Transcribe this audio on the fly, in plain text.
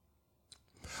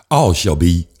All shall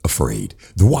be afraid.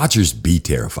 The watchers be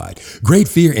terrified. Great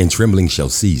fear and trembling shall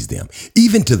seize them.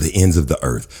 Even to the ends of the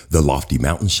earth, the lofty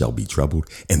mountains shall be troubled,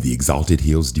 and the exalted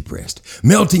hills depressed,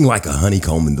 melting like a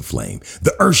honeycomb in the flame.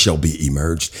 The earth shall be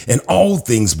emerged, and all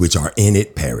things which are in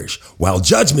it perish, while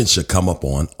judgment shall come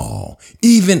upon all,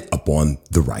 even upon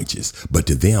the righteous. But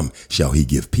to them shall he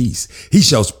give peace. He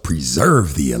shall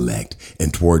preserve the elect,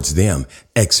 and towards them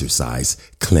exercise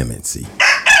clemency.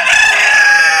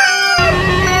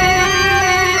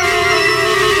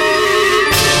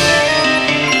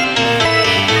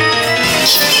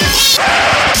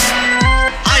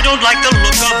 I don't like the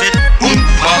look of it.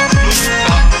 Oompa,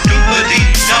 loompa,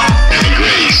 doobity-da. And the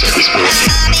grace of this poetry.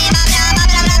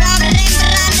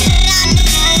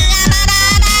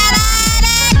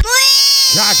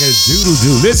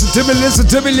 Cock-a-doodle-doo. Listen.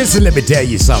 Let me tell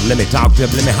you something. Let me talk to you.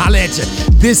 Let me holler at you.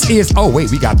 This is,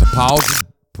 we got to pause and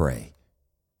pray.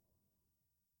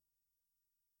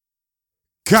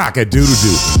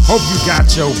 Cock-a-doodle-doo. Hope you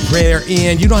got your prayer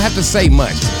in. You don't have to say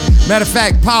much. Matter of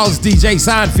fact, pause DJ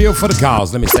Seinfeld for the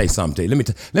cause. Let me say something to you.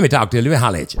 Let me talk to you. Let me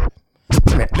holler at you.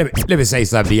 Let me say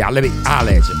something to y'all. Let me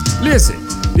holler at you. Listen,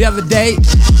 the other day,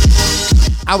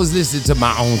 I was listening to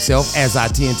my own self, as I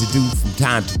tend to do from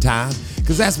time to time,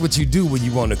 because that's what you do when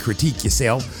you want to critique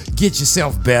yourself, get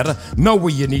yourself better, know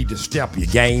where you need to step your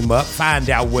game up, find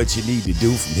out what you need to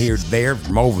do from here to there,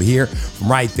 from over here, from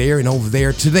right there, and over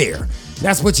there to there.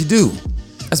 That's what you do.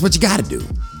 That's what you got to do.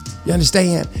 You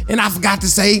understand? And I forgot to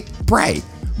say pray.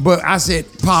 But I said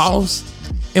pause.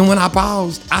 And when I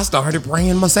paused, I started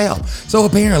praying myself. So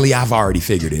apparently I've already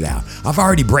figured it out. I've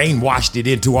already brainwashed it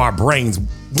into our brains.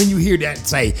 When you hear that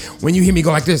when you hear me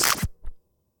go like this,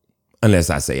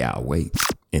 unless I say I'll wait,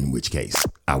 in which case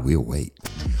I will wait.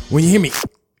 When you hear me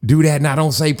do that and I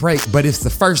don't say pray, but it's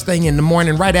the first thing in the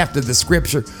morning right after the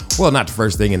scripture. Well, not the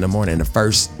first thing in the morning,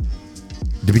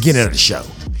 the beginning of the show.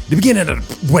 The beginning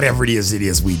of whatever it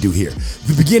is we do here.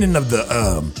 The beginning of the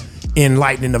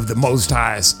enlightening of the Most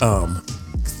High's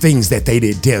things that they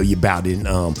didn't tell you about in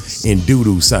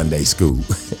doo-doo Sunday school.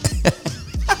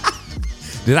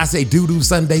 Did I say doo-doo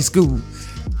Sunday school?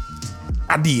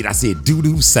 I did. I said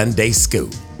doo-doo Sunday school.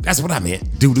 That's what I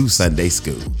meant. Doo-doo Sunday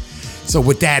school. So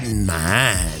with that in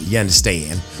mind, you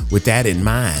understand? With that in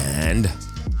mind,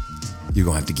 you're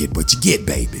going to have to get what you get,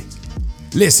 baby.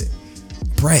 Listen,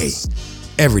 pray.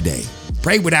 Every day.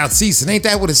 Pray without ceasing. Ain't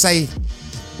that what it say?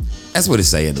 That's what it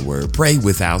say in the word. Pray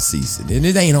without ceasing. And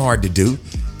it ain't hard to do.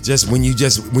 When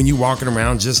you walking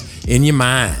around just in your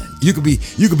mind. You could be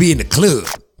in the club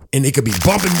and it could be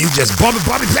bumping you, just bumping,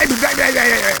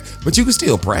 but you can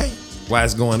still pray while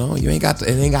it's going on. It ain't got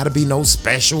to be no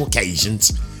special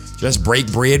occasions. Just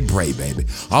break bread, pray, baby.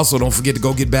 Also, don't forget to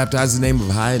go get baptized in the name of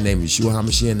Yahweh, in the name of Yeshua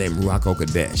HaMashiach, in the name of Ruach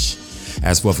HaKodesh.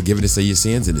 Ask for forgiveness of your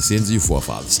sins and the sins of your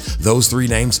forefathers. Those three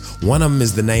names, one of them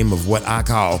is the name of what I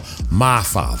call my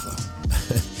father.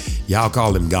 Y'all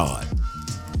call him God.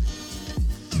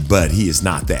 But he is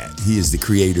not that. He is the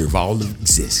creator of all of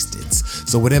existence.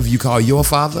 So whatever you call your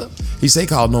father, he say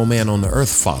call no man on the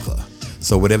earth father.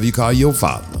 So whatever you call your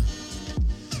father.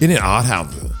 Isn't it odd how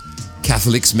the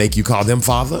Catholics make you call them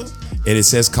father? And it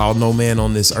says, call no man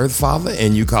on this earth father,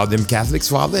 and you call them Catholics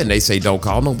father, and they say, don't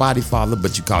call nobody father,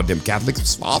 but you call them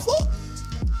Catholics father?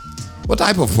 What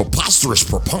type of preposterous,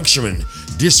 propunctuous,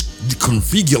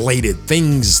 disconfigurated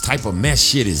things type of mess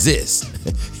shit is this?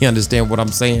 You understand what I'm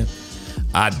saying?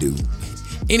 I do.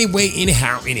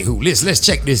 Anywho, let's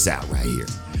check this out right here.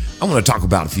 I want to talk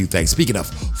about a few things. Speaking of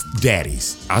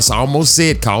daddies, I almost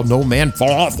said, call no man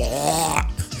father.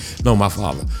 No, my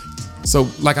father. So,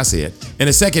 like I said, and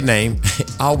the second name,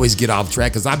 I always get off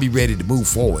track because I be ready to move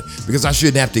forward because I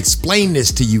shouldn't have to explain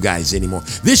this to you guys anymore.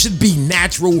 This should be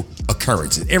natural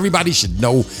occurrences. Everybody should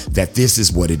know that this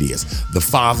is what it is. The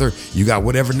Father, you got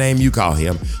whatever name you call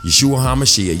him, Yeshua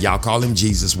HaMashiach, y'all call him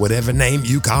Jesus, whatever name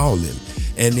you call him.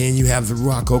 And then you have the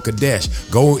Ruach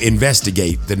HaKodesh. Go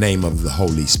investigate the name of the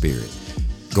Holy Spirit.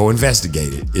 Go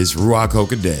investigate it. It's Ruach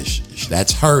HaKodesh.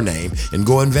 That's her name. And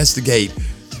go investigate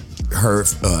her,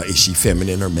 is she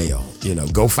feminine or male?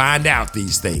 Go find out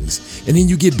these things. And then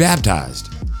you get baptized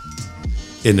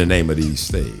in the name of these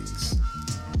things.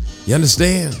 You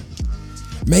understand?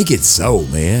 Make it so,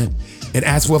 man. And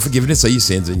ask for forgiveness of your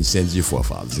sins and your sins of your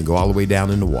forefathers and go all the way down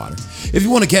in the water. If you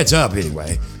want to catch up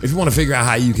anyway, if you want to figure out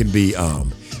how you can be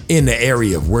in the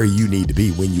area of where you need to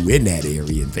be when you in that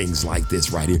area and things like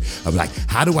this right here. I'm like,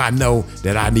 how do I know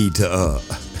that I need to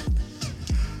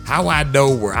how I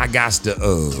know where I got to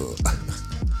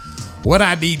what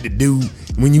I need to do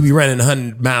When you be running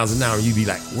 100 miles an hour, you be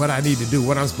like, what I need to do,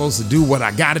 what I'm supposed to do, what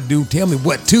I got to do, tell me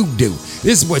what to do.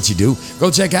 This is what you do. Go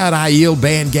check out I Yield,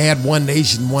 Band Gad, One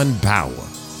Nation, One Power.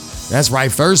 That's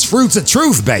right, first fruits of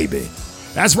truth, baby.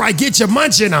 That's right, get your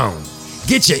munching on.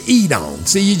 Get your eat on.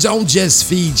 See, you don't just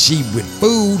feed sheep with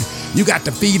food. You got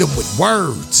to feed them with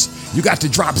words. You got to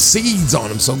drop seeds on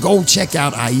them. So go check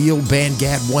out I Yield, Band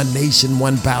Gad, One Nation,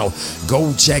 One Power.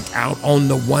 Go check out on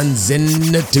the ones and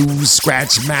the twos.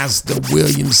 Scratch Master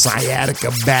William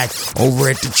Sciatica back over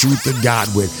at the Truth of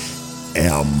God with,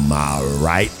 am I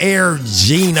right? Air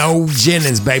Gino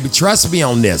Jennings, baby. Trust me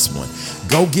on this one.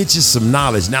 Go get you some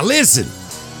knowledge. Now listen.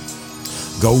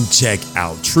 Go check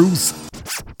out Truth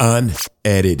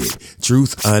Unedited.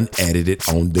 Truth Unedited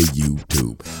on the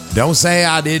YouTube. Don't say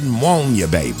I didn't warn you,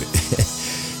 baby.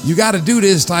 You got to do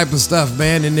this type of stuff,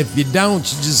 man. And if you don't,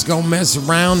 you just gonna mess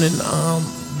around and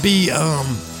be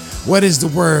what is the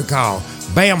word called?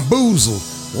 Bamboozled,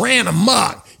 ran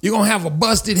amok. You're gonna have a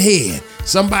busted head.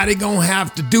 Somebody gonna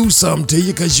have to do something to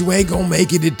you because you ain't gonna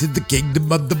make it into the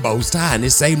kingdom of the Most High. And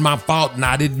this ain't my fault and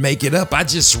I didn't make it up. I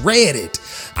just read it.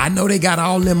 I know they got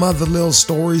all them other little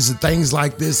stories and things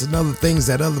like this and other things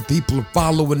that other people are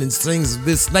following and things of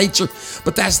this nature,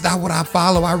 but that's not what I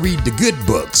follow. I read the good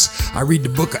books. I read the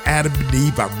book of Adam and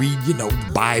Eve. I read,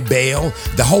 the Bible,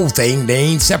 the whole thing. They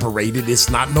ain't separated.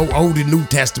 It's not no Old and New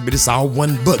Testament. It's all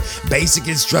one book. Basic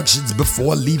instructions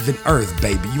before leaving earth,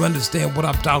 baby. You understand what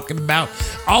I'm talking about?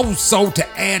 Also,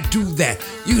 to add to that,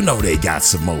 they got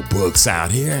some more books out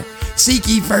here. Seek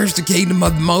ye first the kingdom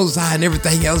of the Most High and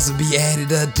everything else will be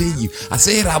added unto you. I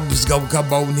said I was going to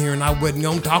come over here and I wasn't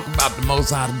going to talk about the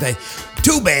Most High today.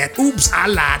 Too bad. Oops, I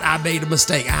lied. I made a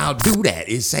mistake. I'll do that.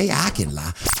 It say I can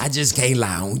lie. I just can't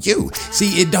lie on you.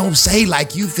 See, it don't say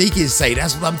like you think it say.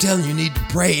 That's what I'm telling you. You need to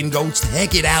pray and go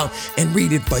check it out and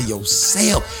read it for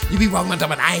yourself. You be walking around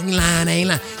talking about, I ain't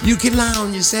lying. You can lie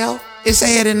on yourself. It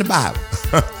say it in the Bible.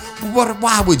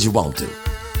 Why would you want to?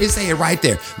 It say it right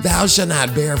there. Thou shalt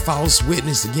not bear false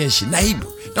witness against your neighbor.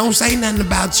 Don't say nothing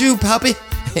about you, puppy.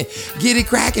 Get it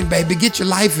cracking, baby. Get your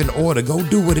life in order. Go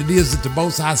do what it is that the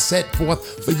Most High set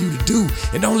forth for you to do.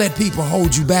 And don't let people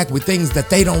hold you back with things that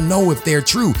they don't know if they're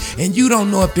true. And you don't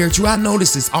know if they're true. I know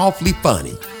this is awfully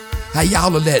funny. How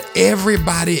y'all will let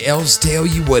everybody else tell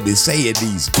you what they say in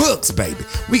these books, baby.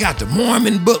 We got the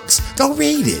Mormon books. Go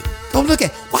read it. Go look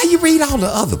at. Why you read all the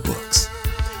other books?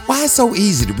 Why it's so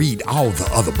easy to read all the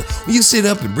other books? When you sit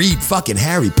up and read fucking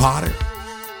Harry Potter.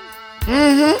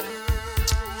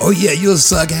 Oh yeah, you'll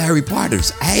suck Harry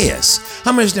Potter's ass.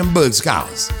 How much them books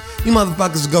cost? You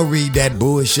motherfuckers go read that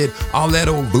bullshit, all that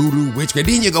old voodoo witchcraft.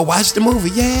 Then you go watch the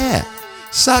movie. Yeah.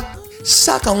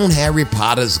 Suck on Harry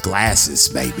Potter's glasses,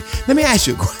 baby. Let me ask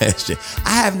you a question.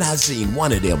 I have not seen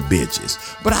one of them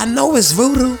bitches, but I know it's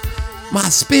voodoo. My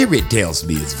spirit tells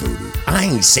me it's voodoo. I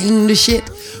ain't seen the shit,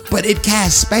 but it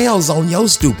casts spells on your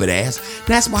stupid ass.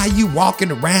 That's why you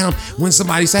walking around when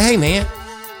somebody say, hey man,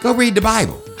 go read the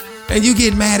Bible. And you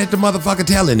get mad at the motherfucker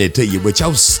telling it to you with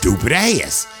your stupid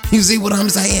ass. You see what I'm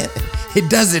saying? It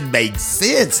doesn't make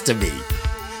sense to me.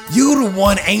 You the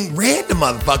one ain't read the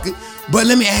motherfucker. But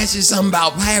let me ask you something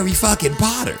about Harry fucking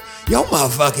Potter. Your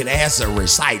motherfucking ass will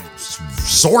recite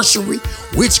sorcery,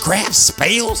 witchcraft,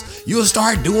 spells. You'll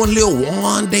start doing little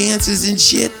wand dances and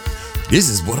shit. This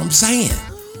is what I'm saying.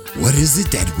 What is it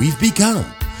that we've become?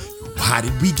 How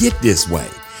did we get this way?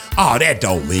 Oh, that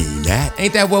don't mean that.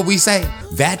 Ain't that what we say?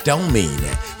 That don't mean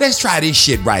that. Let's try this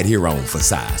shit right here on For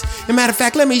Size. As a matter of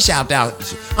fact, let me shout out.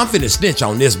 I'm finna snitch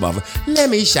on this mother. Let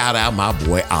me shout out my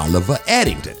boy Oliver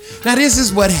Eddington. Now, this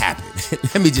is what happened.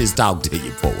 Let me just talk to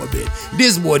you for a bit.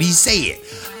 This is what he said.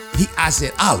 I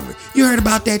said, Oliver, you heard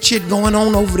about that shit going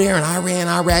on over there in Iran,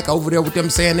 Iraq, over there with them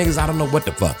saying niggas? I don't know what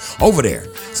the fuck. Over there.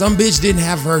 Some bitch didn't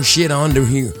have her shit under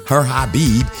her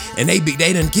Habib, and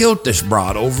they done killed this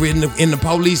broad over in the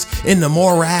police, in the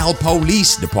Morale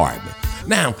Police Department.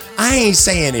 Now, I ain't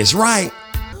saying it's right,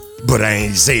 but I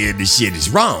ain't saying this shit is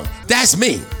wrong. That's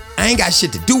me. I ain't got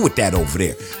shit to do with that over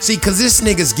there. See, cause this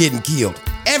nigga's getting killed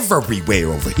everywhere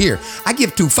over here. I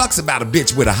give two fucks about a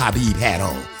bitch with a Habib hat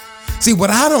on. See,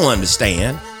 what I don't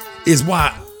understand is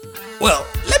why, well,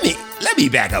 let me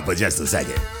back up for just a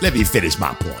second. Let me finish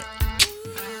my point.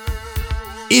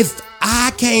 If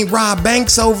I can't rob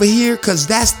banks over here because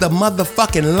that's the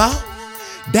motherfucking law,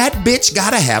 that bitch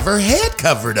gotta have her head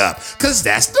covered up because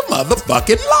that's the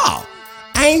motherfucking law.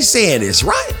 I ain't saying it's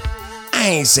right. I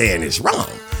ain't saying it's wrong.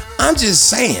 I'm just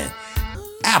saying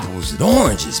apples and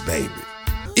oranges, baby.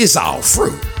 It's all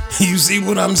fruit. You see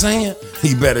what I'm saying?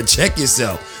 You better check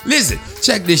yourself. Listen,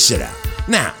 check this shit out.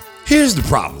 Now, here's the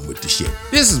problem with the shit.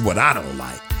 This is what I don't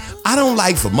like. I don't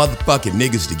like for motherfucking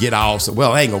niggas to get off. So,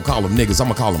 well, I ain't gonna call them niggas. I'm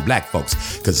gonna call them black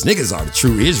folks. Because niggas are the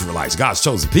true Israelites, God's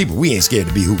chosen people. We ain't scared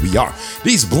to be who we are.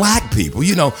 These black people,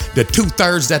 you know, the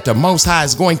 2/3 that the Most High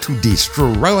is going to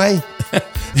destroy.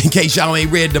 In case y'all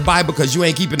ain't read the Bible because you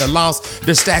ain't keeping the laws,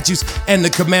 the statutes, and the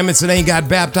commandments and ain't got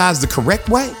baptized the correct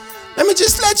way. Let me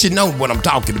just let you know what I'm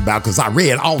talking about because I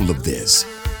read all of this.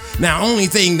 Now, only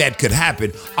thing that could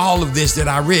happen, all of this that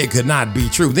I read could not be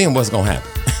true. Then what's gonna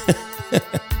happen?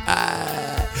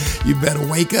 You better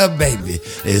wake up, baby.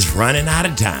 It's running out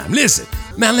of time. Listen,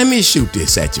 now let me shoot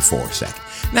this at you for a second.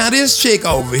 Now, this chick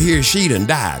over here, she done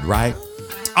died, right?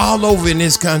 All over in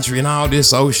this country and all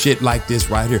this old shit like this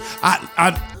right here.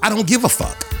 I don't give a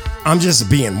fuck. I'm just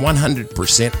being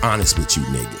 100% honest with you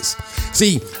niggas.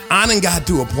 See, I done got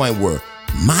to a point where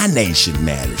my nation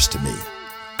matters to me.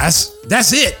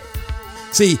 That's it.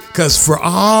 See, because for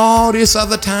all this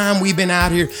other time we've been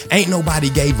out here, ain't nobody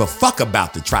gave a fuck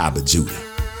about the tribe of Judah.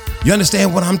 You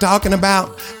understand what I'm talking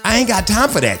about? I ain't got time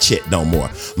for that shit no more.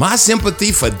 My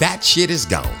sympathy for that shit is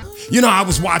gone. You know, I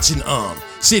was watching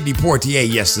Sidney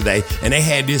Poitier yesterday, and they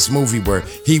had this movie where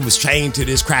he was chained to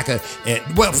this cracker. And,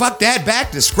 well, fuck that,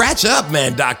 back to scratch up,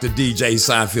 man, Dr. DJ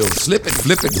Seinfeld. Slip it,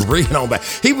 flip it, bring it on back.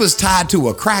 He was tied to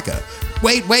a cracker.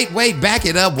 Wait, back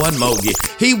it up one more again.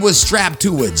 He was strapped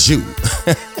to a Jew.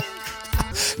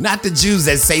 Not the Jews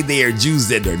that say they are Jews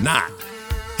that they're not.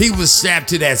 He was strapped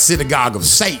to that synagogue of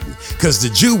Satan because the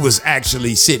Jew was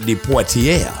actually Sidney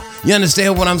Poitier. You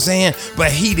understand what I'm saying?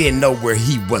 But he didn't know where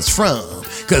he was from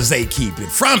because they keep it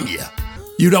from you.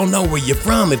 You don't know where you're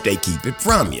from if they keep it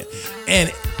from you.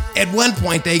 And at one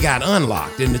point they got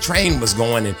unlocked and the train was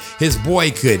going and his boy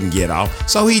couldn't get off.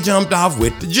 So he jumped off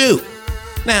with the Jew.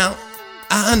 Now,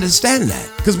 I understand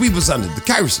that because we was under the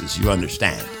curses, you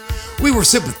understand. We were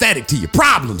sympathetic to your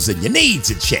problems and your needs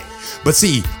and shit. But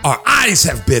see, our eyes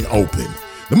have been opened.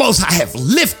 The Most High have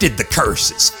lifted the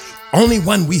curses. Only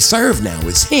one we serve now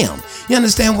is him. You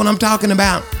understand what I'm talking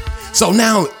about? So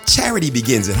now charity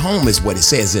begins at home is what it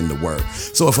says in the word.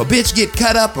 So if a bitch get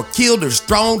cut up or killed or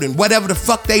thrown and whatever the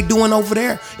fuck they doing over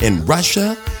there in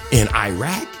Russia, in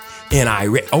Iraq,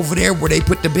 over there where they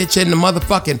put the bitch in the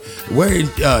motherfucking,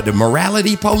 the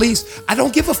morality police, I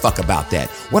don't give a fuck about that.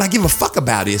 What I give a fuck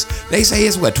about is, they say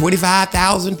it's what,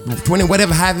 25,000, 20,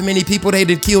 whatever, however many people they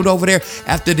did killed over there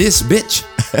after this bitch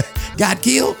got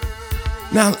killed.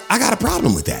 Now, I got a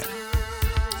problem with that.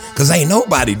 Because ain't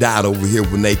nobody died over here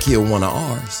when they killed one of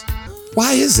ours.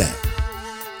 Why is that?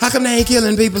 How come they ain't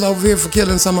killing people over here for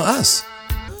killing some of us?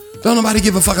 Don't nobody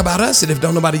give a fuck about us, and if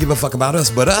don't nobody give a fuck about us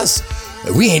but us,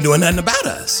 we ain't doing nothing about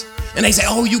us. And they say,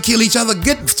 oh, you kill each other,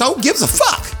 good, so gives a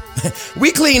fuck.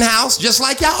 We clean house just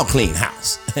like y'all clean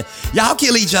house. Y'all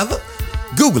kill each other,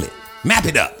 Google it, map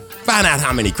it up, find out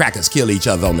how many crackers kill each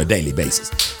other on a daily basis.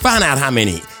 Find out how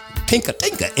many Tinka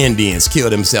Indians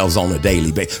kill themselves on a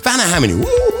daily basis. Find out how many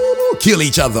kill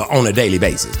each other on a daily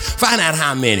basis. Find out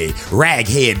how many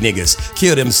raghead niggas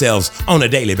kill themselves on a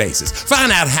daily basis.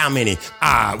 Find out how many,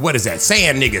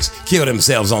 sand niggas kill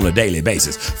themselves on a daily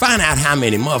basis. Find out how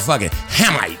many motherfucking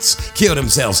Hamites kill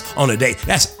themselves on a day.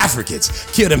 That's Africans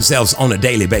kill themselves on a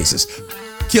daily basis.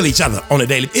 Kill each other on a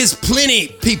daily. It's plenty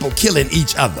people killing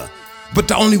each other. But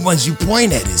the only ones you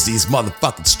point at is these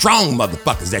motherfucking strong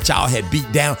motherfuckers that y'all had beat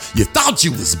down. You thought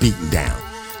you was beaten down.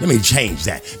 Let me change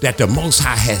that. That the Most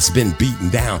High has been beaten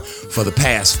down for the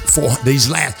past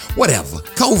whatever.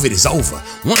 COVID is over.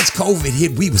 Once COVID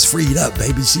hit, we was freed up,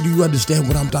 baby. See, do you understand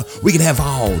what I'm talking? We can have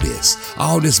all this.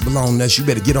 All this belong to us. You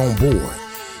better get on board.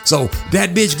 So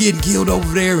that bitch getting killed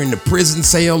over there in the prison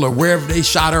cell or wherever they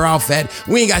shot her off at,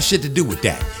 we ain't got shit to do with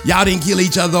that. Y'all didn't kill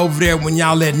each other over there when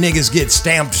y'all let niggas get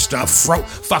stamped stuff,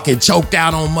 fucking choked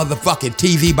out on motherfucking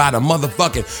TV by the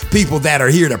motherfucking people that are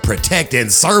here to protect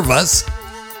and serve us.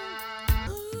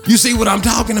 You see what I'm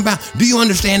talking about? Do you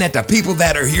understand that the people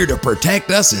that are here to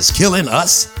protect us is killing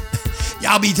us?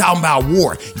 Y'all be talking about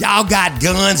war. Y'all got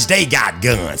guns, they got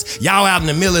guns. Y'all out in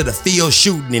the middle of the field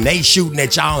shooting and they shooting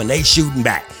at y'all and they shooting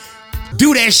back.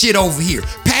 Do that shit over here.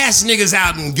 Pass niggas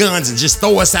out in guns and just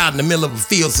throw us out in the middle of a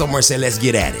field somewhere and say, let's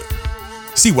get at it.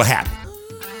 See what happened.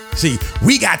 See,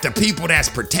 we got the people that's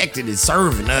protected and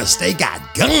serving us. They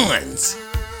got guns.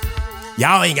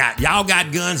 Y'all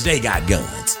got guns, they got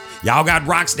guns. Y'all got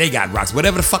rocks, they got rocks.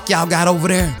 Whatever the fuck y'all got over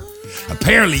there.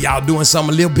 Apparently, y'all doing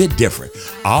something a little bit different.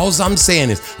 All I'm saying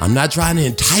is, I'm not trying to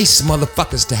entice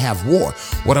motherfuckers to have war.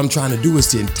 What I'm trying to do is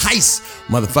to entice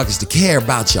motherfuckers to care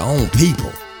about your own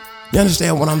people. You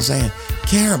understand what I'm saying?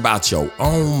 Care about your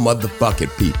own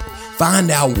motherfucking people. Find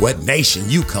out what nation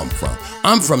you come from.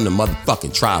 I'm from the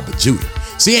motherfucking tribe of Judah.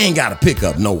 See, I ain't got to pick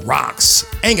up no rocks.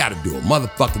 Ain't got to do a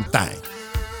motherfucking thing.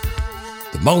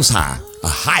 the Most High, a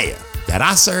higher that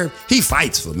I serve, he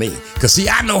fights for me. Because see,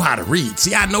 I know how to read.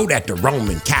 See, I know that the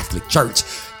Roman Catholic Church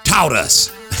taught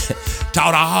us,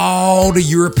 taught all the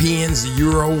Europeans, the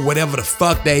Euro, whatever the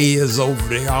fuck they is over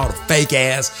there, all the fake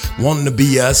ass wanting to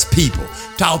be us people,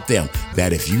 taught them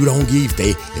that if you don't give,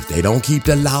 if they don't keep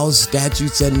the laws,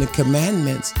 statutes, and the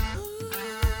commandments,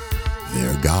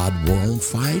 their God won't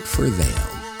fight for them.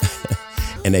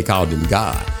 And they called him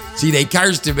God. See, they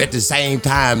cursed him at the same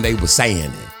time they were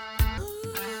saying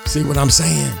it. See what I'm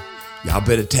saying? Y'all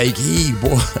better take heed,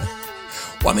 boy.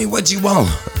 Well, I mean, what you want?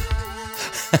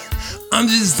 I'm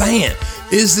just saying,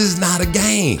 this is not a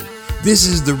game. This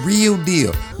is the real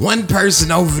deal. One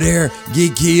person over there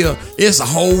get killed, it's the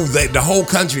whole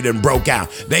country done broke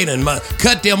out. They done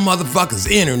cut them motherfuckers'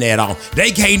 internet off. They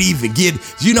can't even get,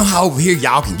 you know how over here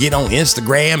y'all can get on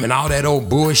Instagram and all that old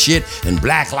bullshit and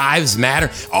Black Lives Matter?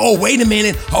 Oh, wait a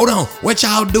minute, hold on, what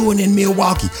y'all doing in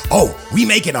Milwaukee? Oh, we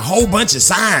making a whole bunch of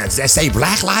signs that say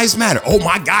Black Lives Matter. Oh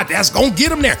my God, that's gonna get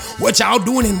them there. What y'all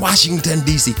doing in Washington,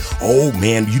 D.C.? Oh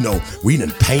man, you know, we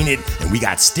done painted and we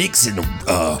got sticks and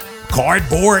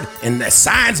cardboard and the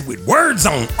signs with words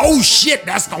on. Oh shit,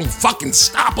 that's gonna fucking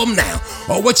stop them now.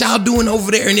 Oh, what y'all doing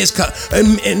over there in this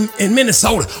in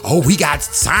Minnesota? Oh, we got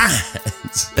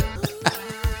signs.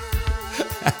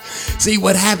 See,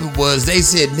 what happened was they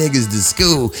sent niggas to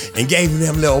school and gave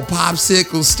them little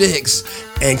popsicle sticks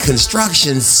and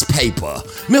constructions paper.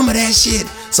 Remember that shit?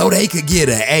 So they could get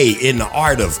an A in the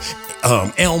art of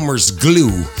Elmer's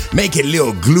glue, making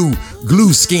little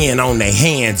glue skin on their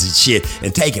hands and shit,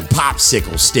 and taking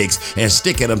popsicle sticks and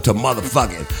sticking them to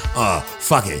motherfucking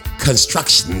fucking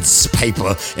constructions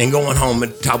paper and going home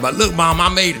and talk about, look, Mom, I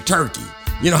made a turkey.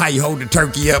 You know how you hold the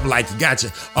turkey up like you got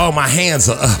your, oh, my hands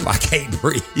are up, I can't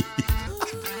breathe.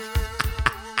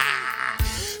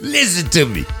 Listen to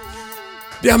me.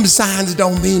 Them signs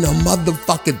don't mean a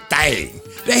motherfucking thing.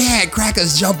 They had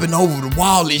crackers jumping over the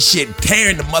wall and shit,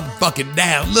 tearing the motherfucking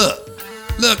down. Look,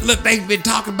 they've been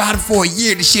talking about it for a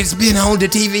year. The shit's been on the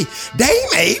TV. They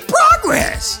made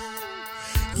progress.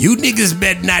 You niggas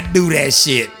better not do that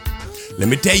shit. Let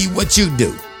me tell you what you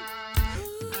do.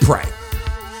 Pray.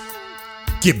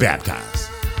 Get baptized.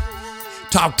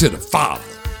 Talk to the Father.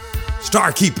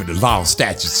 Start keeping the law,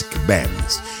 statutes, and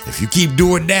commandments. If you keep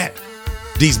doing that,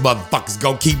 these motherfuckers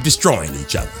gonna keep destroying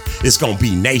each other. It's gonna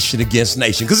be nation against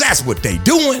nation, because that's what they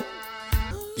doing.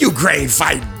 Ukraine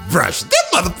fighting Russia.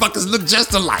 Them motherfuckers look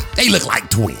just alike. They look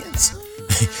like twins.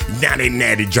 Now they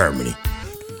mad at Germany.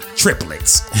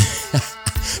 Triplets.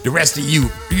 The rest of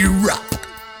you, Europe.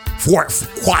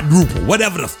 Quadruple,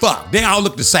 whatever the fuck. They all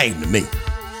look the same to me.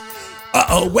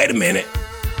 Uh-oh, wait a minute.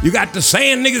 You got the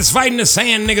sand niggas fighting the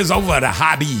sand niggas over the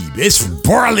Habib. It's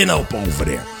boiling up over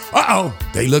there. Uh-oh,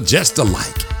 they look just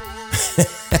alike.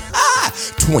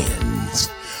 Twins.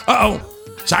 Uh-oh,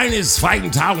 China's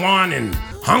fighting Taiwan and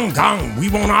Hong Kong. We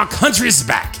want our countries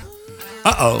back.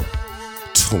 Uh-oh,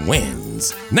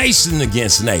 twins. Nation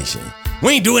against nation.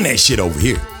 We ain't doing that shit over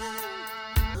here.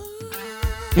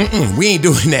 We ain't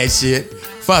doing that shit.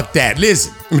 Fuck that.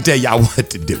 Listen, let me tell y'all what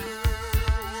to do.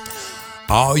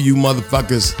 All you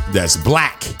motherfuckers that's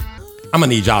black, I'm gonna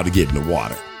need y'all to get in the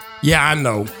water. Yeah,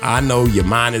 I know your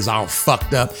mind is all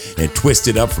fucked up and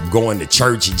twisted up from going to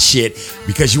church and shit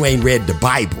because you ain't read the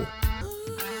Bible.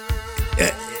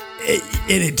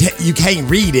 You can't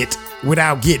read it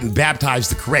without getting baptized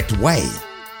the correct way.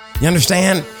 You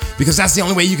understand? Because that's the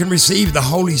only way you can receive the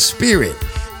Holy Spirit.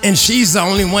 And she's the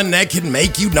only one that can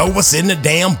make you know what's in the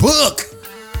damn book.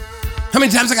 How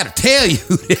many times I gotta tell you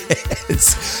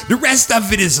this? The rest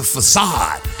of it is a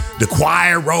facade. The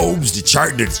choir robes, the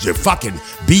church, the fucking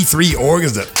B3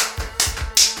 organs,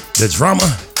 the drummer,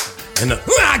 and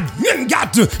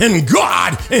and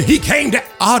God, and he came down.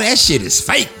 All that shit is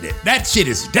fake. That shit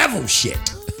is devil shit.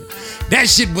 That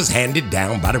shit was handed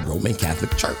down by the Roman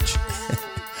Catholic Church.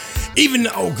 Even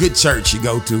the old good church you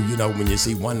go to, you know, when you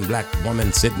see one black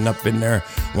woman sitting up in there,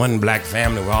 one black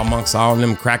family amongst all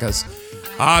them crackers,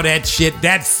 all that shit,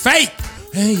 that fake.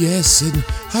 Hey, yes, and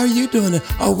how are you doing?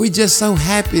 Oh, we just so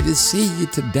happy to see you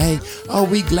today. Oh,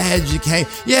 we glad you came.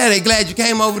 Yeah, they glad you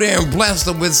came over there and blessed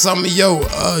them with some of your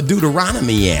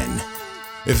Deuteronomy in.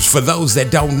 If for those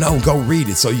that don't know, go read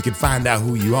it so you can find out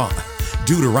who you are.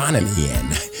 Deuteronomy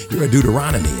in. You're a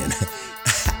Deuteronomy in.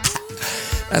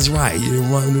 That's right. You're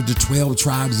one of the 12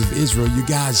 tribes of Israel. You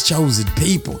guys chosen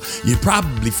people. You're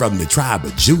probably from the tribe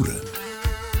of Judah.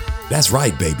 That's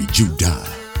right, baby, Judah.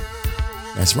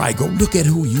 That's right. Go look at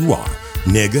who you are,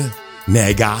 nigga,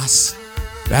 negas.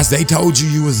 They told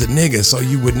you was a nigga, so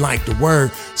you wouldn't like the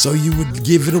word, so you would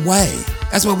give it away.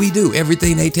 That's what we do.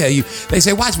 Everything they tell you, they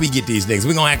say, watch me get these niggas.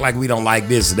 We gonna act like we don't like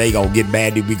this, they gonna get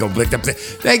mad, we gonna blick up.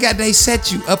 They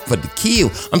set you up for the kill.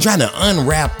 I'm trying to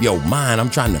unwrap your mind. I'm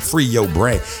trying to free your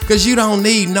brain. Cause you don't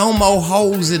need no more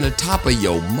holes in the top of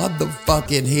your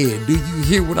motherfucking head. Do you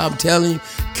hear what I'm telling you?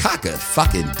 Cock a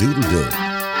fucking doodle doo.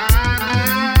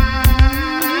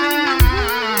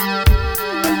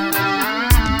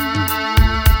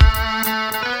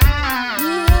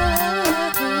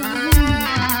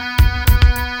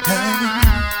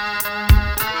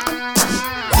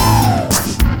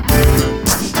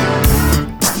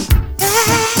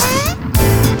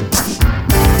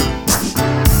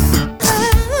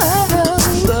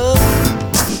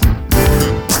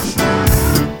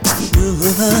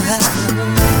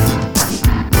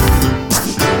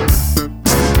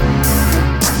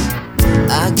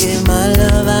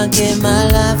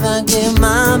 I give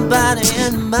my body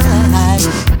and mind.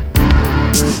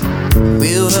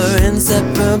 We were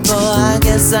inseparable, I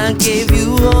guess I gave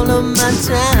you all of my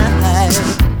time.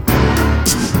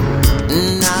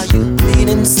 Now you bleed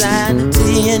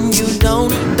insanity and you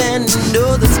don't even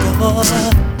know the score.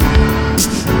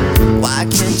 Why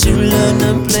can't you learn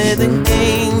to play the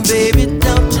game, baby?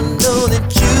 Don't you know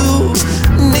that you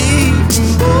need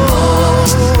more?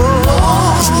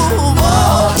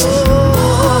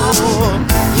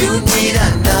 You need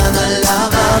another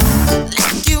lover,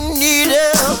 like you need a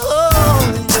hole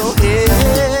in your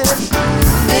head.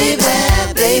 Baby,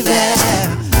 baby,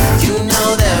 you know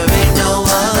there ain't no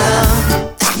other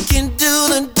that can do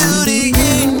the duty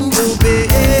in your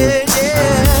bed.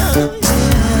 Yeah.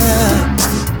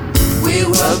 We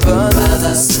were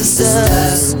brothers,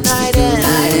 sisters,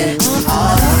 united,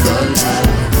 all for love.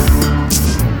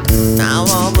 Now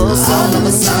all of a sudden,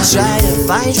 try to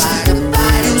fight.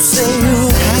 You say you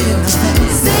had enough,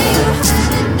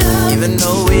 even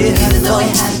though we had fun.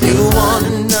 You want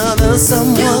another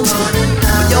someone, but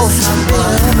your heart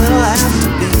will never have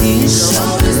to be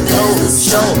show.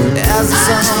 As a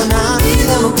son, I'll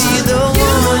never be the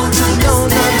woman you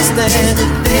don't understand.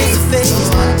 Face to face,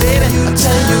 baby, I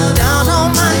tell you down on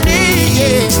my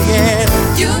knees. Yeah.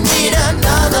 You need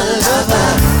another lover,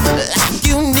 like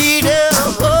you need a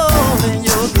hole in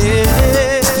your head.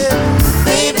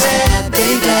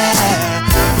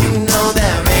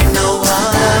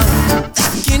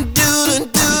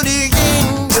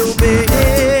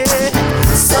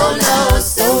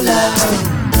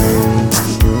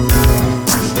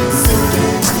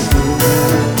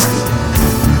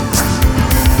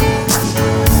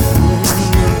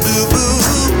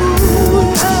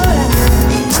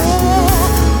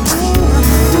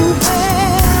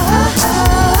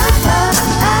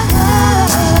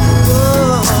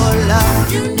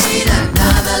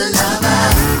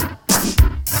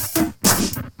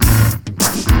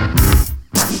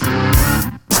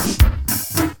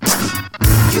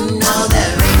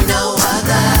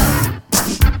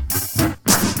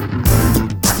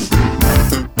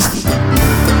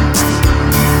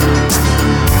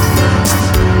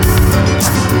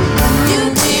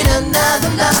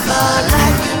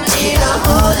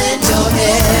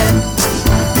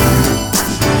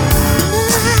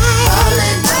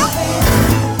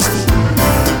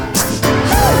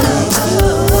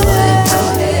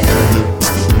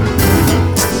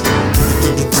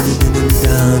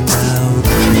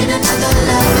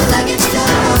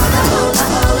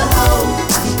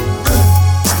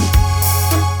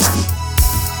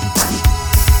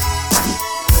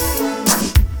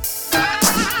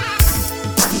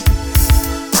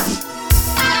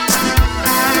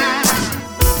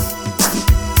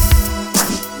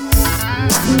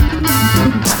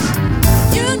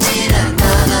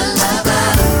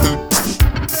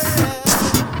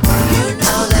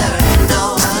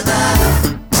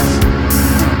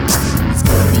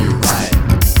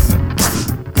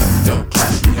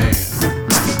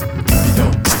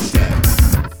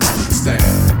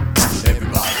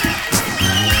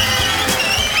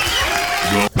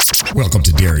 Welcome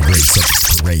to Dairy Great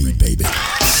Circus Parade, baby.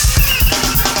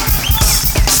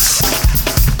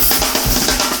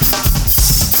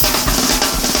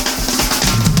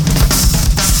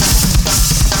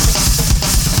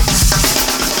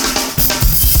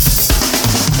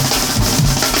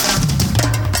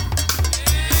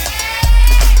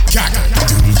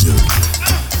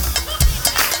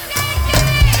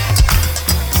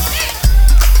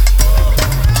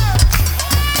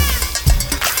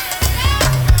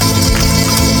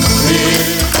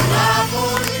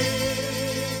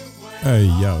 Hey,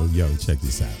 yo, check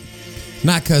this out.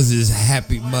 Not because it's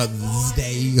Happy Mother's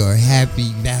Day or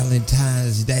Happy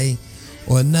Valentine's Day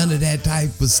or none of that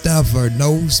type of stuff or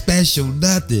no special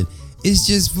nothing. It's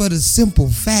just for the simple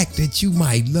fact that you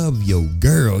might love your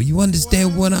girl. You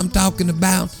understand what I'm talking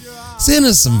about? Send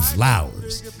her some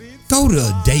flowers. Go to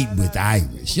a date with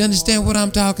Iris. You understand what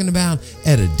I'm talking about?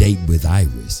 At a date with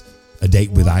Iris. A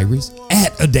date with Iris?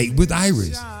 At a date with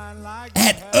Iris.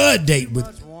 At a date with...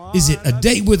 Is it a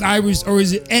date with Iris or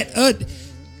is it at a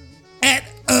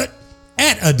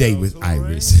date with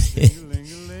Iris?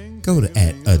 Go to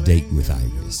at a date with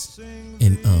Iris.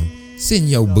 And send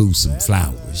your boo some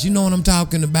flowers. You know what I'm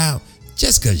talking about?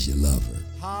 Just cause you love her.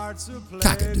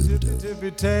 Cock-a-doodle-doo.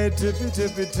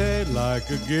 Like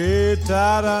a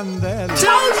guitar on that.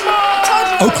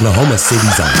 Oklahoma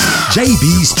City's own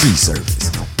JB's Tree Service.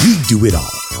 We do it all.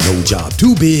 No job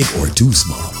too big or too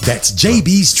small. That's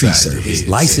JB's Tree Service,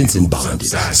 licensed and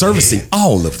bonded, servicing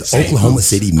all of the Oklahoma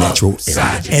City metro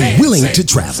area and willing to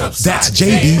travel. That's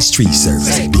JB's Tree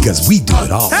Service because we do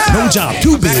it all. No job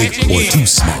too big or too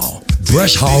small.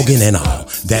 Brush hogging and all.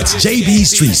 That's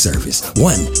JB's Tree Service,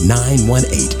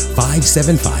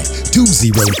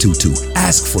 1-918-575-2022.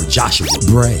 Ask for Joshua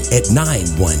Bray at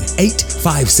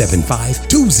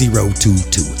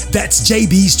 918-575-2022. That's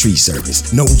JB's Tree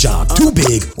Service. No job too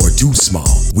big or too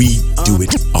small. We do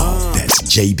it all. That's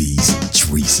JB's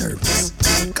Tree Service.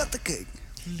 Cut the cake.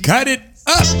 Cut it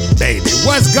up, baby.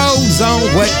 What goes on?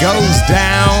 What goes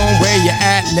down? Where you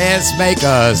at? Let's make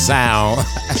a sound.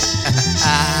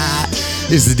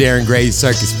 This is Darren Gray's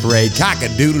Circus Parade.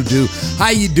 Cock-a-doodle-doo.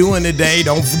 How you doing today?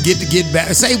 Don't forget to get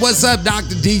back. Say what's up,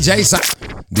 Dr. DJ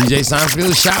DJ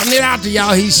Seinfeld shouting it out to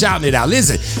y'all. He's shouting it out.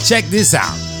 Listen, check this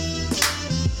out.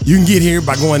 You can get here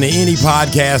by going to any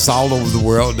podcast all over the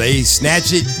world. They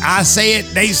snatch it. I say it.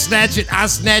 They snatch it. I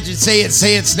snatch it. Say it,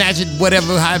 snatch it,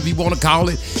 whatever, however you want to call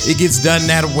it. It gets done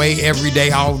that way every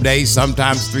day, all day,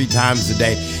 sometimes 3 times a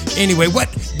day. Anyway, what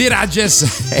did I just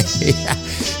say?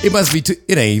 It must be,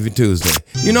 it ain't even Tuesday.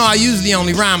 You know, I usually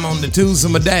only rhyme on the twos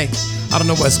of my day. I don't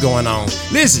know what's going on.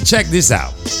 Listen, check this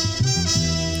out.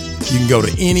 You can go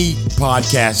to any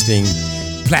podcasting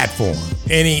platform.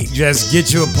 Just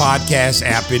get you a podcast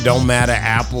app. It don't matter.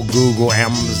 Apple, Google,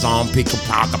 Amazon,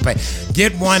 Pick-a-Pocket.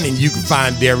 Get one and you can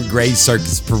find Darren Gray's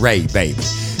Circus Parade, baby.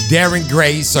 Darren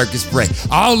Gray's Circus Parade.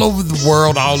 All over the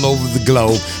world, all over the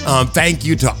globe. Thank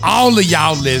you to all of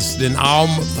y'all listening.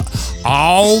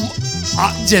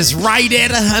 Just right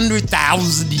at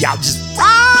 100,000. Y'all just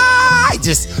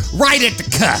right at the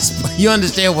cusp. You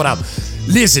understand what I'm...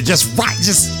 Listen, just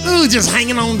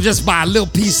hanging on just by a little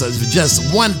piece of just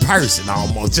one person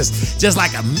almost, just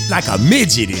like a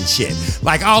midget and shit.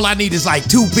 Like all I need is like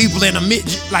 2 people in a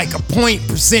midget, like a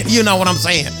 0.%. You know what I'm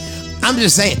saying? I'm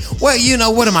just saying. Well, you know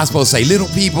what am I supposed to say? Little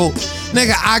people,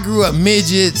 nigga. I grew up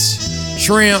midgets,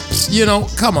 shrimps. You know,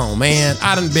 come on, man.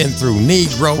 I done been through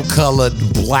Negro, colored,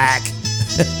 black.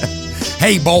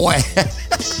 Hey boy,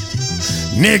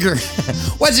 nigger.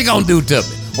 What you gonna do to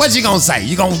me? What you gonna say?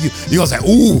 You gonna say,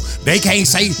 ooh, they can't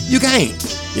say, you can't.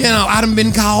 You know, I done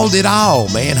been called it all,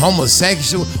 man.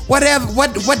 Homosexual, whatever.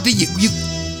 What is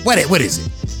it?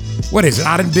 What is it?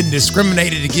 I done been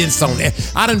discriminated against on that.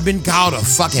 I done been called a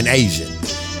fucking Asian.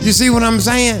 You see what I'm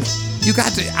saying?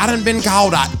 I done been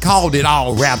called it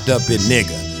all wrapped up in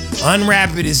nigga.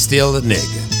 Unwrap it is still a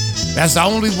nigga. That's the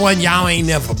only one y'all ain't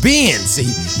never been,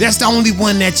 see? That's the only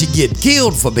one that you get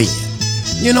killed for being.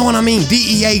 You know what I mean?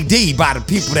 DEAD by the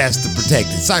people that's the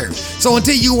protected serve. So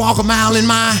until you walk a mile in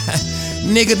my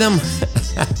niggerdom,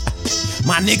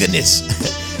 my niggerness,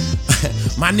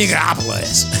 my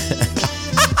niggeropolis,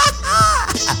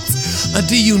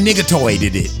 until you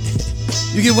niggertoided it.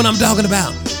 You get what I'm talking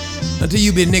about? Until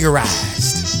you been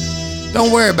niggerized.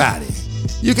 Don't worry about it.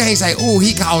 You can't say, ooh,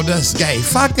 he called us gay.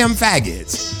 Fuck them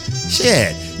faggots.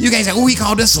 Shit. You can't say, oh, he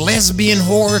called us lesbian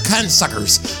whore cunt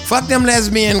suckers. Fuck them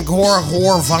lesbian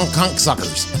whore funk cunt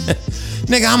suckers.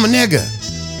 Nigga, I'm a nigga.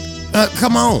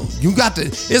 Come on.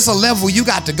 It's a level you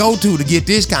got to go to get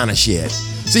this kind of shit.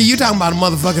 See, you talking about a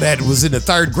motherfucker that was in the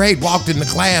 3rd grade, walked in the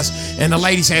class, and the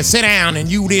lady said, sit down, and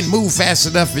you didn't move fast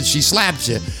enough, and she slapped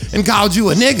you and called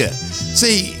you a nigga.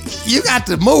 See, you got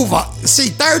to move up. See,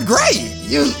 3rd grade,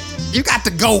 you got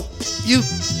to go.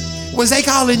 Was they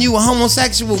calling you a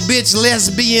homosexual bitch,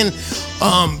 lesbian,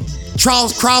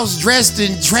 cross-dressed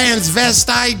and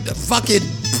transvestite, fucking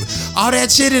all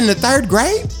that shit in the 3rd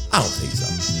grade? I don't think so.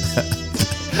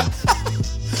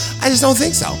 I just don't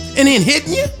think so. And then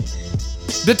hitting you?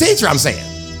 The teacher, I'm saying.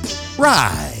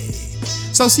 Right.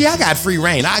 So see, I got free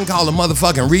reign. I can call a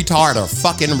motherfucking retard a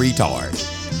fucking retard.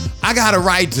 I got a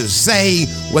right to say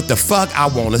what the fuck I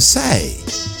want to say.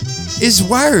 It's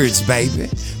words, baby.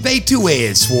 They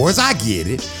 2-edged swords. I get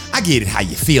it. I get it how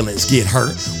your feelings get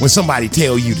hurt when somebody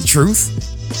tell you the truth.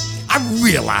 I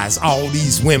realize all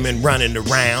these women running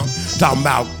around talking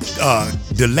about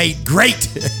the late great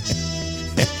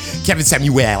Kevin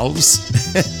Samuels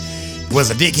was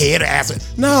a dickhead or asshole.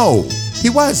 No, he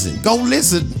wasn't. Go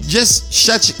listen. Just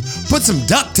put some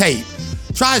duct tape.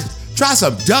 Try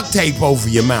some duct tape over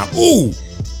your mouth. Ooh,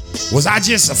 was I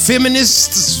just a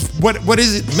feminist? What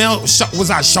is it?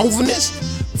 Was I chauvinist?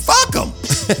 Fuck them.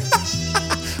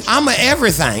 I'm a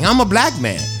everything. I'm a black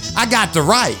man. I got the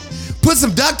right. Put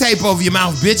some duct tape over your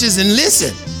mouth, bitches, and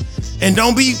listen. And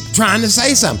don't be trying to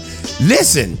say something.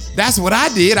 Listen, that's what I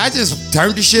did. I just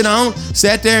turned the shit on,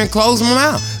 sat there and closed my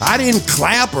mouth. I didn't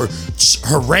clap or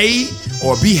hooray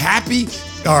or be happy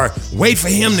or wait for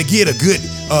him to get a good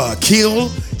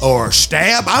kill or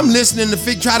stab. I'm listening to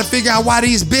try to figure out why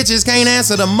these bitches can't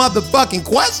answer the motherfucking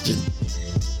question.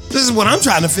 This is what I'm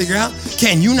trying to figure out.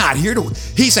 Can you not hear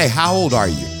He say, how old are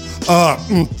you?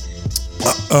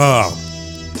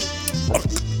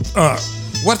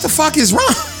 What the fuck is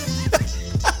wrong?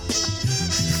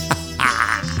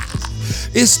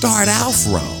 It started off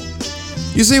wrong.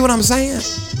 You see what I'm saying?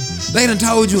 They done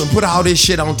told you and put all this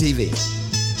shit on TV.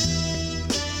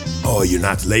 Oh, you're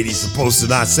not the lady supposed to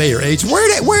not say her age.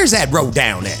 Where's that wrote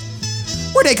down at?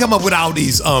 Where they come up with all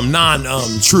these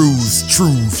truths?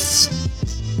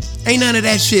 Ain't none of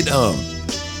that shit,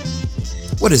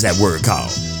 what is that word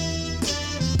called?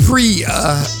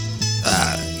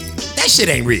 That shit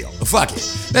ain't real. Fuck it.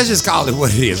 Let's just call it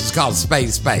what it is. It's called a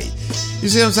spade. You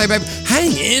see what I'm saying, baby?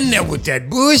 Hang in there with that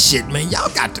bullshit, man.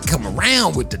 Y'all got to come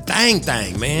around with the thing,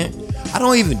 man. I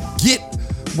don't even get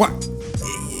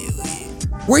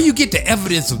where you get the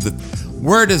evidence of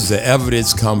where does the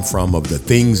evidence come from of the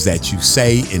things that you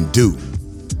say and do?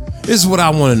 This is what I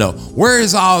want to know. Where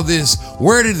is all this?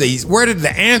 Where did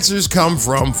the answers come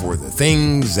from for the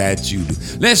things that you do?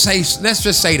 Let's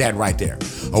just say that right there.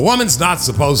 A woman's not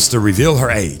supposed to reveal her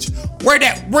age.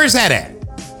 Where's that at?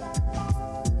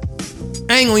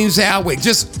 I ain't gonna even say I'll wait.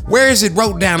 Just where is it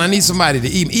wrote down? I need somebody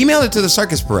to email it to the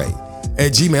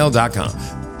circusparade@gmail.com.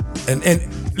 And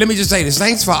let me just say this.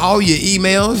 Thanks for all your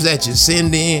emails that you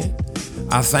send in.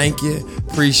 I thank you,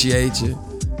 appreciate you.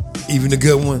 Even the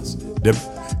good ones.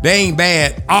 They ain't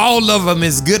bad. All of them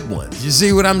is good ones. You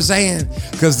see what I'm saying?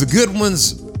 Because the good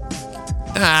ones,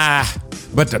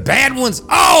 but the bad ones,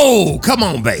 oh, come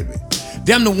on, baby.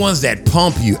 Them the ones that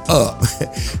pump you up.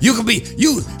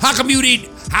 How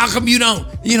come you don't,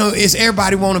 it's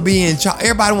everybody want to be in charge.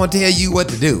 Everybody want to tell you what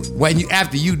to do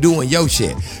after you doing your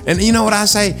shit. And you know what I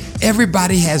say?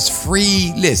 Everybody has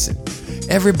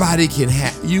everybody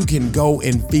you can go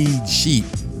and feed sheep.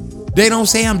 They don't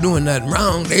say I'm doing nothing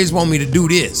wrong. They just want me to do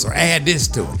this or add this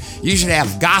to it. You should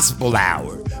have gospel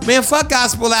hour. Man, fuck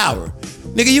gospel hour.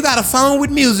 Nigga, you got a phone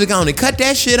with music on it. Cut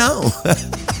that shit on.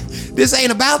 This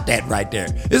ain't about that right there.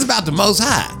 It's about the Most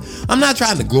High. I'm not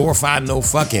trying to glorify no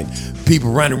fucking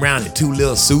people running around in two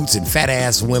little suits and fat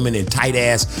ass women and tight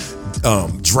ass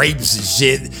drapes and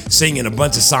shit, singing a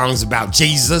bunch of songs about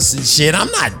Jesus and shit.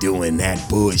 I'm not doing that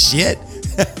bullshit.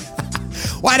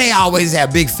 Why they always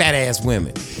have big fat ass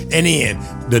women? And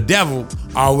then the devil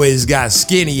always got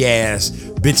skinny ass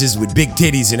bitches with big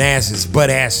titties and asses, butt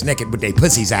ass naked with their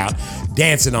pussies out,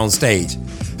 dancing on stage.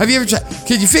 Have you ever tried?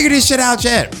 Can you figure this shit out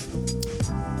yet?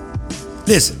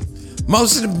 Listen,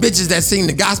 most of the bitches that sing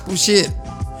the gospel shit,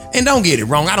 and don't get it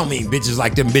wrong, I don't mean bitches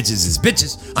like them bitches is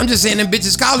bitches. I'm just saying them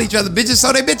bitches call each other bitches,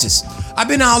 so they bitches. I've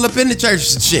been all up in the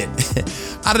church and shit.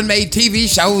 I done made TV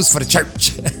shows for the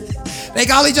church. They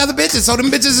call each other bitches, so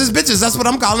them bitches is bitches. That's what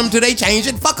I'm calling them till they change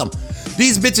it. Fuck them.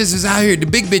 These bitches is out here. The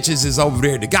big bitches is over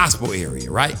there, the gospel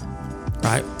area, right?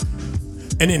 Right?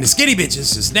 And then the skinny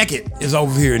bitches is naked is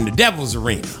over here in the devil's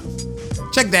arena.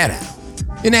 Check that out.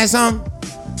 Isn't that something?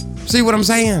 See what I'm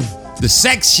saying? The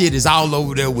sex shit is all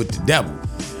over there with the devil.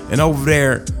 And over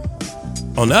there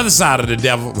on the other side of the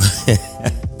devil,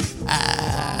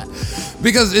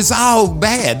 because it's all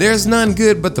bad. There's none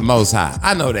good but the Most High.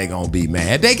 I know they gonna be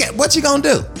mad. What you gonna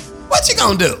do? What you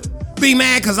gonna do? Be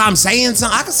mad because I'm saying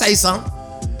something? I can say something.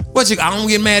 I don't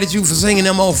get mad at you for singing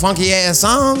them old funky ass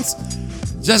songs.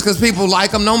 Just because people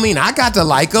like them don't mean I got to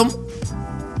like them.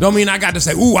 Don't mean I got to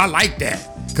say, ooh, I like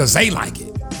that because they like it.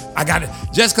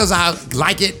 Just because I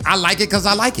like it because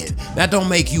I like it. That don't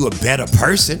make you a better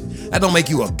person. That don't make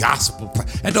you a gospel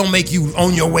person. That don't make you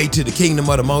on your way to the kingdom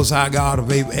of the Most High God.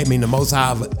 The Most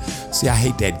High. See, I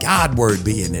hate that God word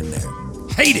being in there.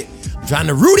 Hate it. I'm trying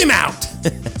to root him out.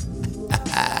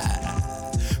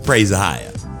 Praise the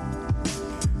higher.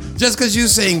 Just because you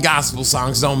sing gospel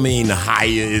songs don't mean the higher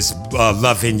is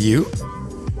loving you.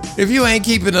 If you ain't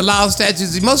keeping the law,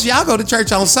 statutes, most of y'all go to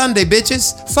church on Sunday,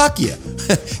 bitches. Fuck you.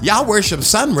 Y'all worship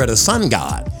Sun Ra, the sun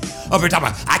god. Over talking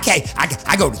about,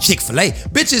 I go to Chick-fil-A.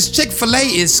 Bitches, Chick-fil-A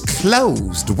is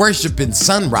closed, worshiping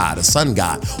Sun Ra, the sun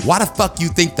god. Why the fuck you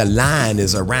think the line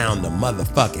is around the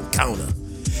motherfucking corner?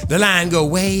 The line go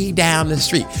way down the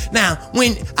street. Now,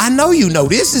 when I know you know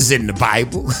this is in the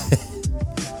Bible.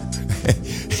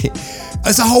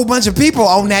 There's a whole bunch of people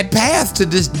on that path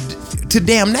to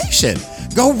damnation.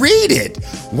 Go read it.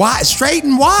 Wide, straight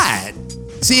and wide.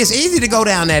 See, it's easy to go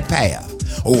down that path.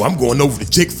 Oh, I'm going over to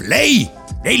Chick-fil-A.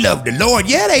 They love the Lord.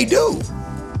 Yeah, they do.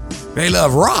 They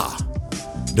love Ra.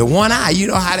 The one eye. You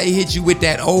know how they hit you with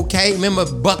that okay?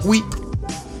 Remember buckwheat?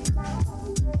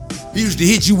 He used to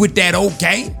hit you with that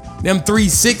okay. Them 3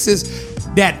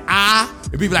 6s. That eye.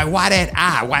 And people like, why that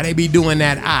eye? Why they be doing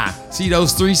that eye? See,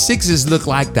 those 3 6s look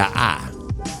like the eye.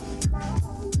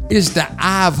 It's the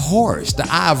eye of Horus, the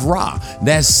eye of Ra.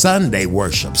 That's Sunday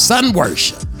worship, sun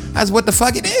worship. That's what the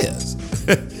fuck it is.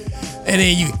 And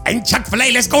then you ain't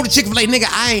Chick-fil-A, let's go to Chick-fil-A. Nigga,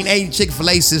 I ain't ate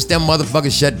Chick-fil-A since them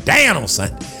motherfuckers shut down on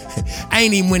Sunday. I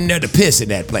ain't even went there to piss in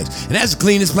that place. And that's the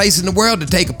cleanest place in the world to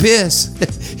take a piss.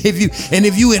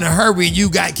 if you in a hurry, you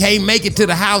can't make it to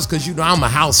the house because you know I'm a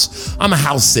house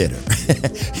sitter.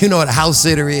 You know what a house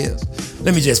sitter is?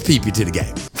 Let me just peep you to the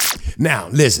game. Now,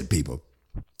 listen, people.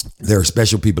 There are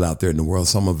special people out there in the world,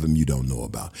 some of them you don't know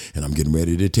about, and I'm getting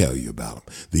ready to tell you about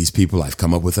them. These people, I've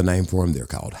come up with a name for them. They're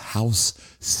called house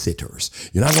sitters.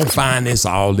 You're not going to find this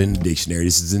all in the dictionary.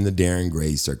 This is in the Darren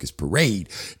Gray Circus Parade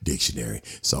dictionary,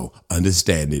 so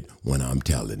understand it when I'm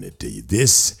telling it to you.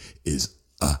 This is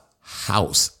a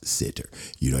house sitter.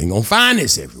 You ain't going to find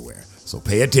this everywhere, so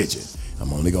pay attention.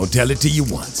 I'm only going to tell it to you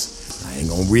once. I ain't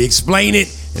going to re-explain it,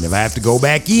 and if I have to go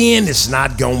back in, it's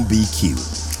not going to be cute.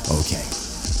 Okay.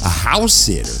 A house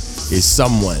sitter is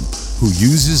someone who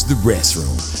uses the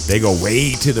restroom. They go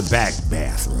way to the back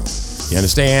bathroom. You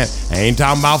understand? I ain't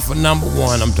talking about for number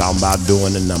 1. I'm talking about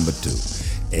doing the number 2.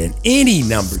 And any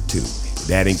number 2,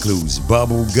 that includes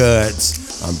bubble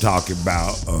guts. I'm talking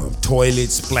about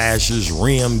toilet splashers,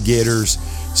 rim getters,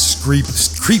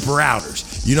 creeper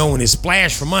outers. You know, when it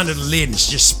splashed from under the lid and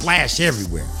it's just splashed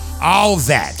everywhere. All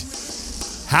that.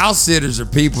 House sitters are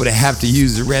people that have to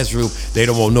use the restroom. They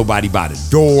don't want nobody by the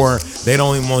door. They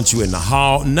don't even want you in the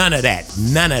hall. None of that.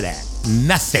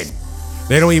 Nothing.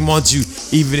 They don't even want you,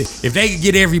 even if they could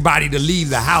get everybody to leave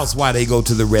the house while they go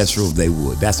to the restroom, they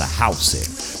would. That's a house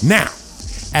sitter. Now,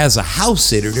 as a house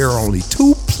sitter, there are only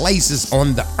 2 places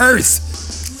on the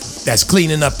earth that's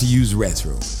clean enough to use the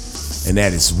restroom. And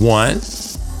that is 1,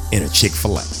 in a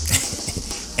Chick-fil-A.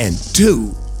 And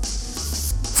 2,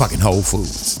 fucking Whole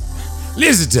Foods.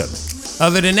 Listen to me.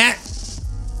 Other than that,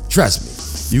 trust me,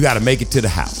 you got to make it to the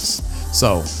house.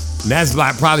 So that's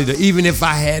like probably even if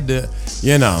I had to,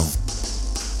 you know,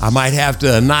 I might have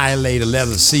to annihilate a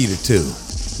leather seat or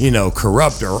 2. You know,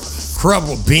 corrupt a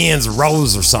Benz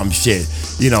Rose or some shit.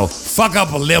 You know, fuck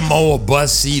up a limo, a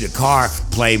bus seat, a car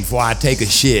plane before I take a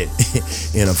shit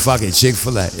in a fucking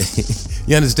Chick-fil-A.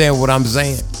 You understand what I'm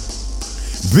saying?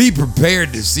 Be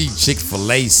prepared to see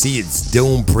Chick-fil-A see its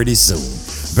doom pretty soon.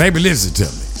 Baby, listen to me.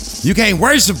 You can't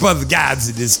worship other gods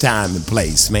at this time and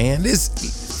place, man.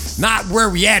 This not where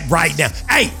we at right now.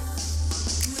 Hey,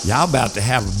 y'all about to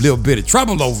have a little bit of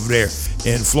trouble over there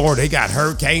in Florida. They got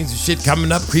hurricanes and shit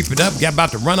coming up, creeping up,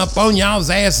 about to run up on y'all's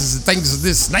asses and things of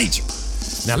this nature.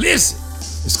 Now listen,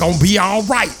 it's gonna be all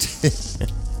right.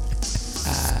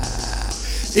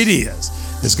 It is.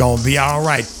 It's gonna be all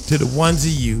right to the ones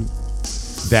of you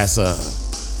that's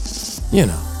you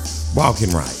know, walking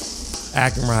right.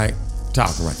 Acting right,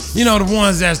 talking right. You know, the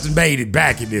ones that's made it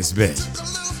back in this bitch.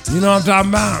 You know what I'm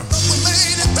talking about?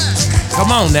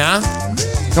 Come on now.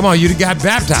 Come on, you got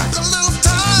baptized.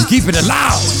 You keeping the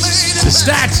law, the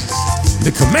statutes,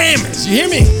 the commandments. You hear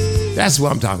me? That's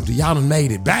what I'm talking to. Y'all done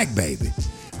made it back, baby.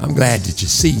 I'm glad that you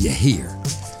see you here.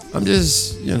 I'm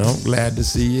just, you know, glad to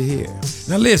see you here.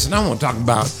 Now listen, I want to talk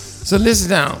about, so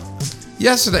listen now.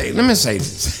 Yesterday, let me say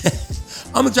this.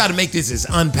 I'm gonna try to make this as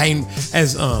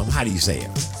as how do you say it?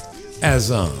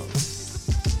 As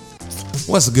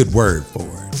what's a good word for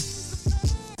it?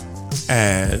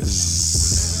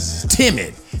 As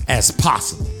timid as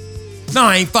possible. No,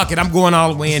 I ain't fuck it. I'm going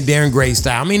all the way in Darren Gray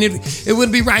style. I mean, it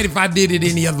wouldn't be right if I did it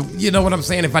any other. You know what I'm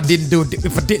saying? If I didn't do it. If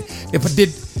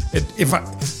I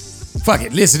fuck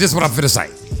it. Listen, this is what I'm finna say.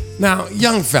 Now,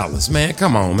 young fellas, man,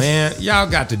 come on, man. Y'all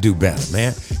got to do better,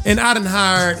 man. And I done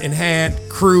hired and had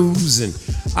crews, and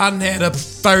I done had up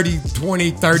 30,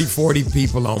 20, 30, 40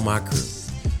 people on my crew.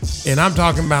 And I'm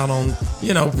talking about on,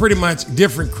 you know, pretty much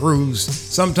different crews.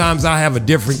 Sometimes I have a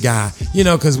different guy, you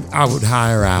know, because I would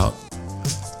hire out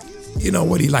you know,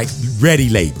 what he like, ready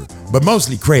labor, but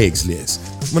mostly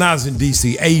Craigslist. When I was in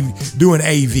DC, doing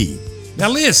AV. Now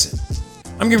listen,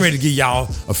 I'm getting ready to give y'all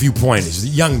a few pointers,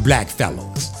 young black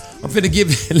fellows. I'm finna give,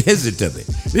 listen to me.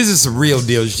 This is some real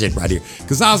deal shit right here.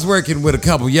 Cause I was working with a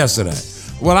couple yesterday.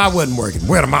 Well, I wasn't working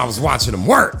with them, I was watching them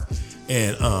work.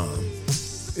 And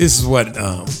this is what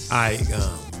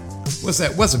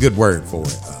what's a good word for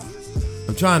it?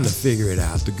 I'm trying to figure it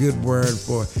out. The good word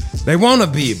for it. They wanna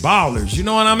be ballers, you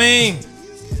know what I mean?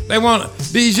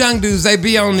 These young dudes, they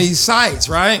be on these sites,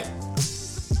 right?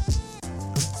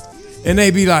 And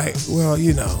they be like, well,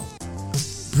 you know,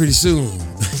 pretty soon,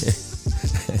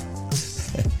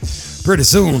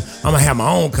 I'm gonna have my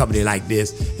own company like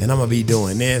this, and I'm gonna be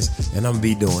doing this, and I'm gonna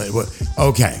be doing it.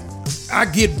 Okay, I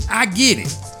get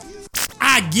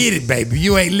it, baby.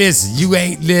 You ain't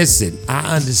listen.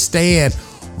 I understand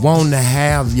wanting to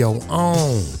have your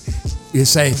own. You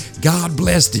say, God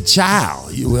bless the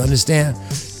child. You understand?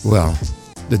 Well,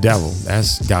 the devil,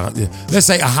 that's God. Let's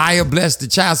say a higher bless the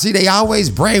child. See, they always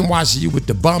brainwash you with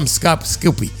the bum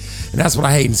scoopy. And that's what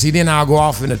I hate. And see, then I'll go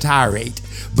off in a tirade.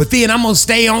 But then I'm going to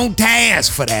stay on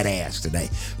task for that ass today.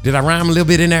 Did I rhyme a little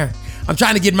bit in there? I'm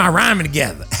trying to get my rhyming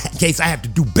together in case I have to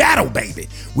do battle, baby,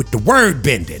 with the word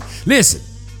bending. Listen.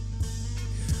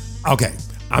 Okay,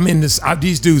 I'm in this,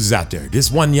 these dudes is out there.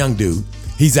 This one young dude,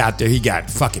 he's out there. He got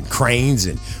fucking cranes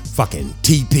and fucking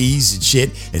TPs and shit,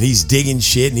 and he's digging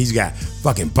shit, and he's got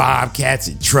fucking bobcats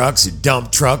and trucks and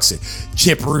dump trucks and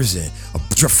chippers and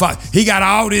he got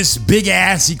all this big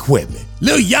ass equipment.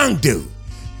 Little young dude,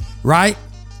 right?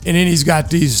 And then he's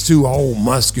got these two old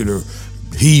muscular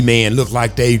He-Man, look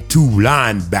like they two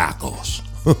linebackers.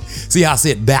 See how I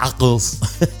said backers?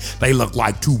 They look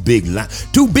like two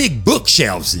big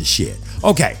bookshelves and shit.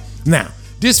 Okay, now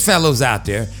this fellow's out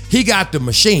there. He got the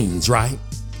machines, right?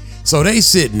 So they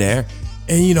sitting there,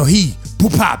 and you know, he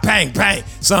poop pop bang bang,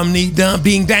 something need done,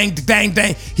 bing dang dang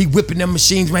dang. He whipping them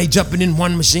machines, right? Jumping in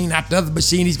one machine after the other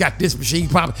machine. He's got this machine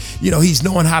popping. You know, he's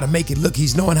knowing how to make it look.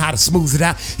 He's knowing how to smooth it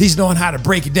out. He's knowing how to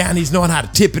break it down. He's knowing how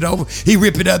to tip it over. He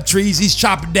ripping up trees. He's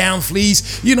chopping down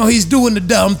fleas. You know, he's doing the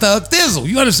dumb thug thizzle.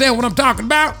 You understand what I'm talking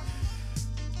about?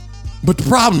 But the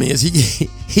problem is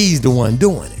he's the one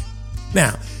doing it.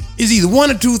 Now, it's either one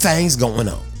or two things going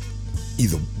on.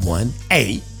 Either one,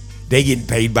 A, they getting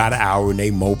paid by the hour and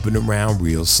they moping around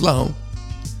real slow,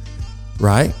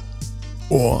 right?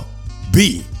 Or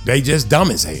B, they just dumb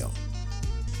as hell.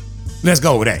 Let's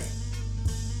go with A.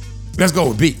 Let's go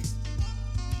with B.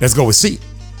 Let's go with C.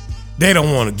 They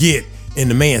don't want to get in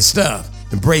the man's stuff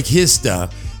and break his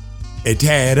stuff and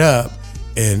tear it up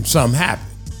and something happen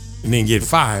and then get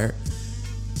fired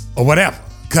or whatever,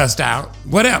 cussed out,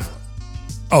 whatever.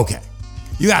 Okay,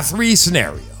 you got three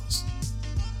scenarios,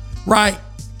 right?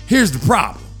 Here's the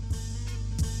problem.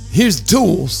 Here's the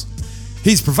tools.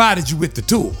 He's provided you with the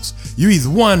tools. You either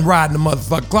one, riding the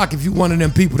motherfucking clock. If you one of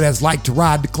them people that's like to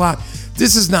ride the clock,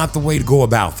 this is not the way to go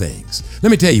about things.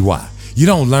 Let me tell you why. You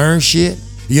don't learn shit.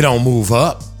 You don't move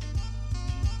up.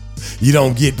 You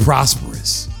don't get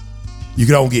prosperous. You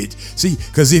don't get, see,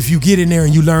 because if you get in there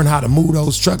and you learn how to move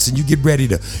those trucks and you get ready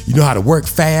to, you know how to work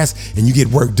fast and you get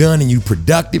work done and you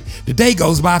productive, the day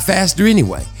goes by faster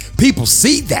anyway. People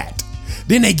see that.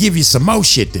 Then they give you some more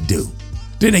shit to do.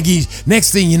 Then they give you,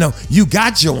 next thing you know, you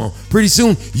got your own. Pretty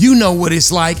soon, you know what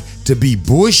it's like to be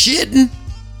bullshitting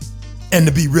and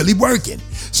to be really working.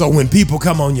 So when people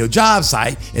come on your job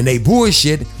site and they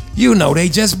bullshit, you know they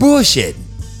just bullshitting.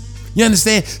 You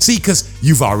understand? See, because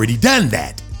you've already done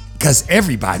that. Because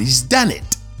everybody's done it.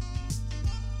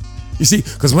 You see,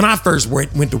 because when I first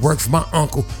went to work for my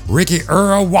uncle, Ricky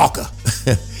Earl Walker,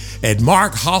 at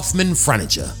Mark Hoffman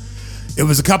Furniture, it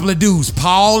was a couple of dudes,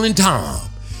 Paul and Tom,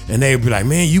 and they'd be like,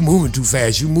 man, you moving too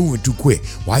fast, you moving too quick.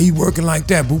 Why you working like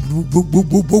that? Boop, boop, boop, boop,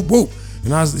 boop, boop, boop.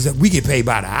 And I was like, we get paid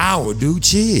by the hour, dude,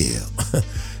 chill.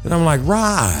 And I'm like,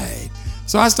 right.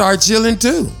 So I started chilling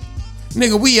too.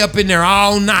 Nigga, we up in there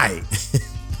all night.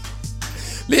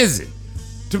 Listen,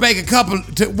 to make a couple,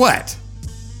 to what?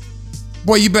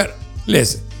 Boy, you better,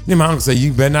 listen. Then my uncle said,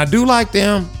 you better not do like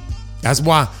them. That's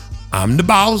why I'm the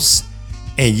boss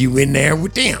and you in there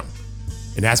with them.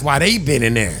 And that's why they been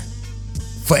in there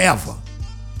forever.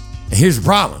 And here's the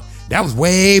problem. That was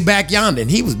way back yonder,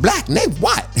 and he was black and they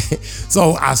white.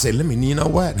 So I said, you know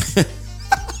what?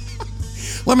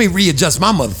 Let me readjust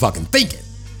my motherfucking thinking.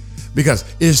 Because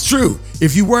it's true.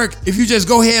 If you just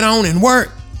go head on and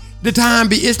work,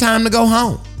 it's time to go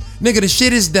home. Nigga, the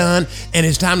shit is done and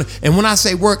it's time to, and when I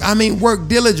say work, I mean work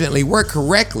diligently, work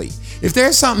correctly. If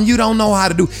there's something you don't know how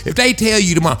to do, if they tell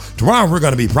you tomorrow we're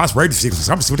going to be prosperous,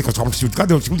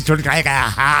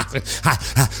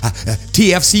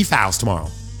 TFC files tomorrow.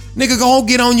 Nigga, go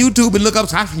get on YouTube and look up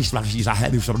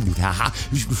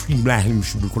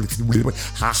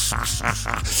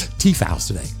teeth house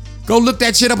today. Go look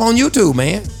that shit up on YouTube,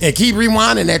 man. And keep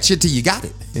rewinding that shit till you got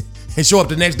it. And show up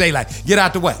the next day like, get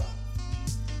out the way.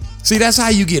 See, that's how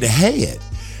you get ahead.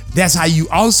 That's how you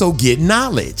also get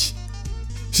knowledge.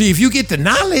 See, if you get the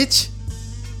knowledge,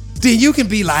 then you can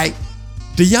be like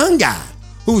the young guy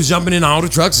who's jumping in all the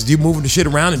trucks, you moving the shit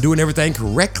around and doing everything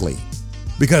correctly.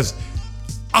 Because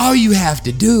all you have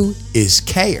to do is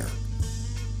care.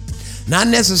 Not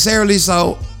necessarily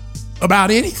so about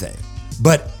anything,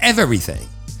 but everything.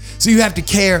 So you have to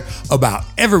care about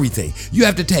everything. You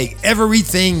have to take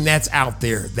everything that's out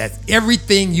there, that's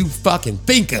everything you fucking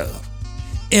think of,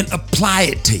 and apply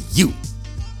it to you.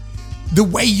 The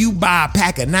way you buy a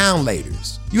pack of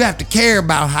now-laters, you have to care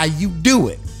about how you do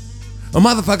it. A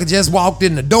motherfucker just walked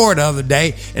in the door the other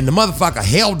day, and the motherfucker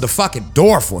held the fucking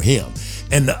door for him.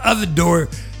 And the other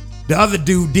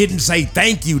dude didn't say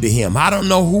thank you to him. I don't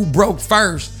know who broke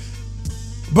first,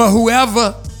 but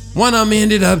whoever, one of them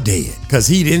ended up dead because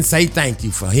he didn't say thank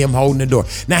you for him holding the door.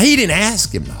 Now, he didn't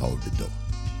ask him to hold the door,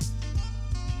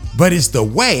 but it's the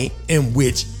way in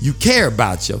which you care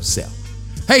about yourself.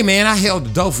 Hey, man, I held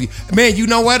the door for you. Man, you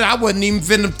know what? I wasn't even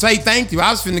finna say thank you.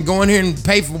 I was finna go in here and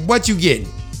pay for what you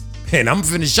getting. And I'm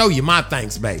finna show you my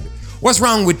thanks, baby. What's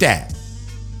wrong with that?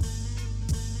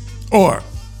 Or,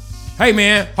 hey,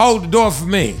 man, hold the door for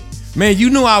me. Man, you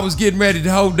knew I was getting ready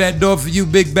to hold that door for you,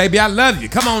 big baby. I love you.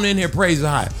 Come on in here, praise the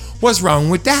high. What's wrong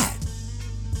with that?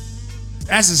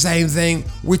 That's the same thing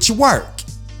with your work.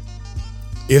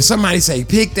 If somebody say,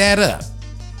 pick that up,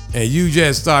 and you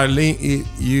just start lean,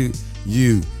 you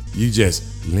just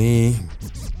lean.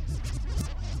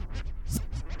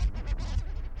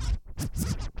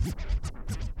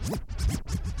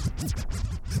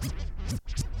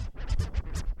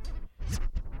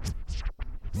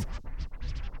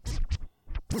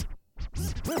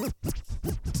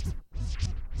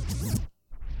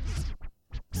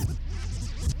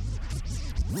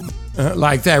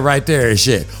 Like that right there and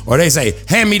shit. Or they say,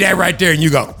 hand me that right there, and you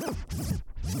go.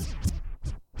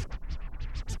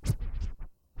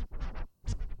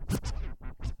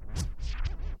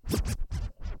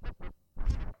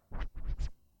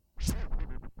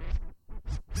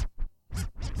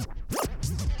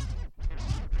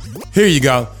 Here you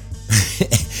go.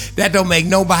 That don't make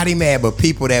nobody mad but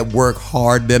people that work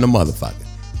hard than a motherfucker.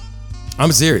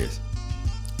 I'm serious.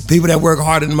 People that work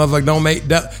harder than a motherfucker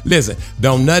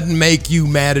don't nothing make you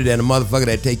madder than a motherfucker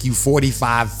that take you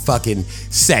 45 fucking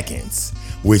seconds,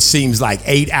 which seems like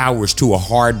 8 hours to a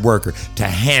hard worker to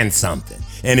hand something.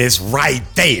 And it's right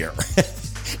there.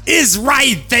 It's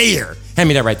right there. Hand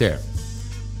me that right there.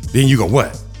 Then you go,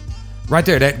 what? Right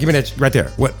there, give me that right there.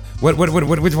 What, which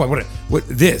one? What,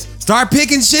 this? Start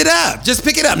picking shit up. Just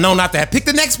pick it up. No, not that. Pick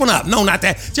the next one up. No, not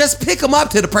that. Just pick them up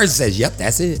till the person says, yep,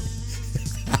 that's it.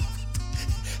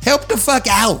 Help the fuck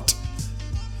out.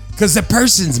 Because the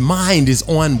person's mind is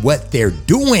on what they're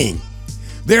doing.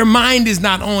 Their mind is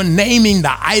not on naming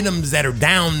the items that are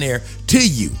down there to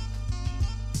you.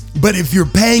 But if you're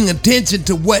paying attention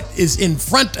to what is in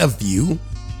front of you,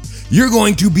 you're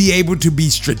going to be able to be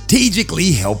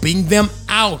strategically helping them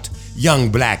out, young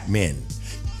black men.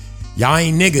 Y'all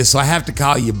ain't niggas, so I have to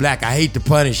call you black. I hate to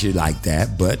punish you like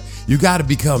that, but you got to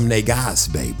become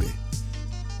niggas, baby.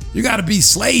 You got to be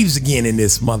slaves again in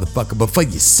this motherfucker, but for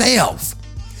yourself.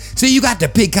 See, you got to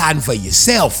pick cotton for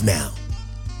yourself now.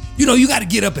 You know, you got to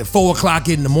get up at 4 o'clock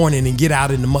in the morning and get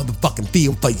out in the motherfucking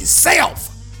field for yourself.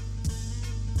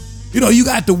 You know, you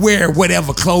got to wear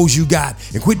whatever clothes you got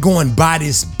and quit going by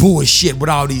this bullshit with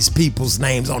all these people's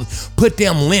names on. Put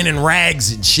them linen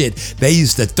rags and shit they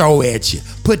used to throw at you.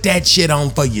 Put that shit on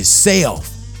for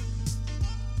yourself.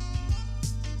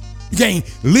 You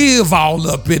can't live all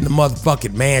up in the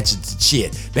motherfucking mansions and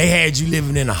shit. They had you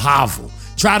living in a hovel.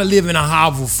 Try to live in a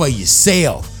hovel for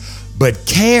yourself, but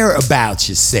care about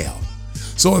yourself.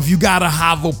 So if you got a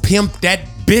hovel, pimp that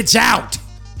bitch out.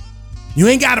 You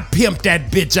ain't got to pimp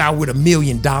that bitch out with $1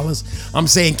 million. I'm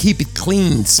saying keep it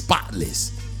clean,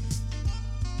 spotless,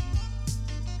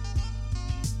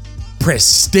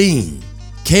 pristine.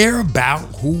 Care about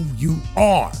who you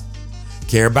are.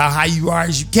 Care about how you are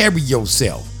as you carry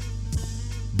yourself.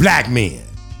 Black men,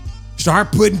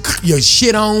 start putting your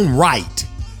shit on right.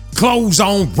 Clothes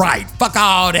on right. Fuck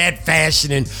all that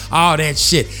fashion and all that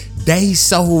shit. They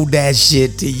sold that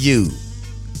shit to you.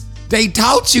 They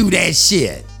taught you that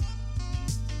shit.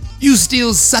 You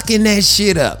still sucking that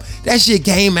shit up. That shit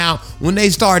came out when they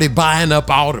started buying up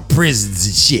all the prisons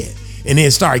and shit, and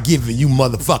then started giving you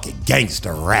motherfucking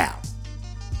gangster rap.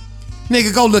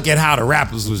 Nigga, go look at how the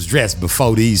rappers was dressed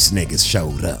before these niggas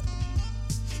showed up.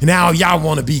 And now y'all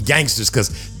want to be gangsters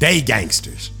because they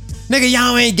gangsters. Nigga,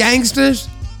 y'all ain't gangsters.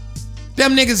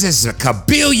 Them niggas is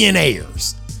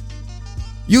billionaires.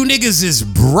 You niggas is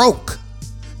broke.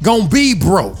 Gonna be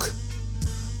broke.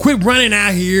 Quit running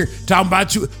out here talking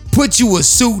about you. Put you a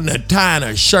suit and a tie and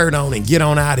a shirt on and get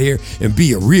on out here and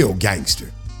be a real gangster.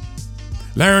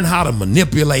 Learn how to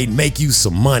manipulate and make you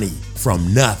some money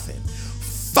from nothing.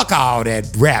 Fuck all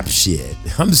that rap shit.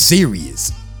 I'm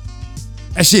serious.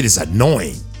 That shit is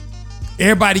annoying.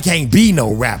 Everybody can't be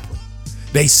no rapper.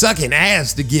 They sucking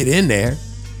ass to get in there.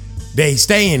 They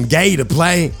staying gay to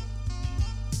play.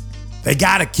 They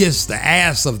gotta kiss the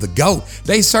ass of the goat.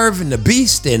 They serving the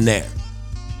beast in there.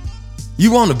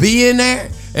 You wanna be in there?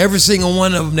 Every single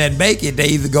one of them that make it, they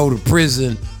either go to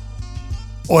prison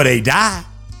or they die.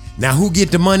 Now who get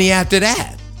the money after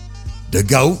that? The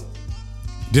goat.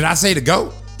 Did I say the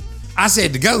goat? I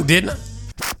said the goat, didn't I?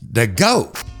 The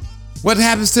goat. What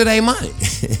happens to their money?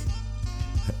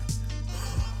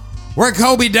 Where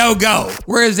Kobe Doe go?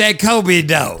 Where is that Kobe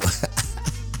Doe?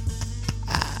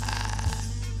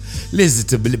 Listen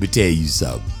to me, let me tell you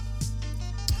something.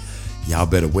 Y'all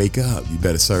better wake up. You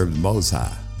better serve the Most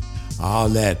High. All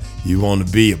that you want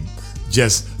to be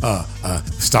just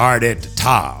start at the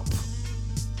top.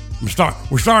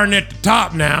 We're starting at the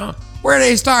top now. Where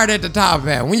they start at the top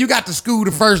at? When you got to school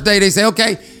the first day, they say,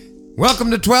 okay,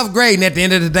 welcome to 12th grade. And at the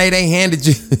end of the day, they handed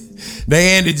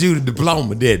you the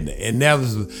diploma, didn't they? And that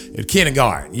was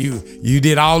kindergarten. You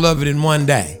did all of it in one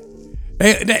day.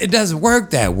 It doesn't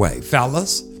work that way,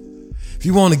 fellas. If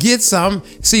you want to get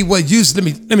something, see what use. Let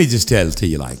me just tell it to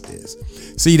you like this.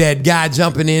 See that guy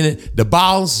jumping in, the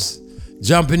boss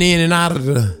jumping in and out of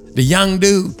the young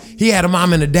dude. He had a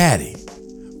mom and a daddy,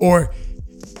 or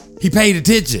he paid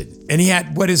attention and he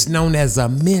had what is known as a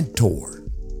mentor.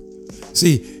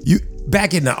 See, you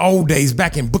back in the old days,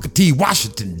 back in Booker T.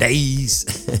 Washington days,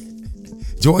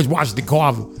 George Washington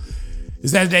Carver,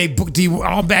 is that day Booker T.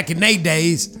 All back in their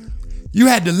days, you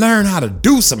had to learn how to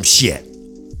do some shit.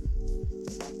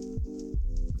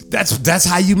 That's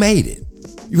how you made it.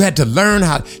 You had to learn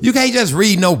how. You can't just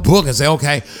read no book and say,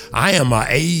 okay, I am a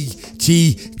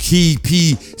ATKP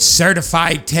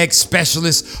certified tech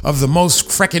specialist of the most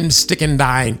frickin' sticking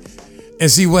dying. And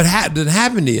see what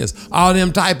happened is all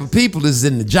them type of people is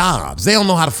in the jobs. They don't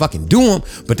know how to fucking do them,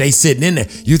 but they sitting in there.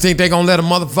 You think they gonna let a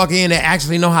motherfucker in that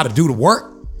actually know how to do the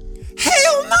work?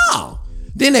 Hell no.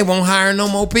 Then they won't hire no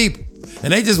more people.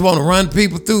 And they just want to run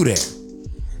people through there.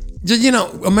 Just,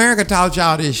 America taught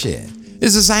y'all this shit.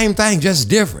 It's the same thing, just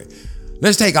different.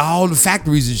 Let's take all the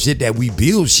factories and shit that we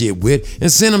build shit with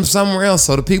and send them somewhere else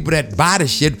so the people that buy the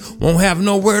shit won't have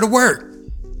nowhere to work.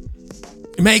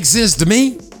 It makes sense to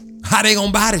me. How they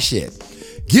gonna buy the shit?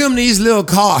 Give them these little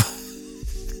cards.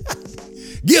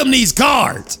 Give them these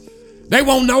cards. They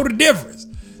won't know the difference.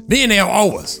 Then they'll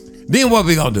owe us. Then what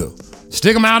we gonna do?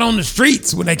 Stick them out on the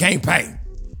streets when they can't pay.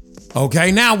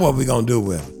 Okay, now what we gonna do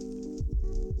with them?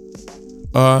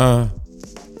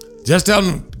 Just tell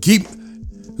them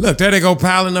look, there they go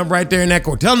piling up right there in that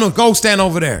corner. Tell them to go stand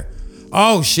over there.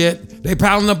 Oh shit, they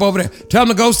piling up over there. Tell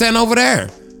them to go stand over there.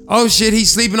 Oh shit, he's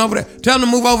sleeping over there. Tell them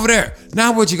to move over there.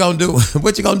 Now what you gonna do?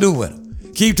 What you gonna do with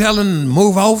him? Keep telling them to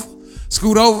move over,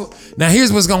 scoot over. Now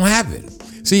here's what's gonna happen.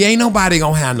 See, ain't nobody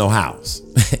gonna have no house.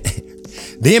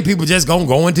 Then people just gonna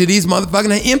go into these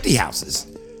motherfucking empty houses.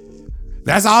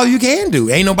 That's all you can do.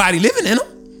 Ain't nobody living in them.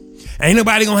 Ain't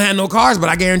nobody gonna have no cars, but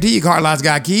I guarantee you car lots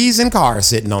got keys and cars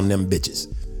sitting on them bitches.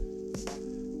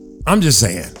 I'm just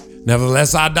saying.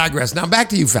 Nevertheless, I digress. Now back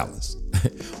to you fellas.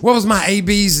 What was my A,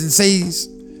 B's, and C's?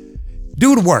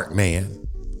 Do the work, man.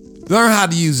 Learn how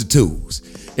to use the tools.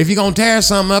 If you're gonna tear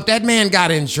something up, that man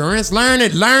got insurance. Learn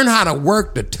it. Learn how to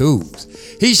work the tools.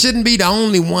 He shouldn't be the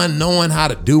only one knowing how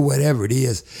to do whatever it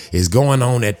is going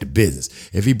on at the business.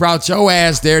 If he brought your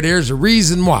ass there, there's a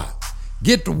reason why.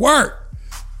 Get to work.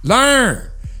 Learn.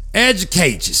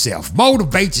 Educate yourself.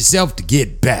 Motivate yourself to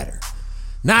get better.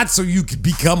 Not so you can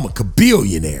become a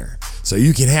billionaire. So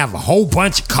you can have a whole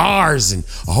bunch of cars and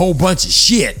a whole bunch of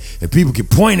shit, and people can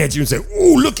point at you and say,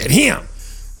 "Ooh, look at him."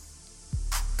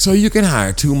 So you can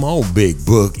hire two more big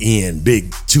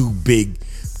two big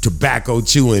tobacco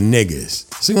chewing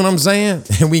niggas. See what I'm saying?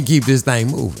 And we can keep this thing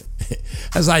moving.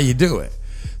 That's how you do it.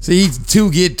 See,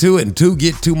 two get two and two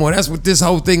get two more. That's what this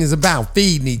whole thing is about.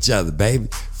 Feeding each other, baby.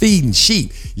 Feeding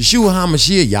sheep. Yeshua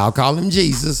HaMashiach, y'all call him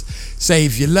Jesus. Say,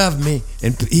 if you love me.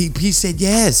 And he said,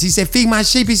 yes. He said, feed my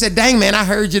sheep. He said, dang, man, I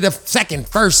heard you the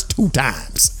first 2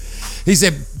 times. He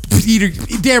said, Peter,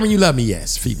 Darren, you love me?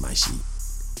 Yes, feed my sheep.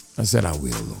 I said, I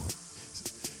will, Lord.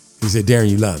 He said, Darren,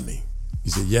 you love me? He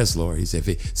said, yes, Lord. He said,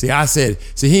 see, I said,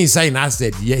 see, he ain't saying, I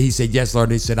said, yeah. He said, yes, Lord.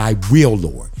 He said, I will,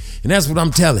 Lord. And that's what I'm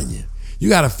telling you. You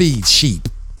got to feed sheep.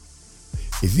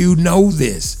 If you know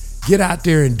this, get out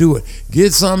there and do it.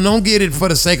 Get some. Don't get it for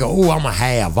the sake of, oh, I'm a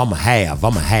have.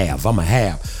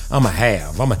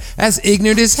 That's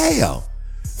ignorant as hell.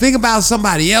 Think about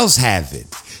somebody else having.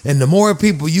 And the more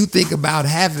people you think about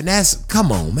having,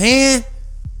 come on, man.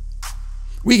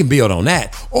 We can build on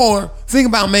that. Or think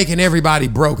about making everybody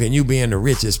broke and you being the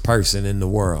richest person in the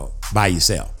world by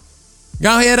yourself.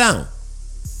 Go ahead on.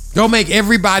 Go make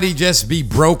everybody just be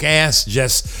broke ass,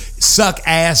 just suck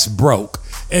ass broke.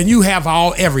 And you have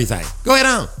everything. Go ahead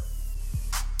on.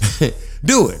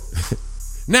 Do it.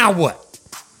 Now what?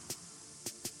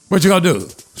 What you gonna do?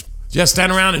 Just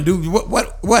stand around and do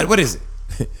what is it?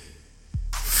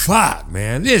 Fuck,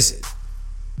 man. Listen.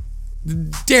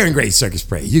 Darren Gray Circus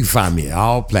Parade. You can find me at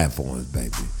all platforms,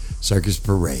 baby. Circus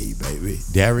Parade, baby.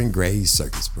 Darren Gray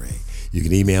Circus Parade. You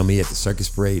can email me at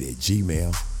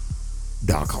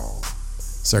thecircusparade@gmail.com.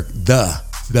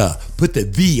 Put the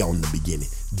V on the beginning.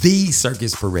 The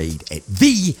Circus Parade at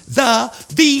the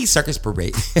Circus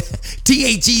Parade.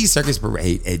 THE Circus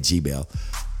Parade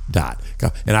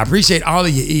 @gmail.com. And I appreciate all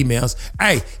of your emails.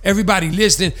 Hey, everybody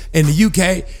listening in the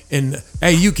UK,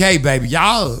 UK, baby.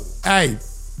 Y'all, hey,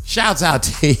 shouts out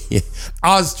to you.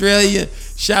 Australia,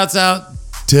 shouts out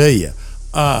to you.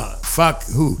 Fuck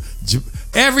who?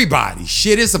 Everybody.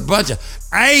 Shit, it's a bunch of,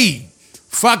 hey,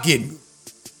 fucking,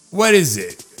 what is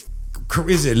it?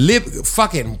 Is it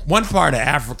fucking one part of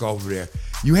Africa over there?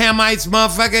 You Hamites,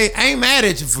 motherfucker, I ain't mad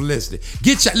at you for listening.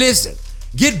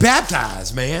 Get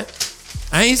baptized, man.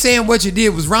 I ain't saying what you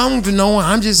did was wrong to no one.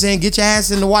 I'm just saying get your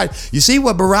ass in the water. You see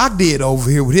what Barack did over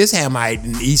here with his Hamite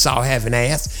and Esau having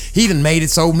ass? He done made it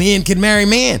so men can marry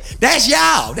men. That's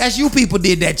y'all. That's you people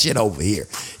did that shit over here.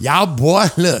 Y'all, boy,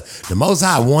 look, the Most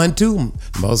High won too.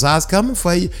 The Most High's coming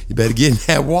for you. You better get in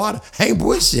that water. Ain't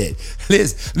bullshit.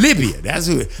 Listen, Libya, that's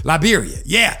who. Liberia.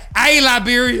 Yeah, I ain't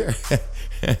Liberia.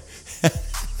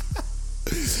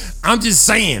 I'm just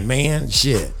saying, man,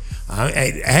 shit.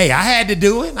 Hey, I had to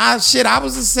do it. I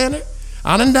was a sinner.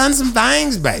 I done some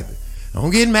things, baby.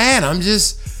 Don't get mad.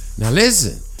 Now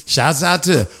listen, shouts out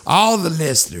to all the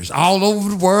listeners all over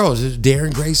the world. It's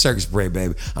Darren Gray Circus Parade,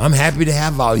 baby. I'm happy to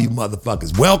have all you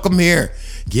motherfuckers. Welcome here.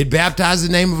 Get baptized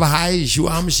in the name of Ahai,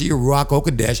 Yeshua, HaMashiach, Ruach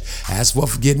HaKodesh. Ask for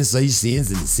forgiveness of your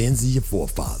sins and the sins of your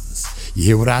forefathers. You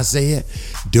hear what I said?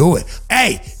 Do it.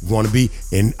 Hey, you want to be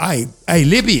in,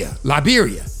 Liberia.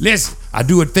 Listen, I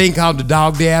do a thing called the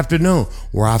Dog Day Afternoon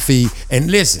where I feed.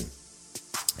 And listen,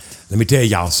 let me tell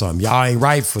y'all something. Y'all ain't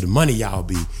right for the money y'all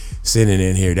be sending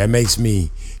in here. That makes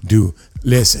me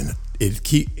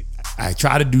I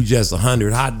try to do just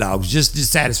 100 hot dogs just to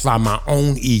satisfy my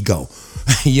own ego.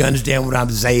 You understand what I'm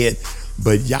saying?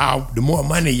 But y'all, the more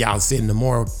money y'all send, the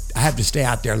more I have to stay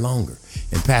out there longer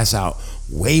and pass out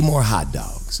way more hot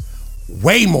dogs.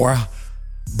 Way more.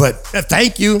 But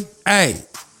thank you, hey,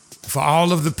 for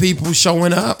all of the people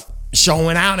showing up,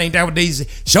 showing out. Ain't that what they say?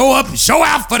 Show up and show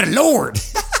out for the Lord.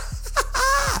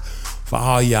 For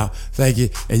all y'all, thank you.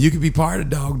 And you can be part of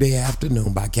Dog Day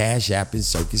Afternoon by Cash App and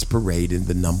Circus Parade and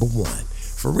the #1.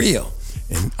 For real.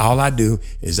 And all I do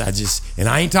is and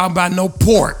I ain't talking about no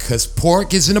pork, because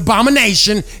pork is an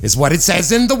abomination, is what it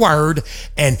says in the word.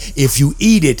 And if you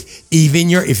eat it,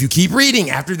 if you keep reading,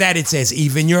 after that it says,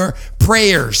 even your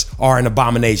prayers are an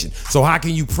abomination. So how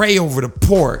can you pray over the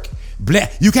pork?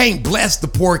 You can't bless the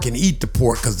pork and eat the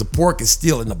pork, because the pork is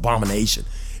still an abomination.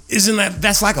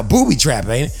 That's like a booby trap,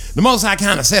 ain't it? The Most High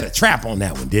kind of set a trap on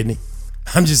that one, didn't he?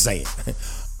 I'm just saying.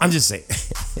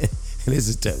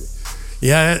 Listen to me.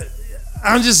 Yeah,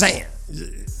 I'm just saying.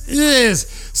 Yes.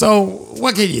 So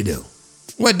what can you do?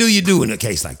 What do you do in a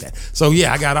case like that? So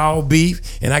yeah, I got all beef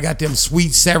and I got them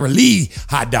sweet Sarah Lee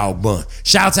hot dog bun.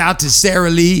 Shouts out to Sarah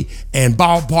Lee and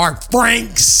Ballpark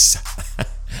Franks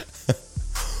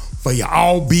for your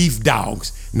all beef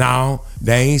dogs. No,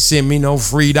 they ain't sent me no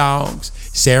free dogs.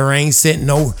 Sarah ain't sent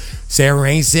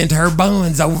her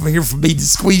buns over here for me to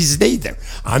squeeze it either.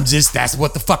 That's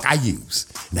what the fuck I use.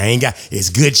 It's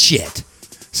good shit.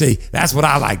 See, that's what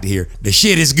I like to hear. The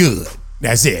shit is good.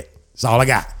 That's it. That's all I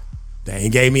got. They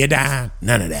ain't gave me a dime.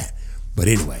 None of that. But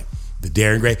anyway, the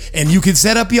Darren Gray. And you can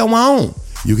set up your own.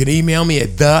 You can email me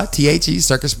at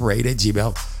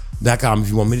thecircusparade@gmail.com if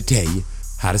you want me to tell you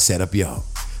how to set up your own.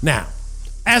 Now,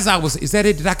 is that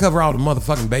it? Did I cover all the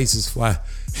motherfucking bases before I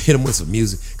hit them with some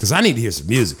music? Because I need to hear some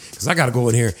music. Because I got to go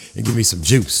in here and give me some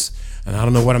juice. And I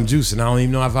don't know what I'm juicing. I don't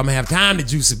even know if I'm going to have time to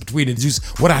juice it between the juice.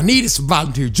 What I need is some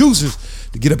volunteer juicers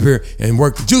to get up here and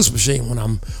work the juice machine when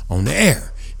I'm on the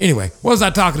air. Anyway, what was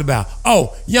I talking about?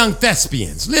 Oh, young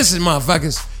thespians. Listen,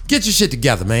 motherfuckers, get your shit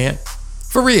together, man.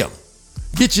 For real.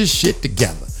 Get your shit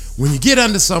together. When you get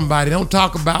under somebody, don't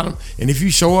talk about them. And if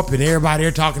you show up and everybody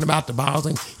there talking about the boss,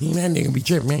 that nigga be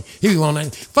tripping, man. He be wanting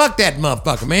that. Fuck that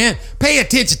motherfucker, man. Pay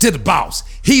attention to the boss.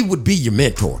 He would be your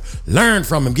mentor. Learn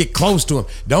from him. Get close to him.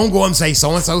 Don't go and say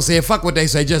so-and-so said. Fuck what they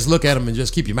say. Just look at him and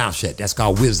just keep your mouth shut. That's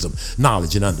called wisdom,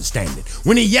 knowledge, and understanding.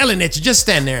 When he yelling at you, just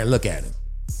stand there and look at him.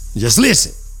 Just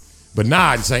listen. But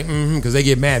nod and say, because they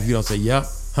get mad if you don't say, yup,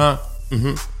 huh,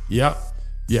 yup,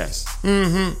 yes,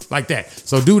 like that.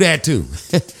 So do that too.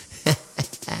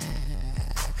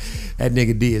 That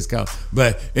nigga D is called.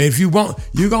 But if you want,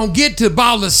 you're gonna get to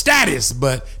baller status,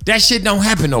 but that shit don't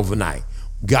happen overnight.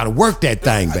 You gotta work that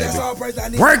thing, baby.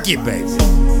 Work it, baby.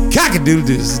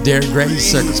 Cock-a-doodle-doo. This is Derek Gray's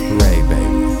Circus Parade,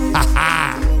 baby. Ha ha.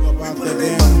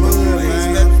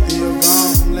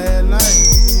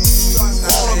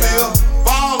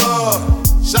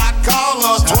 Shot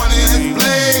caller, 20-inch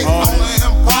blade, on the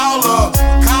Impala.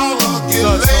 Caller, get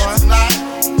laid tonight.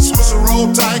 Switch a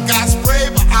roll tight, got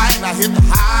sprayed by ice. I hit the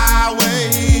highway,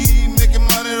 making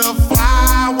money the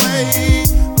flyway.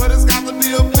 But it's got to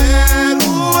be a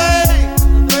better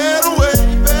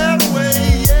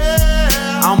way,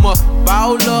 yeah. I'm a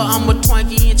baller, I'm a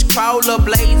 20-inch crawler.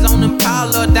 Blaze on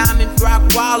Impala, diamond rock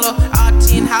waller.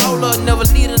 R10 howler, never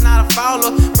leader, not a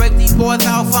faller. Break these boys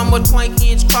off, I'm a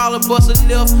 20-inch crawler. Bust a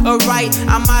left or right,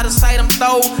 I'm out of sight, I'm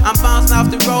throw. I'm bouncing off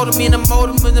the road, I'm in the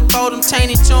motor, with the boat, I'm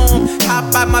chaining to him.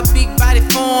 Hop out my big body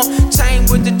form, chain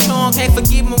with the charm, can't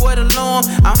forgive me what alarm.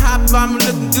 I'm hopping, I'm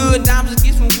looking good, diamonds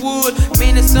against some wood.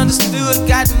 Man, it's understood,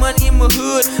 got money in my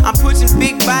hood. I'm pushing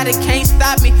big body, can't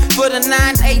stop me. For the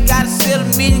 9-8, gotta sell a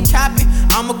million copy.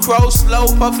 I'ma crow slow,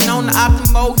 puffin' on the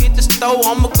Optimo, hit the stove.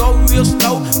 I'ma go real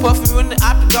slow, puffin' when the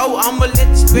Optimo. I'ma let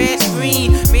the grass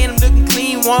green. Man, I'm looking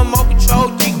clean, one more control,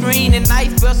 3 green and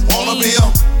nice bustin'. Wanna be a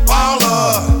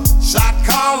baller, shot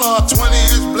caller,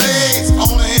 20-inch blades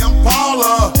on the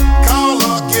Impala.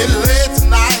 Caller, get laid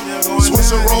tonight.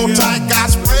 Switch a roll tight,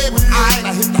 got sprayed with ice.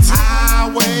 I hit the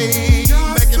highway,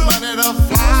 making money the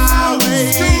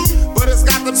flyway. But it's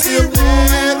got to be a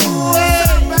better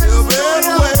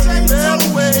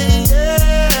way,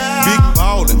 yeah. Big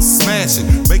ballin', smashing,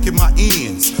 making my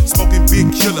ends. Smoking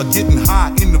big killer, getting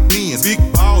high in the bins. Big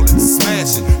ballin',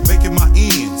 smashing, making my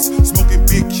ends. Smoking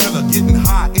big killer, getting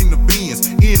high in the bins.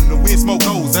 In the wind, smoke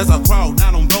goes as I crawl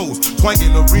down on those.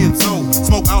 Twanking Lorenzo,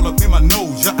 smoke all up in my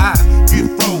nose. Your eyes get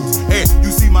froze, and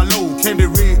you see my load. Candy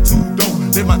red, too dope.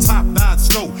 Then my top line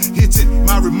slow, hitting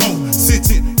my remote,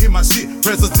 sitting in my shit.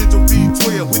 Presidential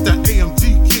B12 with the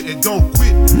AMG kit, and don't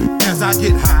quit as I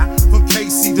get high. From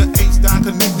KC to H-Down,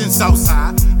 connecting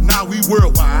Southside. Now we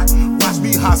worldwide, watch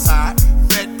me high side.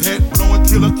 Fat pet, blowing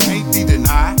killer, can't be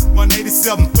denied.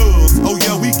 187 thugs, oh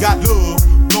yeah, we got love.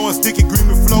 Blowing sticky green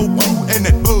with flow, woo, and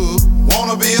that bug.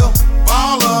 Wanna be a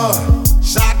baller,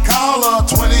 shot caller,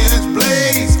 20-inch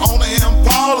blades on the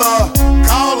Impala.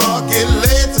 Caller, get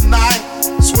laid tonight.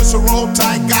 Switch a roll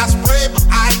tight, got sprayed by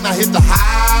ice. Now hit the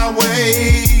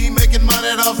highway, making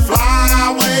money the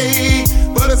flyway.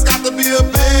 But it's got to be a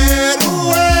better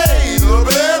way,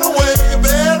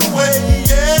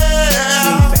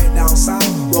 yeah. Back down south,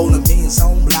 rolling beans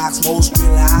on blocks. Most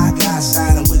really I got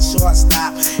shining with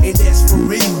shortstop, and that's for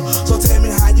real. So tell me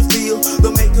how you feel.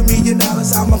 The make $1 million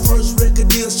out my first record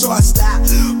deal. Shortstop,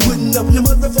 putting up your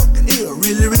motherfucking ear.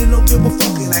 Really don't give a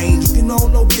fuck. I ain't drinking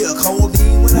on no beer.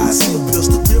 Codeine when I sip,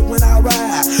 pistol grip when I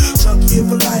ride. Chunky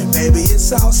for life, baby,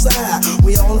 it's outside.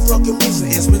 We on the fucking mission,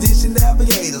 expedition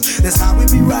navigators. That's how we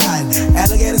be riding.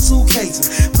 Alligator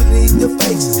suitcases, putting it in your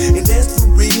faces, and that's for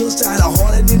real. Shine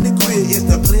harder than the grill. It's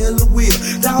the player the wheel.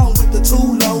 Down with the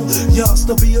too low,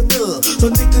 youngster be a thug. So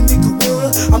nigga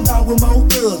what? I'm down with more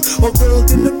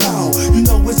thugs in the town. You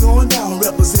know it's going down.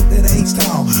 Represent that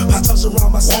H-Town. I touch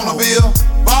around my sound. Wanna be a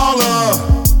baller,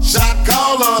 shot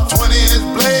caller, 20-inch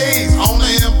blades on the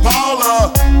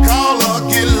Impala. Caller,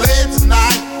 get laid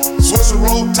tonight. Switch a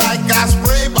roll tight, got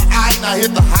sprayed by ice. Now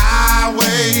hit the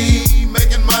highway,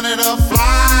 making money the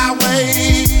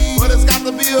flyway. But it's got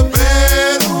to be a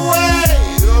better way,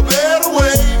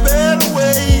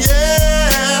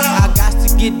 yeah. I got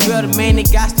to get better, man,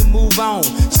 it got to move on.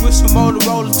 Switch from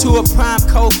Motorola to a prime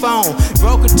cold phone.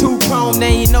 Broken 2 chrome,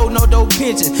 then you know no dope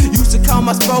pensions. Used used to call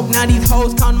my stroke, now these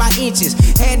hoes count my inches.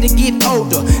 Had to get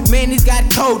older, man, it got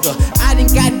colder. I done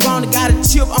got grown and got a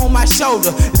chip on my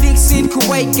shoulder. Licks in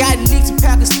Kuwait, got licks in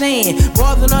Pakistan.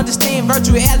 Brothers don't understand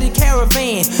virtual reality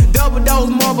caravan. Double dose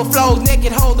marble flows,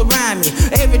 naked hoes around me.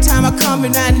 Every time I come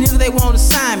around, the niggas they want to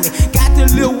sign me. Got the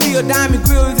little wheel, diamond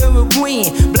grills of a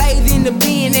win. Blaze in the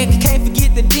bin, and can't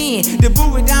forget the den. The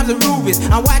booby dimes and rubies,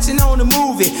 I'm watching on the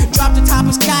movie. Drop the top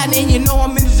of sky, and you know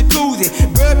I'm in the jacuzzi.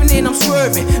 Bourbon and I'm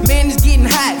swerving, man, it's getting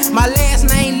hot. My last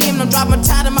name Lim, I'm dropping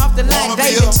time off the light.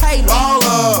 David Taylor.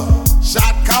 Baller,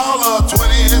 shot caller,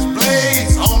 20-inch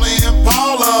blades on the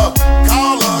Impala.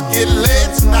 Caller, get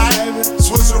laid tonight.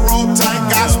 Swiss roll tight,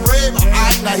 got sprayed by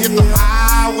ice. Now hit the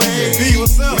highway,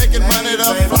 making money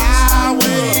the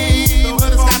flyway.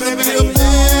 But it's got to be a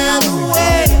better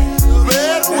way,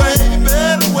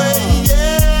 better way,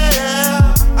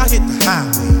 yeah. I hit the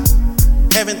highway,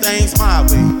 having things my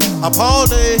way. A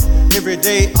party every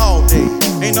day, all day.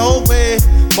 Ain't no way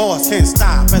boys can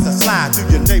stop as I slide through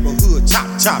your neighborhood.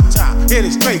 Chop, chop, chop,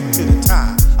 headed straight to the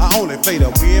top. I only play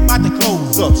the win, about to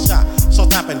close up shop. So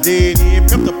stop and dead end,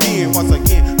 pimp the pen once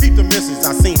again. Beat the misses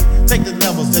I seen. Take the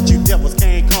levels that you devils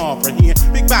can't comprehend.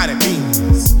 Big body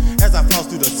beans as I floss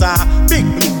through the side. Big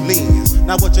blue lens.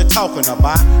 Now what you talking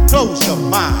about? Close your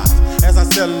minds as I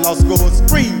sell lost scores,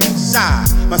 scream and shy.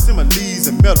 My similes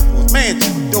and metaphors, man,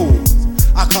 two doors.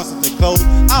 I constantly close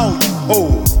all you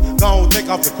hoes. Don't take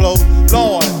off your clothes,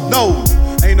 Lord knows.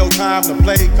 Ain't no time to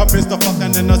play. Convince the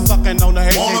fucking and the sucking on the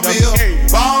HAWA. Wanna be a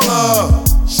baller,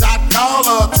 shot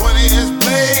caller, 20-inch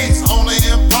blades on the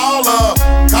Impala.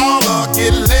 Caller,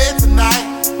 get laid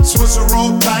tonight. Swiss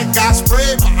roll tight, got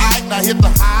sprayed by ice. Now hit the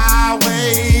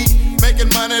highway, making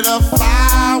money the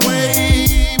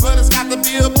flyway. But it's got to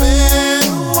be a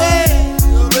better way,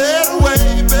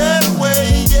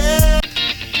 yeah.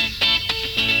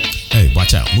 Hey,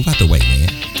 watch out. Move out the way, man.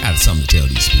 I have something to tell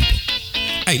these people.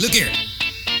 Hey, look here.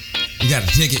 You got a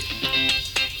ticket?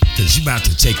 Because you about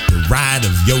to take the ride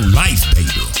of your life,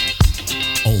 baby.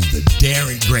 On the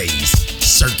Darren Gray's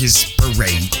Circus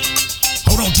Parade.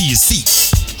 Hold on to your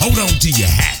seat. Hold on to your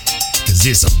hat. Because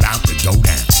it's about to go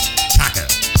down. Cocker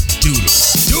doodle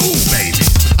doo, baby.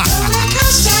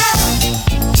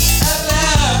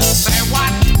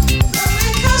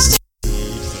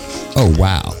 Oh,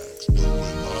 wow.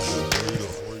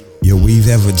 Your weave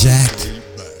ever jacked?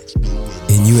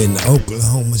 And you in the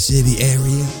Oklahoma City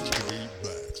area?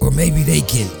 Or maybe they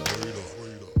can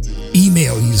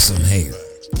email you some hair.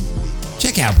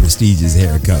 Check out Prestigious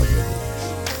Hair Cover.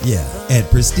 Yeah, at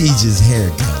Prestigious Hair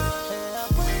Co.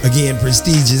 Again,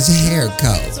 Prestigious Hair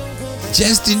Co.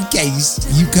 Just in case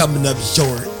you coming up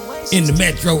short in the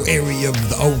metro area of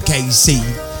the OKC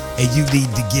and you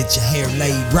need to get your hair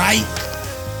laid right,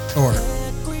 or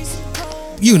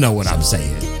you know what I'm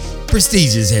saying.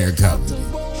 Prestigious Hair Cover.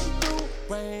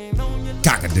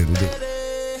 Cock-a-doodle-doo.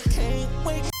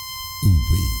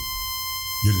 Ooh-wee.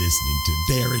 You're listening to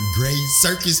Darren Gray's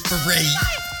Circus Parade.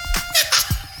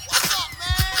 What's up,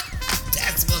 man?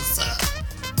 That's what's up.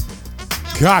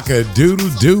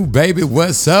 Cock-a-doodle-doo, baby.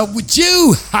 What's up with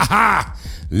you? Ha-ha.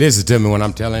 Listen to me when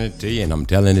I'm telling it to you, and I'm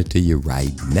telling it to you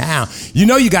right now. You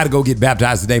know you got to go get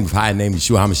baptized in the name of High, name of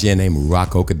Yeshua HaMashiach, name of Ruach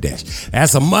HaKodesh.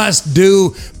 That's a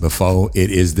must-do before it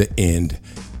is the end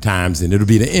times, and it'll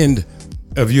be the end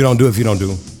of you don't do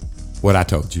what I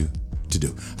told you to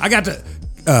do. I got to,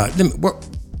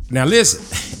 now listen,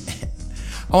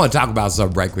 I want to talk about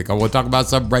something right quick. I want to talk about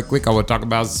something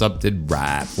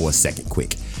right for a second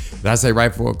quick. Did I say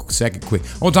right for a second quick?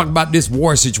 I want to talk about this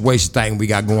war situation thing we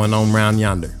got going on around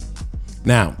yonder.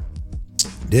 Now,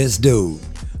 this dude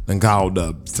been called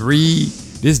up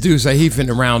this dude say he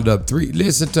finna round up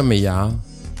listen to me, y'all.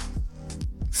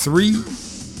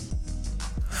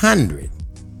 300,000.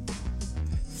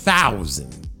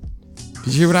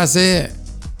 Did you hear what I said?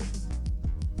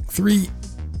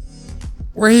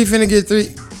 Where he finna get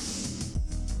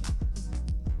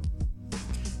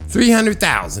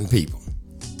 300,000 people.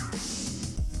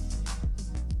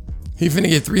 He finna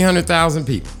get 300,000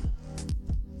 people.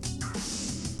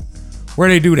 Where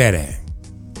they do that at?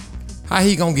 How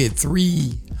he gonna get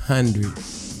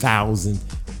 300,000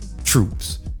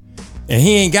 troops? And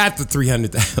he ain't got the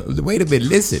 300,000. Wait a minute,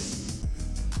 listen.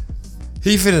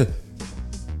 He finna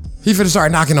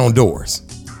start knocking on doors.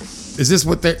 Is this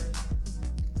what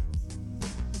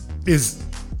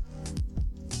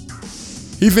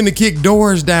he finna kick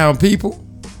doors down, people?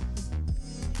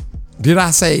 Did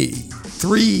I say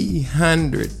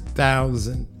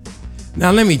 300,000?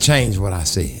 Now let me change what I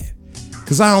said.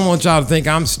 Cause I don't want y'all to think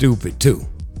I'm stupid too.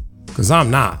 Cause I'm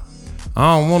not.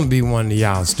 I don't want to be one of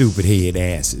y'all stupid head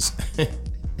asses.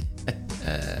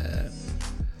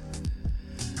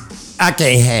 I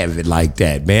can't have it like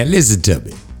that, man. Listen to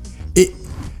me. It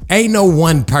ain't no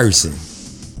one person.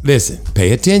 Listen,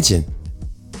 pay attention.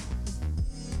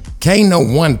 Can't no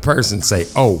one person say,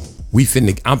 "Oh,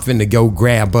 I'm finna go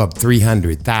grab up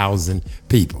 300,000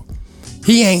 people."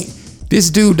 He ain't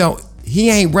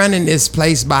running this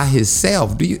place by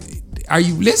himself. Are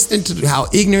you listening to how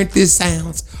ignorant this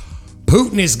sounds?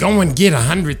 Putin is going to get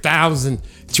 100,000.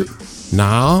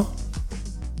 No.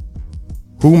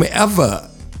 Whomever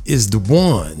is the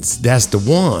ones, that's the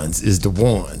ones, is the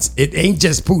ones. It ain't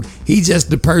just Putin. He's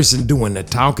just the person doing the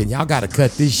talking. Y'all got to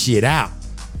cut this shit out.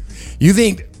 You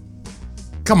think,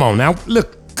 come on now,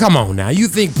 look, come on now. You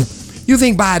think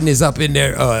Biden is up in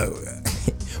there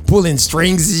pulling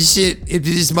strings and shit? If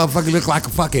this motherfucker look like a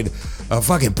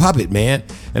fucking puppet, man.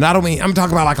 And I'm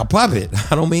talking about like a puppet.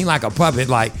 I don't mean like a puppet,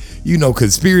 like,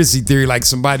 conspiracy theory, like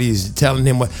somebody is telling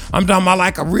him what. I'm talking about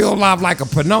like a real life, like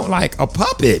a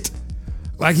puppet.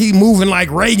 Like he moving like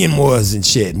Reagan was and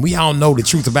shit. And we all know the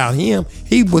truth about him.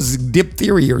 He was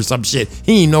diphtheria or some shit.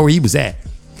 He didn't know where he was at.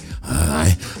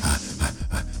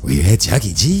 We had Chuck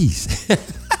E. Cheese.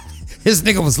 This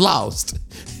nigga was lost.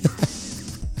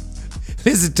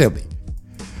 Listen to me.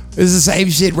 This is the same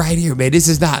shit right here, man. This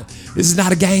is not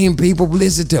a game, people.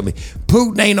 Listen to me.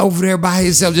 Putin ain't over there by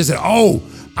himself. Just said,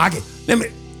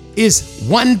 it's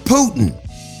one Putin.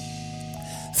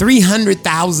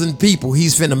 300,000 people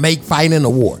he's finna make fighting a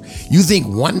war. You think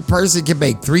one person can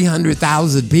make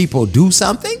 300,000 people do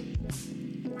something?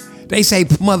 They say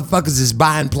motherfuckers is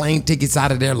buying plane tickets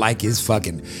out of there like it's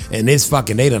fucking, and it's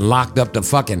fucking, they done locked up the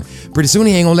fucking, pretty soon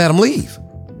he ain't gonna let them leave.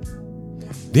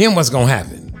 Then what's gonna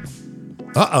happen?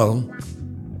 Uh-oh.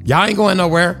 Y'all ain't going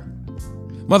nowhere.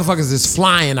 Motherfuckers is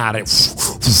flying out of it.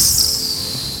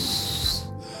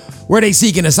 Where they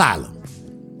seeking asylum?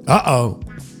 Uh-oh.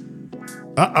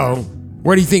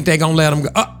 Where do you think they gonna let them go?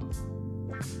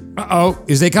 Uh-oh.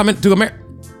 Is they coming to America?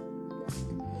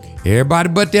 Everybody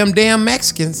but them damn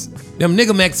Mexicans. Them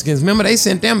nigga Mexicans. Remember, they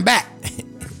sent them back.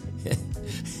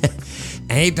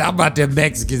 I ain't talking about them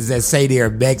Mexicans that say they're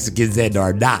Mexicans and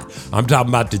are not. I'm talking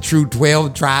about the true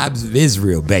 12 tribes of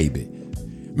Israel, baby.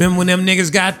 Remember when them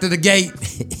niggas got to the gate?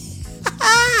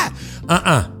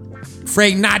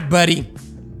 Afraid not, buddy.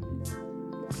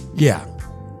 Yeah.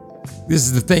 This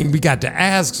is the thing we got to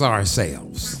ask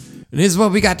ourselves. And this is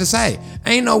what we got to say.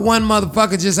 Ain't no one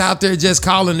motherfucker just out there just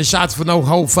calling the shots for no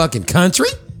whole fucking country.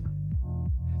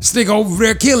 Stick over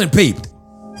there killing people.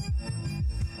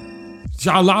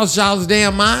 Y'all lost y'all's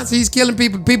damn minds. He's killing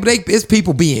people. It's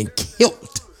people being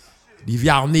killed. If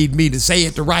y'all need me to say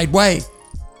it the right way,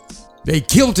 they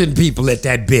kilting people at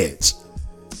that bitch.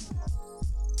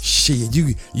 Shit,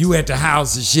 you at the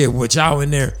house and shit with y'all in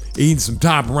there eating some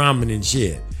top ramen and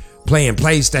shit, playing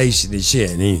PlayStation and shit.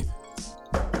 And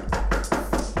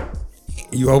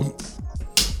you open?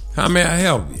 How may I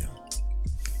help you?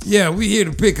 Yeah, we here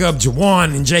to pick up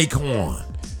Jawan and Jaquan.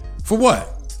 For what?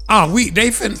 Oh, we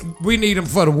need them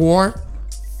for the war.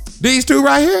 These two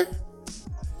right here?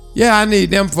 Yeah, I need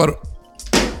them for the.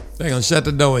 They gonna shut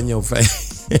the door in your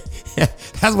face.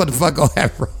 That's what the fuck gonna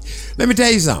happen. Let me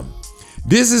tell you something.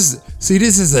 This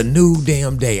is a new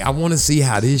damn day. I want to see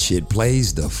how this shit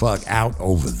plays the fuck out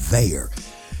over there.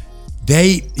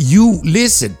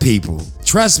 Listen, people.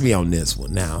 Trust me on this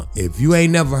one. Now, if you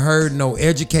ain't never heard no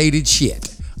educated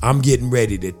shit, I'm getting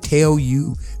ready to tell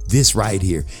you this right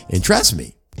here. And trust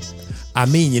me, I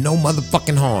mean you no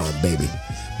motherfucking harm, baby.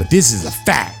 But this is a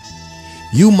fact.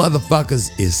 You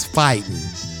motherfuckers is fighting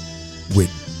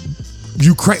with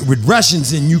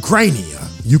Russians in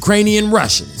Ukrainian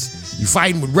Russians. You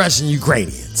fighting with Russian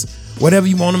Ukrainians. Whatever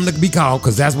you want them to be called,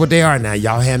 because that's what they are now.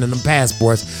 Y'all handing them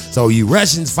passports. So you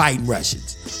Russians fighting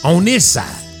Russians. On this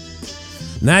side.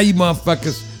 Now you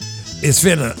motherfuckers is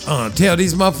finna tell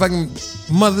these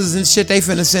motherfucking mothers and shit they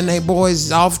finna send their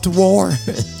boys off to war.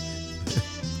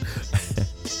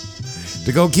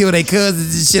 To go kill their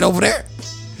cousins and shit over there.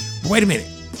 But wait a minute.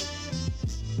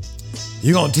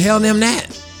 You gonna tell them that?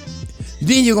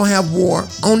 Then you're gonna have war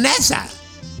on that side.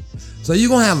 So you're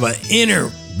gonna have an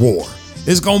inner war.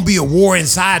 It's gonna be a war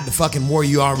inside the fucking war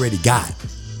you already got.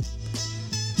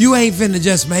 You ain't finna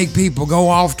just make people go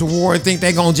off to war and think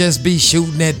they gonna just be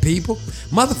shooting at people.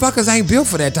 Motherfuckers ain't built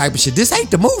for that type of shit. This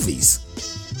ain't the movies.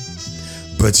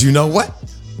 But you know what?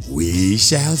 We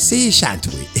shall see, shan't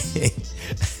we?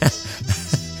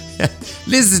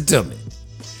 Listen to me.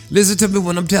 Listen to me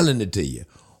when I'm telling it to you.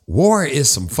 War is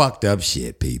some fucked up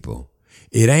shit, people.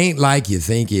 It ain't like you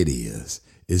think it is.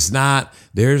 It's not.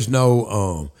 There's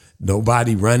no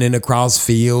nobody running across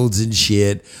fields and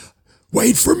shit.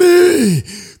 Wait for me.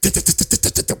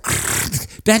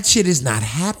 That shit is not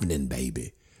happening,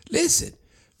 baby. Listen,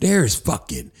 There's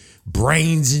fucking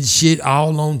brains and shit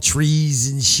all on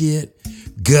trees and shit.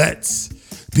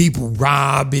 Guts. People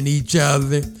robbing each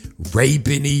other,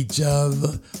 raping each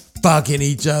other, fucking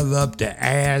each other up the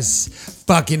ass,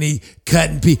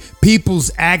 cutting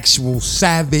people's actual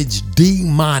savage,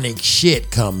 demonic shit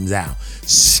comes out.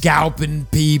 Scalping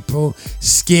people,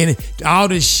 skinning, all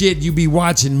this shit you be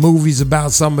watching movies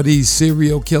about some of these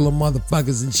serial killer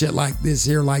motherfuckers and shit like this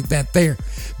here, like that there.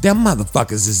 Them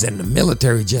motherfuckers is in the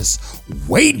military just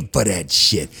waiting for that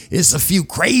shit. It's a few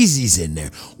crazies in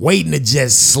there waiting to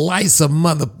just slice a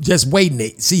just waiting to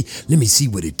see, let me see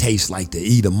what it tastes like to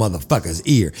eat a motherfucker's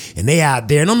ear. And they out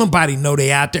there, and don't nobody know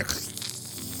they out there.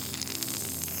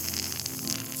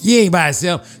 You ain't by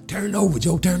yourself. Turn it over,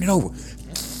 Joe, turn it over.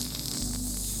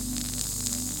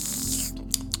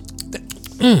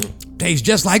 Tastes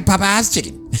just like Popeye's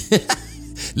chicken.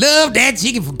 Love that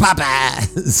chicken from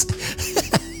Popeyes.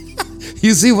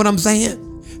 You see what I'm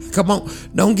saying? Come on,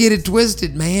 don't get it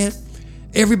twisted, man.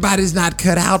 Everybody's not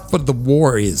cut out for the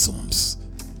warisms.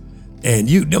 And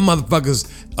them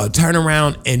motherfuckers turn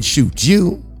around and shoot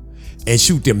you and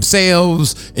shoot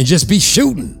themselves and just be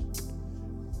shooting.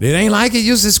 It ain't like it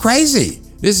used to. It's crazy.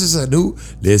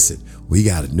 Listen, we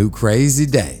got a new crazy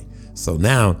day. So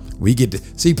now we get to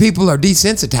see people are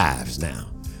desensitized now.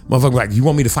 Motherfucker like, you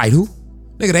want me to fight who?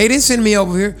 Nigga, they didn't send me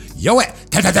over here. Yo,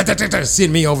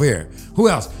 send me over here. Who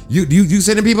else? You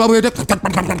sending people over here?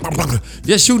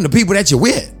 Just shooting the people that you're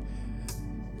with.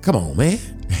 Come on, man.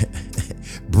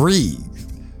 Breathe.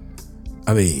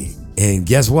 I mean, and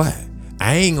guess what?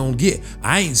 I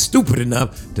ain't stupid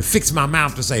enough to fix my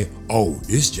mouth to say, oh,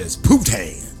 it's just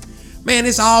Putin. Man,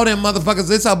 it's all them motherfuckers.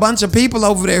 It's a bunch of people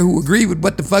over there who agree with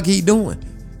what the fuck he doing.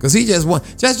 Cause he just won,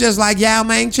 just like Yao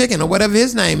Mang Chicken or whatever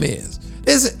his name is.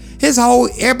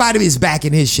 Everybody is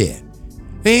backing his shit.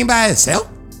 He ain't by himself.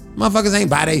 Motherfuckers ain't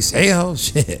by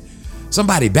themselves. Shit.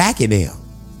 Somebody backing them.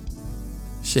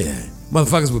 Shit.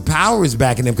 Motherfuckers with power is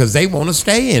backing them because they want to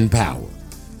stay in power.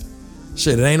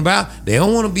 Shit, it ain't about, they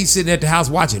don't want to be sitting at the house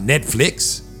watching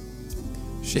Netflix.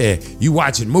 Shit, you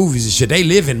watching movies and shit, they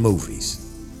live in movies.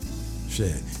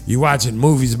 Shit, you watching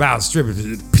movies about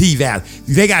strippers, P-Valley.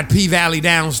 They got P-Valley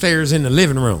downstairs in the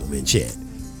living room and shit.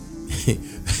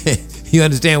 You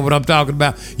understand what I'm talking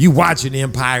about? You watching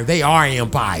Empire, they are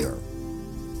Empire.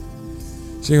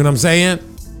 See what I'm saying?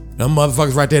 Them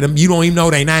motherfuckers right there, you don't even know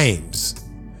their names.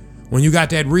 When you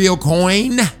got that real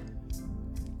coin,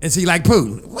 and see like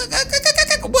Putin, what?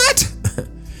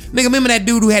 Nigga, remember that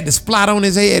dude who had the splot on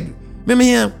his head? Remember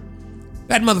him?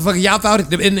 That motherfucker, y'all thought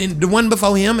the one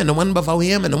before him and the one before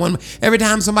him and the one, every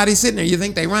time somebody's sitting there, you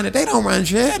think they run it. They don't run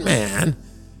shit, man.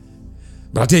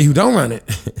 But I'll tell you who don't run it.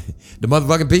 The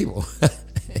motherfucking people.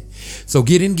 So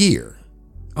get in gear.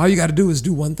 All you got to do is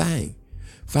do one thing.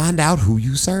 Find out who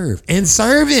you serve and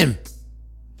serve him.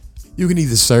 You can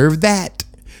either serve that.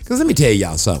 Because let me tell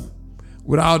y'all something.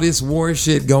 With all this war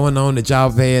shit going on that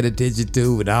y'all paying attention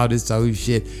to, with all this old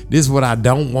shit, this is what I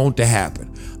don't want to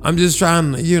happen. I'm just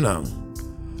trying to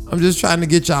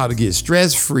get y'all to get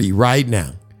stress-free right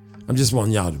now. I'm just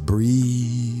wanting y'all to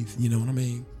breathe, you know what I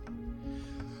mean?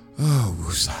 Oh,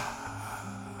 woosah.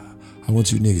 I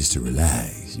want you niggas to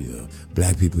relax,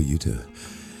 black people, you too.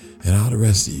 And all the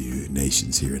rest of you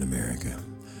nations here in America.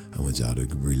 I want y'all to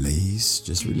release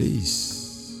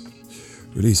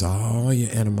all your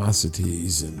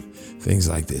animosities and things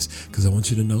like this, because I want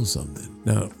you to know something.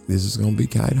 Now, this is going to be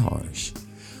kind of harsh,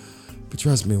 but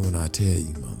trust me when I tell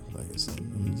you, motherfuckers,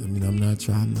 I'm not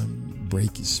trying to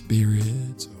break your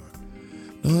spirits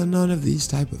or none of these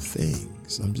type of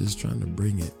things. I'm just trying to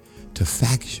bring it to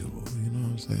factual, you know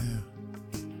what I'm saying?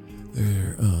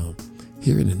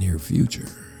 Here in the near future,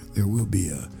 there will be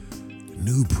a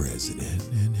new president,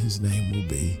 and his name will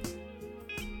be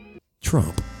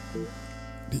Trump.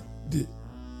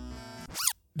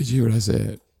 Did you hear what I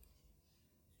said?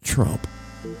 Trump.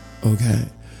 Okay.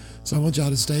 So I want y'all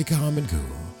to stay calm and cool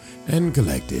and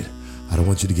collected. I don't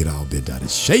want you to get all bent out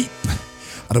of shape.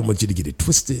 I don't want you to get it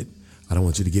twisted. I don't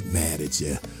want you to get mad at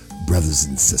your brothers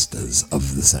and sisters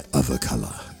of the other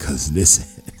color. Because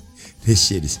listen, this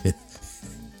shit is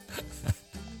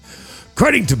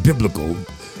according to biblical,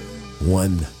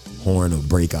 one horn will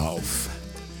break off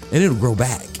and it'll grow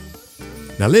back.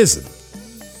 Now listen.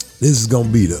 This is going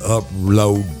to be the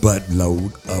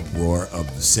buttload uproar of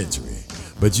the century.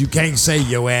 But you can't say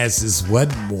your asses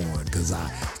wasn't warned, because I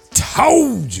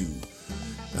told you.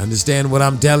 Understand what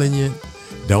I'm telling you?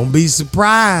 Don't be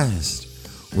surprised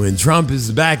when Trump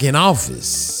is back in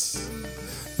office,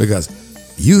 because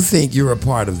you think you're a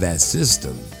part of that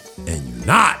system, and you're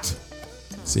not.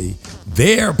 See,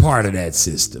 they're part of that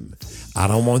system. I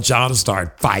don't want y'all to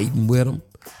start fighting with them.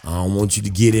 I don't want you to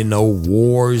get in no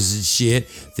wars and shit.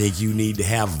 Think you need to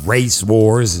have race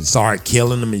wars and start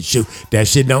killing them and shoot. That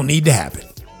shit don't need to happen.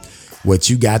 What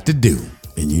you got to do,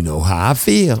 and you know how I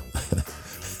feel,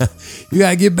 you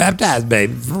got to get baptized,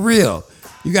 baby, for real.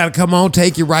 You got to come on,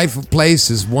 take your rightful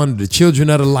place as one of the children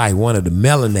of the light, one of the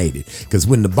melanated. Because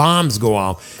when the bombs go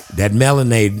off, that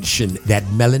melanation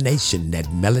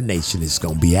is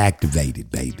going to be activated,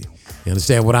 baby. You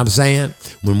understand what I'm saying?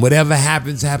 When whatever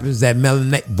happens, that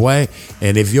melanate, boy.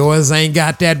 And if yours ain't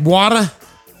got that water,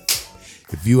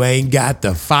 if you ain't got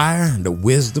the fire, the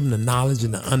wisdom, the knowledge,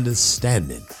 and the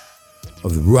understanding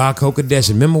of the Ruach HaKodesh,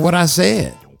 remember what I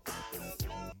said.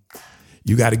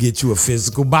 You got to get you a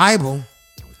physical Bible.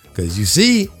 Because you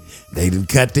see, they done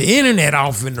cut the internet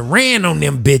off and ran on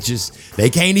them bitches. They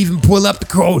can't even pull up the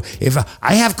code. If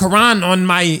I have Quran on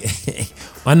my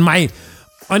on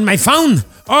my phone.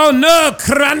 Oh no,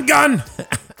 Quran gone.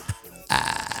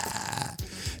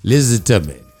 Listen to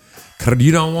me.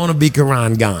 You don't want to be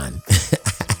Quran gone.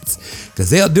 Because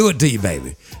they'll do it to you,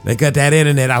 baby. They cut that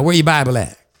internet out. Where your Bible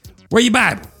at? Where your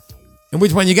Bible? And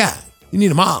which one you got? You need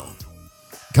them all.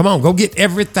 Come on, go get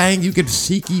everything you can.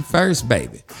 Seek ye first,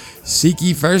 baby. Seek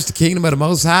ye first the kingdom of the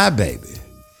Most High, baby.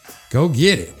 Go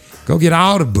get it. Go get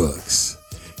all the books.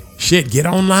 Shit, get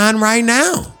online right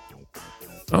now.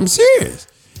 I'm serious.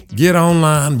 Get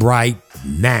online right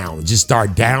now. Just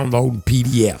start downloading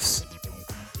PDFs.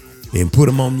 Then put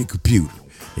them on your computer.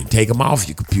 Then take them off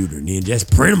your computer and then just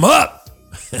print them up.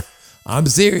 I'm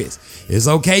serious. It's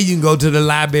okay. You can go to the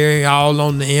library all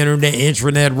on the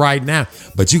intranet right now.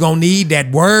 But you're going to need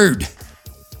that word.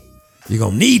 You're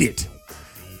going to need it.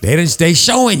 They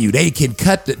showing you. They done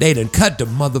cut the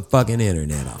motherfucking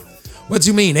internet off. What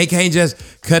you mean? They can't just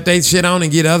cut their shit on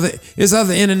and get there's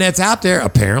other internets out there.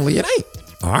 Apparently it ain't.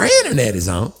 Our internet is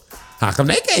on. How come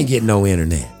they can't get no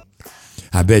internet?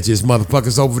 I bet you it's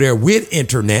motherfuckers over there with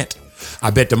internet.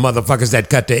 I bet the motherfuckers that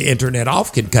cut their internet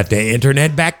off can cut their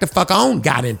internet back the fuck on.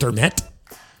 Got internet.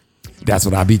 That's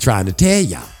what I be trying to tell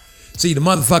y'all. See, the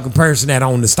motherfucking person that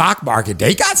own the stock market,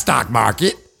 they got stock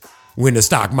market when the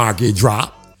stock market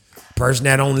drop. Person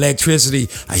that own electricity,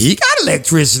 he got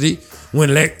electricity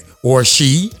or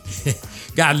she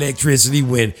got electricity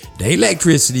when the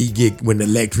electricity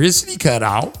cut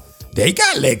off. They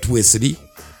got electricity.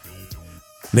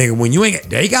 Nigga, when you ain't,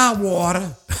 they got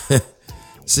water.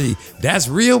 See, that's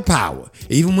real power.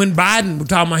 Even when Biden was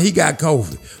talking about he got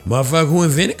COVID. Motherfucker who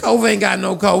invented COVID ain't got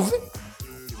no COVID.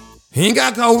 He ain't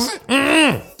got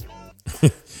COVID.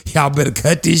 Y'all better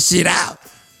cut this shit out.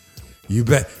 You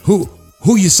bet. Who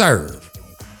you serve?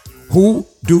 Who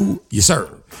do you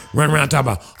serve? Run around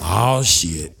talking about, oh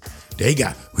shit, they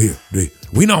got, we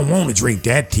don't want to drink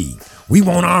that tea. We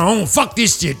want our own. Fuck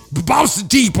this shit. Boston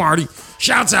Tea Party.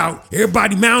 Shouts out.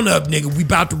 Everybody mount up, nigga. We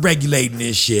about to regulate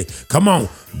this shit. Come on.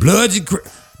 Bloods and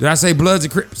Crips. Did I say Bloods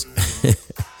and Crips?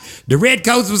 The red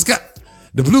coats was cut.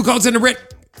 The blue coats and the red.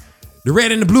 The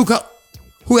red and the blue coat.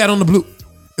 Who had on the blue?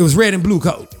 It was red and blue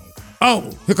coat. Oh,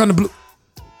 here come the blue.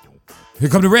 Here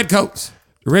come the red coats.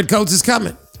 The red coats is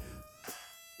coming.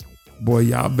 Boy,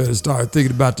 y'all better start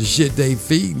thinking about the shit they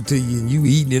feeding to you and you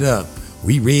eating it up.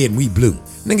 We red and we blue.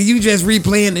 Nigga, you just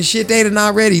replaying the shit they done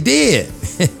already did.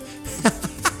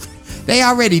 They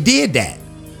already did that.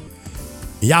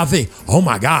 Y'all think, oh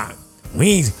my God,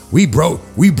 we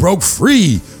broke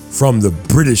free from the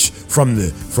British, from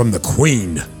the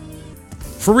Queen.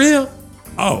 For real?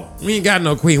 Oh, we ain't got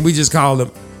no queen. We just call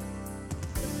them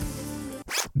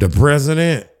the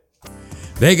president.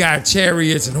 They got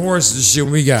chariots and horses and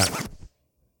shit. We got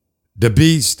the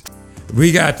beast.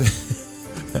 We got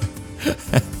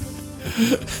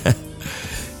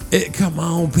come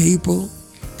on, people.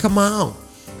 Come on.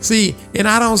 See, and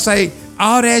I don't say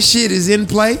all that shit is in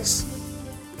place.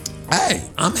 Hey,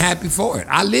 I'm happy for it.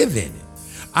 I live in it.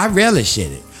 I relish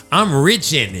in it. I'm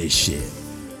rich in this shit.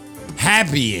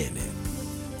 Happy in it.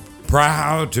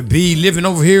 Proud to be living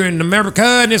over here in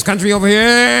America, in this country over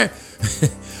here.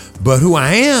 But who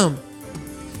I am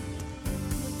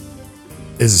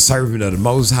is a servant of the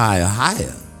Most High, a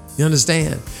higher. You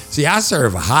understand? See, I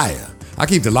serve a higher. I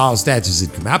keep the law, statutes,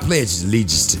 and commandments. I pledge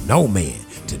allegiance to no man,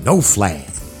 to no flag.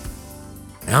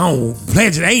 I don't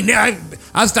pledge it.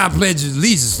 I stopped pledging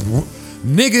allegiance.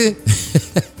 Nigga,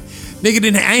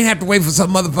 I ain't have to wait for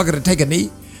some motherfucker to take a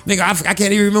knee. Nigga, I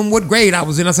can't even remember what grade I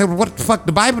was in. I said, well, what the fuck?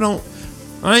 The Bible don't.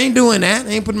 I ain't doing that. I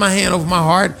ain't putting my hand over my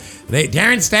heart.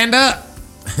 Darren, stand up.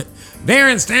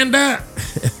 Darren, stand up.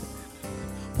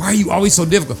 Why are you always so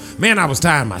difficult? Man, I was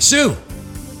tying my shoe.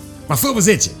 My foot was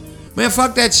itching. Man,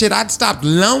 fuck that shit. I'd stopped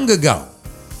long ago.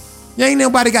 You ain't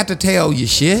nobody got to tell you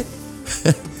shit.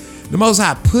 The Most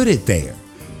High put it there.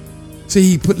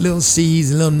 See, he put little seeds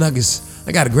and little nuggets.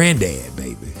 I got a granddad,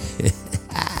 baby.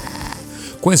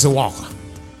 Quincy Walker.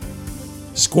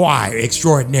 Squire,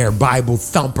 extraordinary Bible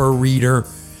thumper reader.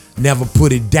 Never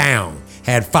put it down.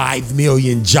 Had 5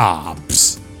 million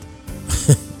jobs.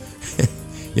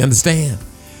 You understand?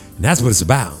 And that's what it's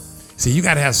about. See, you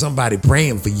got to have somebody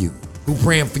praying for you. Who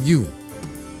praying for you?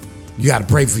 You got to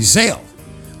pray for yourself.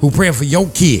 Who praying for your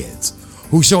kids?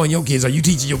 Who showing your kids? Are you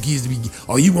teaching your kids to be,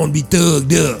 or you want to be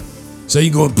thugged up so you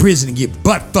go in prison and get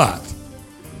butt fucked?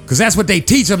 Because that's what they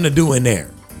teach them to do in there.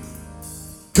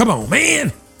 Come on,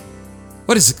 man.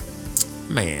 What is it?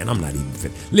 Man, I'm not even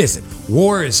fit. Listen,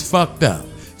 war is fucked up.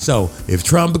 So if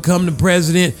Trump become the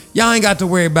president, y'all ain't got to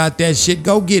worry about that shit.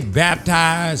 Go get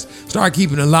baptized. Start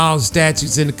keeping the laws,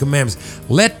 statutes, and the commandments.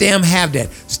 Let them have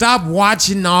that. Stop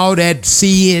watching all that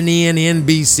CNN,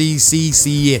 NBC,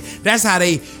 CCN. That's how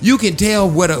you can tell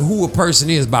who a person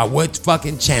is by what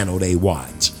fucking channel they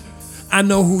watch. I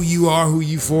know who you are, who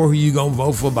you for, who you gonna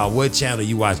vote for by what channel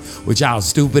you watch with y'all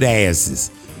stupid asses.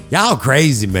 Y'all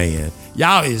crazy, man.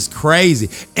 Y'all is crazy.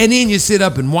 And then you sit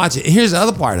up and watch it. And here's the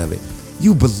other part of it.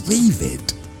 You believe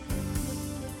it.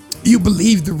 You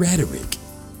believe the rhetoric.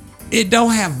 It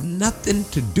don't have nothing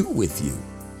to do with you.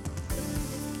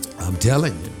 I'm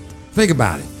telling you. Think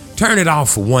about it. Turn it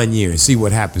off for 1 year and see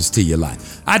what happens to your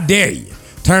life. I dare you.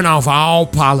 Turn off all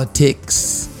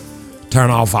politics.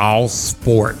 Turn off all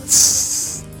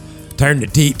sports. Turn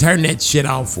that shit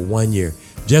off for 1 year.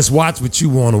 Just watch what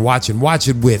you want to watch and watch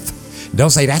it with.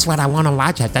 Don't say that's what I want to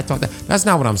watch. That's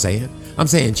not what I'm saying. I'm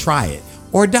saying try it.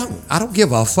 Or don't. I don't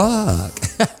give a fuck.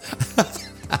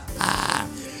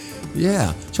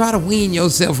 Yeah. Try to wean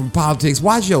yourself from politics.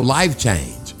 Watch your life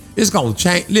change. It's going to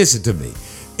change. Listen to me.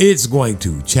 It's going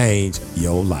to change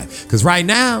your life. Because right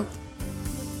now,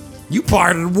 you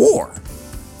part of the war.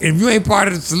 And if you ain't part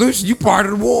of the solution, you part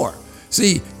of the war.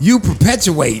 See, you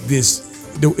perpetuate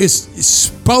this. It's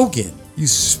spoken. You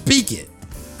speak it.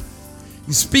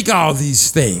 You speak all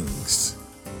these things.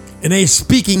 And they're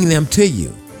speaking them to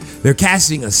you. They're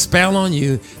casting a spell on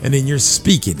you, and then you're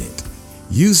speaking it.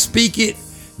 You speak it,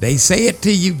 they say it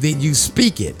to you, then you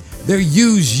speak it. They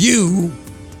use you,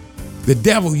 the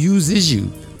devil uses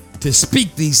you to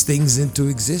speak these things into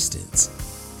existence.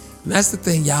 And that's the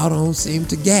thing y'all don't seem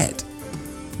to get.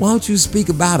 Why don't you speak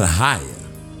about a higher,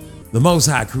 the most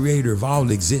high creator of all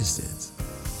existence?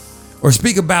 Or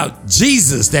speak about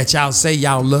Jesus that y'all say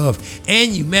y'all love,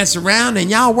 and you mess around and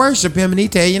y'all worship him and he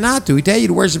tell you not to. He tell you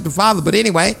to worship the Father, but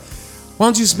anyway, why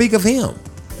don't you speak of him?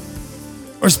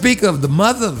 Or speak of the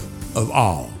mother of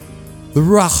all, the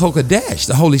Ruach HaKodesh,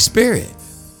 the Holy Spirit.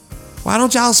 Why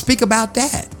don't y'all speak about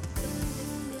that?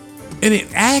 And it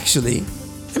actually,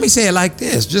 let me say it like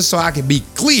this, just so I can be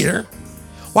clear.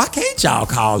 Why can't y'all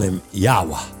call him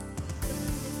Yahweh?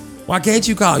 Why can't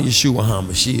you call Yeshua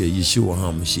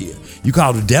HaMashiach? You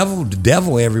call the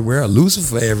devil everywhere, or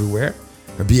Lucifer everywhere,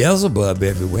 or Beelzebub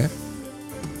everywhere.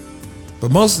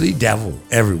 But mostly devil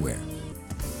everywhere.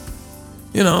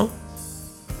 You know,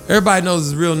 everybody knows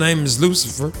his real name is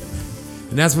Lucifer,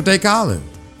 and that's what they call him,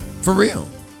 for real.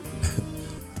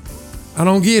 I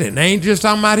don't get it. They ain't just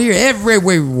talking about here,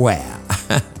 everywhere.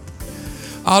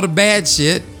 All the bad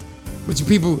shit. What you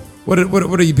people? What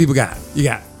do you people got? You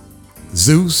got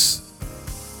Zeus.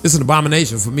 It's an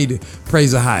abomination for me to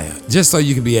praise a higher, just so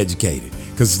you can be educated.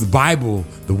 Because the Bible,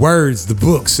 the words, the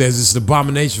book says it's an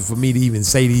abomination for me to even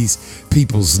say these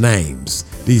people's names,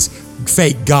 these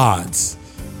fake gods.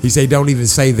 He say don't even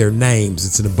say their names.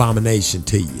 It's an abomination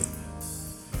to you.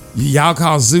 Y'all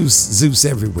call Zeus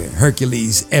everywhere.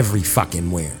 Hercules every fucking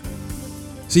where.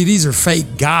 See, these are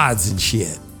fake gods and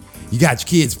shit. You got your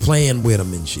kids playing with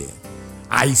them and shit.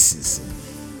 Isis,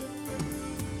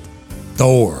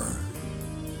 Thor,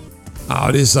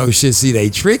 all this old shit. See, they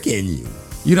tricking you.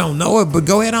 You don't know it, but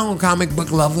go ahead on, comic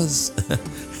book lovers.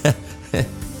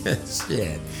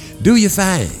 Shit. Do your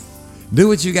thing. Do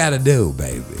what you gotta do,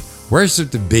 baby.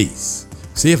 Worship the beast.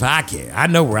 See if I care. I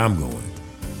know where I'm going.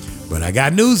 But I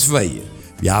got news for you.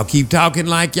 If y'all keep talking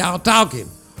like y'all talking,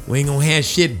 we ain't gonna have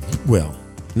shit. Well,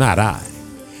 not I.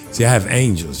 See, I have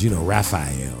angels,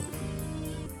 Raphael,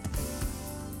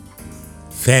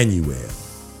 Phanuel,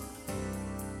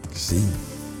 see,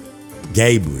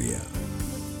 Gabriel,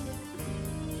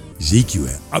 Ezekiel.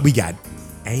 Oh, we got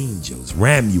angels,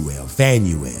 Ramuel,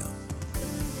 Phanuel,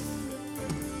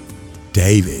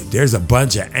 David. There's a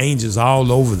bunch of angels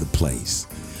all over the place.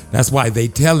 That's why they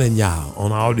telling y'all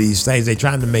on all these things. They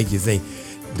trying to make you think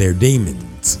they're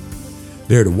demons.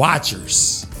 They're the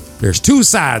watchers. There's two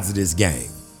sides of this game.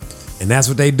 And that's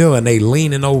what they doing. They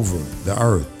leaning over the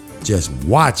earth, just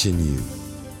watching you.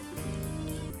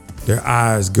 Their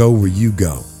eyes go where you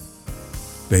go.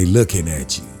 They looking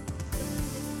at you.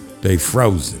 They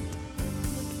frozen.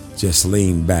 Just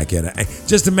lean back at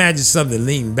just imagine something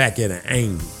leaning back at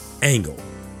an angle.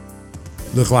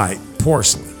 Look like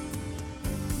porcelain.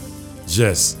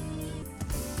 Just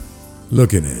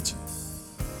looking at you.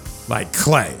 Like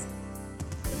clay.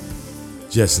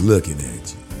 Just looking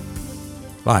at you.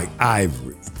 Like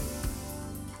ivory.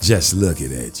 Just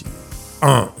looking at you.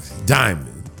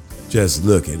 Diamond. Just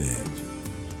looking at you.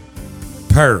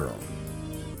 Pearl.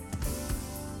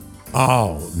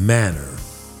 All manner.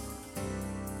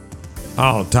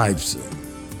 All types of.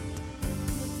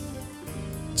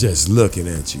 Just looking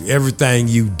at you. Everything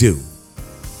you do.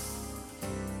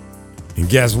 And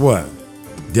guess what?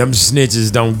 Them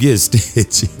snitches don't get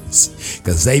stitches.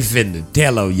 Because they finna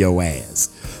tell on your ass.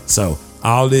 So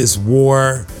all this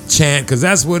war chant, because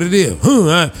that's what it is.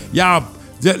 Y'all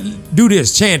do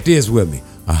this. Chant this with me.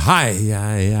 A hi,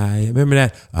 remember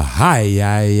that? A hi, a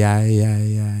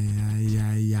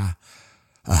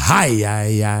hi,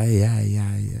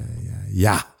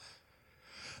 yeah.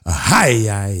 A hi,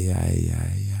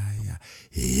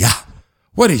 yeah.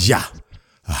 What is ya?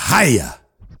 A hiya.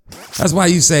 That's why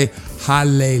you say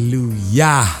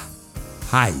hallelujah,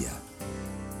 hiya.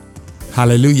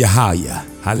 Hallelujah, hiya.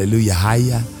 Hallelujah,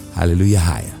 hiya. Hallelujah,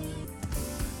 hiya.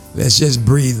 Let's just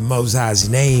breathe the Most High's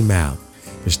name out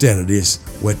instead of this,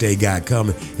 what they got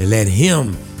coming, and let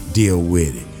him deal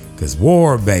with it. Because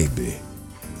war, baby,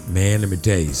 man, let me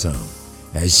tell you something.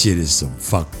 That shit is some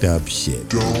fucked up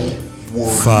shit.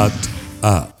 Fucked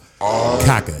up.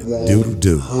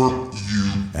 Cock-a-doodle-doo.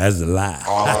 That's a lie.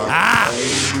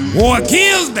 War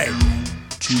kills, baby.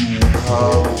 To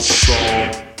have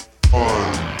some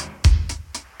fun.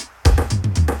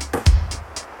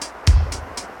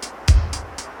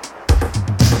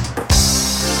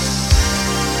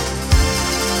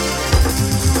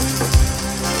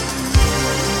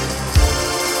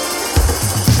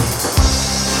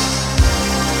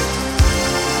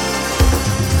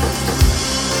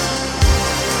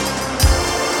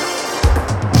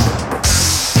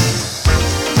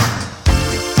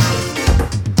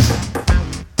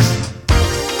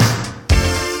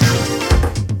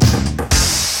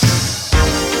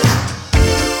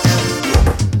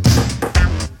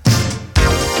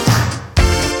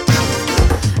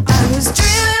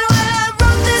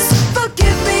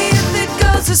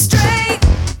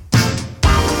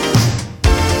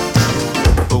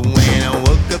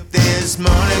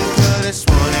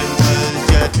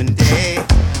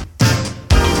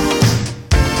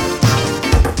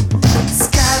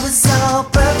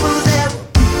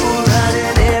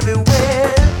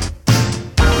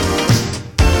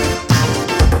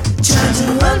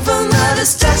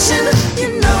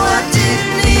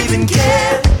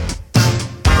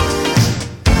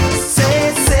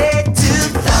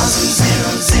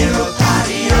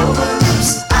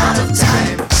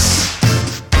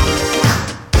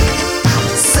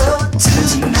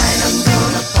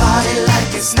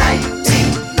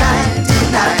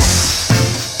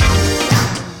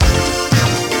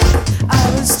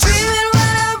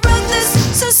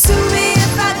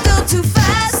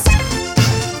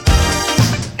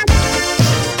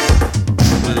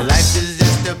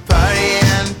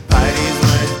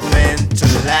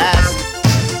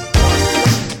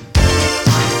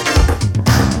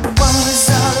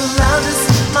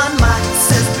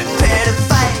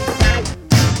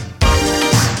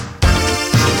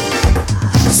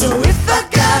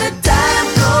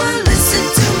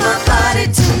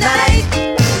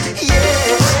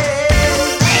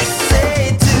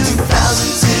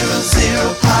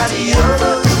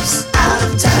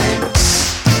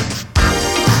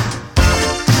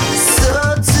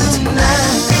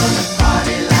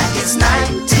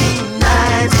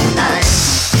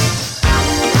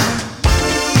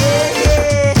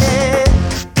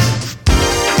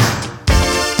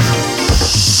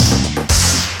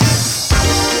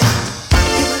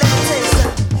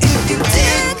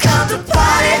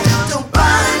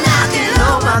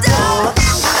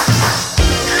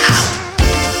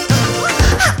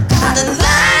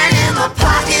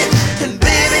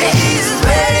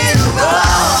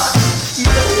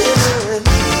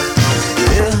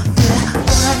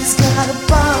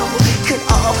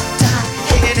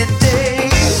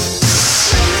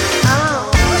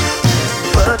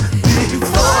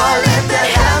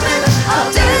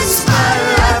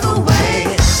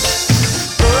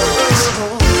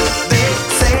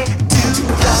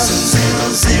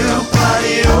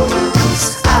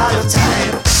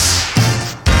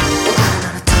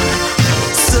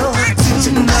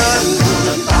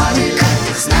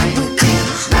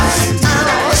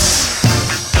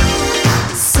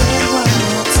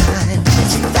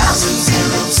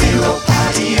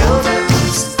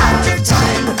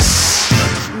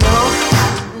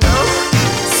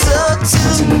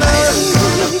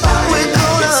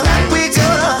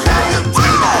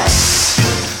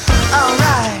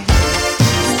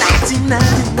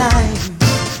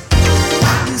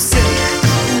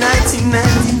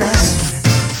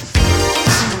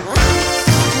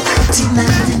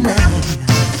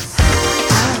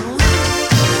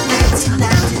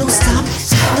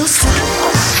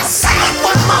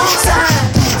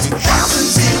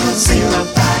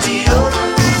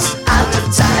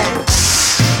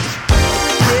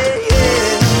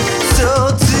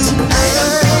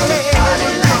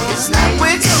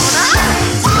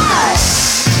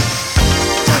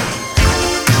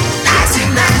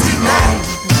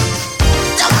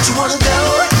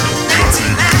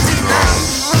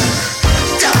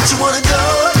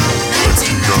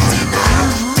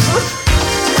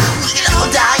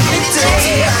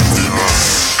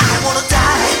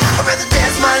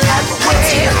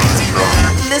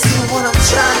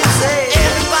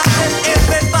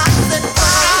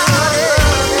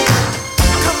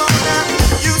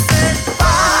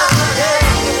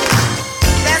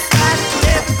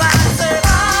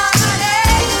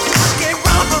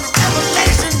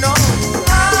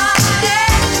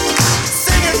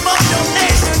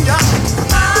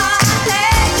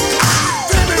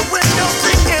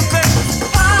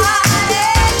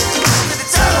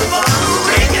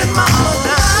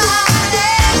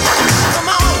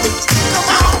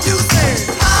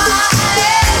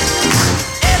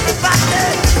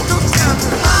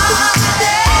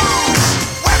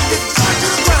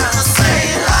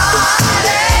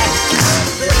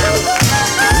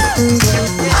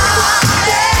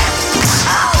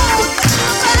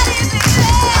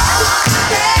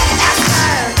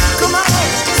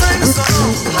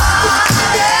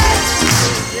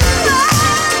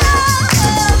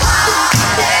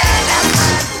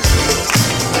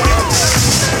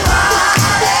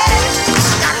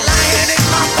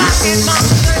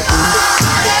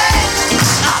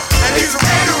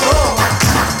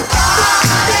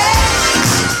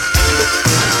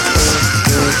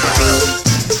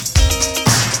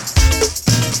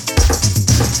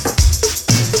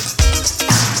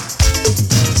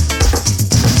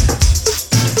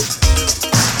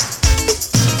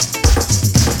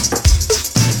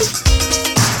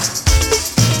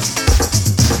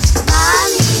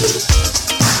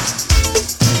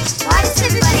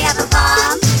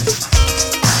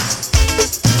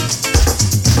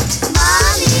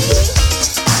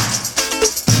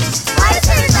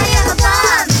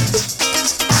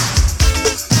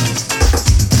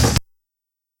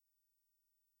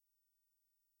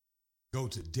 Go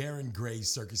to Darren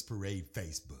Gray's Circus Parade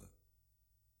Facebook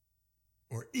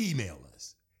or email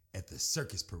us at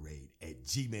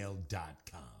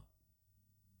thecircusparade@gmail.com.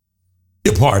 Be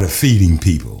a part of feeding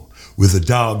people with a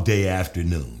dog day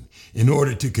afternoon in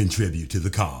order to contribute to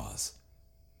the cause.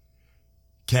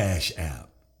 Cash App,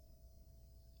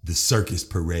 the Circus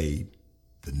Parade,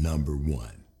 the number 1.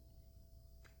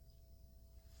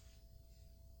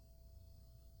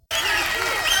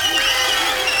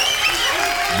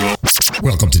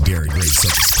 Welcome to Darren Gray's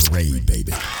Circus Parade,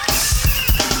 baby.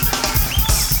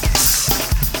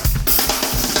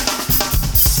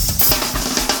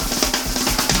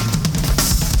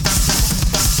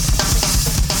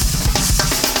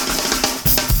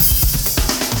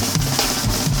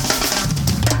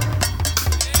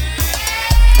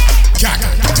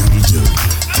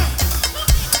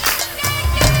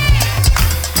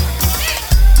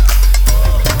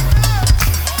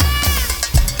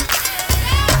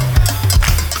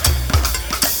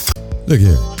 Look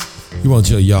here, you want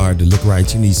your yard to look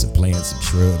right, you need some plants, some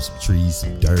shrubs, some trees,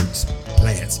 some dirt, some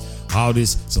plants, all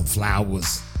this, some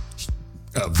flowers,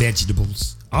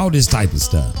 vegetables, all this type of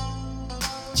stuff.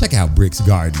 Check out Brick's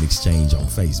Garden Exchange on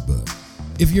Facebook.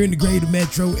 If you're in the greater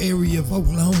metro area of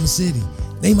Oklahoma City,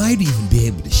 they might even be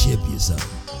able to ship you something.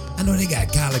 I know they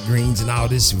got collard greens and all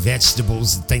this,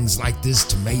 vegetables and things like this,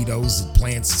 tomatoes and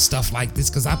plants and stuff like this,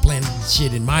 because I planted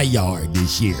shit in my yard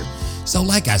this year. So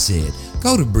like I said,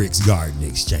 go to Brick's Garden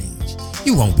Exchange.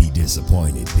 You won't be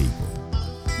disappointed, people.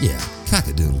 Yeah,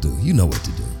 cock-a-doodle-doo, you know what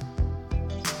to do.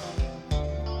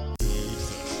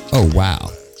 Oh,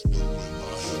 wow.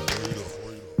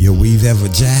 Your weave ever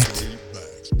jacked?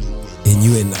 And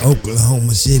you in the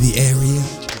Oklahoma City area?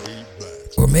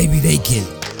 Or maybe they can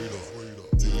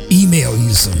email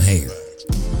you some hair.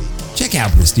 Check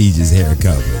out Prestigious Hair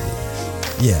Company.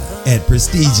 Yeah, at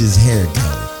Prestigious Hair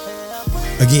Company.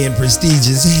 Again,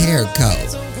 Prestigious Hair Co.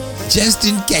 Just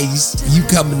in case you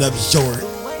coming up short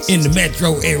in the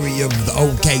metro area of the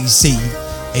OKC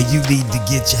and you need to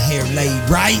get your hair laid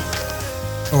right,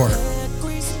 or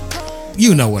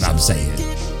you know what I'm saying.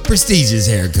 Prestigious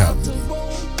Hair Company.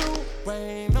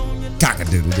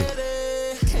 Cock-a-doodle-doo.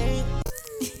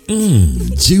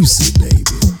 Juicy, baby.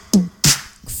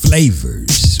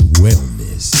 Flavors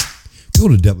Wellness. Go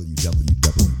to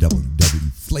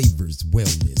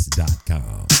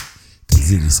www.flavorswellness.com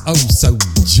because it is oh so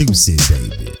juicy,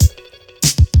 baby.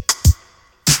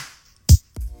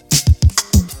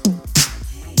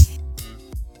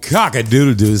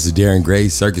 Cock-a-doodle-doo, this is Darren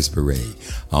Gray's Circus Parade.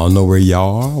 I don't know where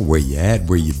y'all are, where you at,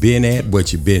 where you been at,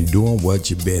 what you been doing, what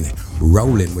you been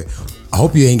rolling with. I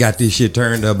hope you ain't got this shit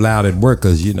turned up loud at work,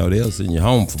 because you know they'll send you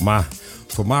home for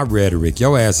my rhetoric.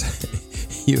 Your ass,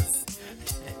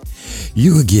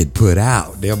 you will get put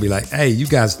out. They'll be like, hey, you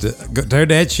guys to go turn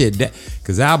that shit down,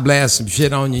 because I'll blast some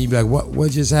shit on you. You be like,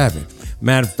 what just happened?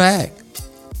 Matter of fact,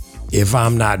 if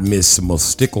I'm not Miss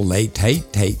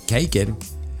Taken,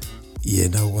 you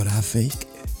know what I think?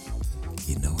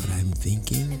 You know what I'm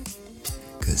thinking?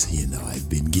 Because, you know, I've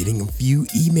been getting a few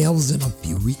emails and a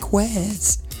few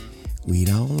requests. We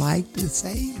don't like to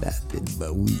say nothing,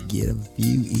 but we get a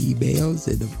few emails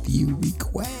and a few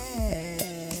requests.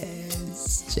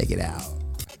 Check it out.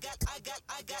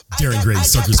 Darren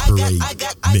Gray's Circus Parade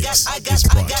Mix is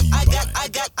brought to you by A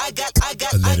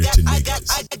Letter to Niggas.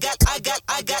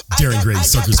 Darren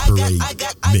Gray's Circus Parade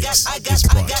Mix is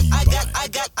brought to you by A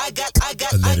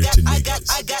Letter to Niggas,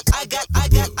 the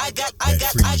book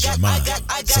that frees your mind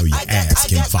so your ass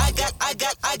can follow.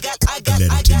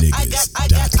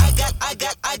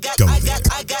 AletterToNiggas.com. Go there.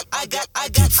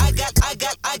 Get free.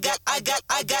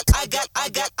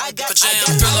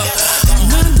 I'm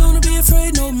not gonna be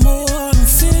afraid no more.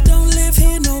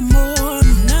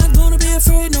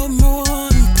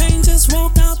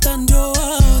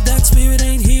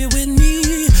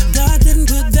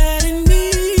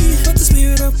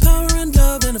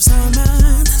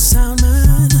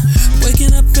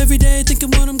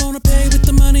 Thinking what I'm gonna pay with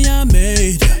the money I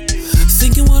made.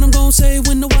 Thinking what I'm gonna say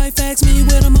when the wife asks me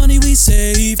where the money we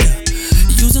saved.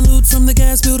 Using loot from the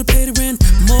gas bill to pay the rent.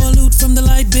 More loot from the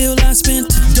light bill I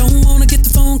spent. Don't wanna get the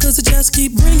phone cause it just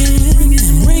keep ringing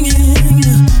and ringing.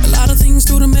 A lot of things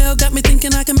through the mail got me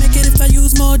thinking I can make it if I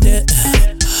use more debt.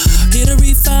 Get a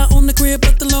refi on the crib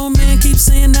but the loan man keeps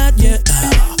saying not yet.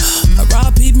 I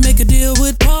rob people, make a deal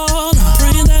with Paul.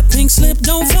 Praying that pink slip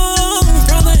don't fall.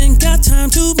 Brother ain't got time,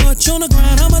 too much on the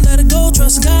grind. I'ma let it go,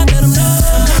 trust God, let him know.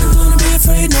 I'm not gonna be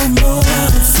afraid no more.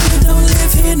 Fear don't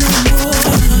live here no more.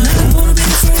 I'm not gonna be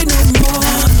afraid no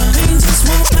more. Pain just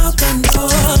won't out the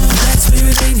door. That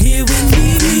spirit ain't here with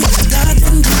me. God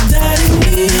didn't put that in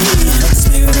me. The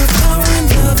spirit of power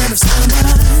and love and of sound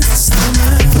mind, sound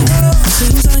mind.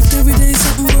 Seems like every day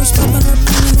something worse popping up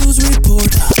on the news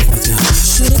report.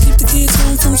 Should I keep the kids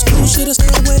home from school? Should I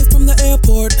stay away from the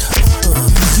airport?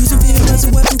 Using fear as a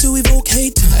weapon to evoke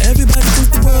hate. Everybody thinks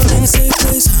the world ain't a safe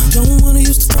place. Don't wanna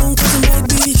use the phone cause it might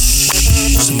be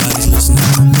shh, somebody's listening.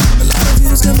 A lot of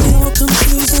views got me all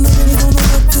confused and I really don't know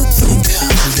what to think.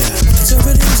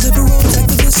 Conservatives, liberals,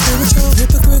 activists, spiritual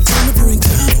hypocrites on the brink.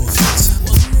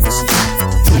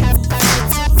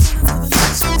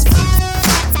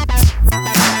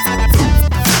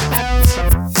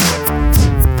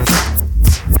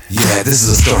 Yeah, this is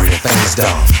a story of a famous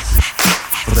dog.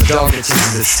 For the dog that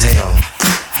chases its tail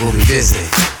will be busy.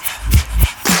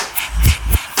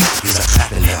 These are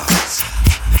clapping dogs,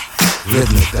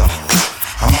 rhythmic dogs,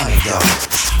 harmonic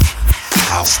dogs,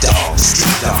 house dogs,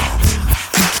 street dogs,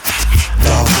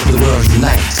 dogs of the world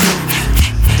unite,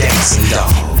 dancing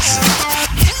dogs.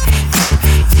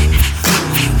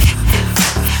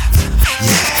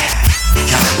 Yeah,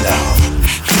 counting dogs,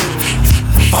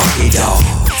 funky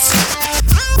dogs,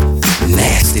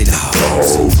 nasty dogs.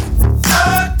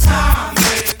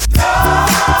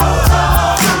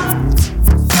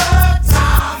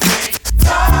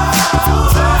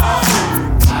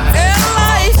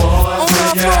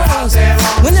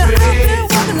 When they're out there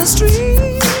walking the street,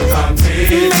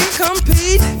 may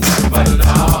compete.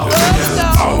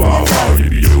 Bow wow wow,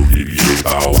 yippee yo, yippee yay.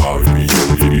 Bow wow, yippee yo,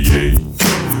 yippee yay.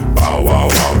 Bow wow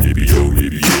wow, yippee yo,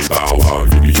 yippee yay. Bow wow,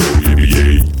 yippee yo, yippee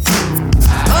yay.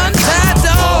 Untied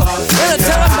dog in a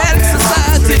telematic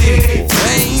society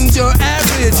ain't your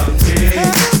average.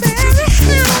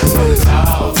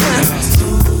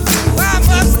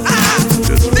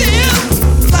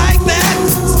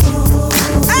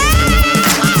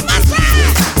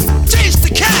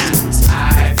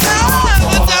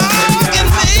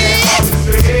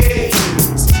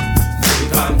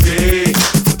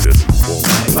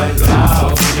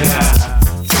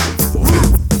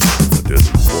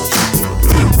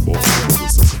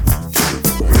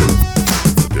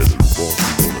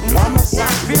 Why must I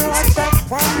feel like that?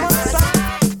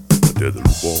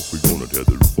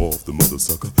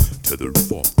 Tether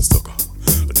roof off the sucker.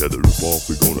 Tether roof off,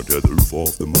 we gonna tether roof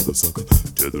off the mother sucker.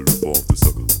 Tether roof off the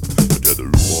sucker. Tether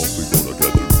roof off, we gonna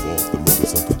tether roof off the mother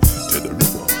sucker. Tether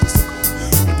roof off the sucker.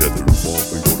 Tether roof off,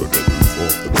 we gonna tether roof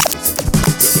off the mother sucker.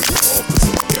 Tether roof off the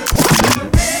sucker.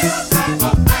 Real type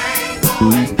of thing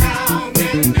going down,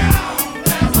 getting down.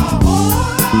 There's a whole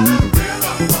lot of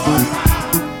rhythm going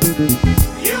round.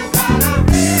 You got a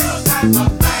real type of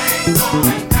thing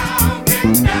going down,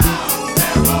 getting down.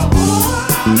 There's a whole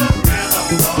lot of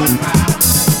going round.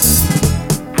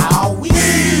 How we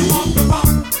want the bump,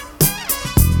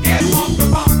 get want the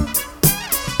bump,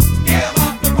 give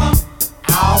up the bump.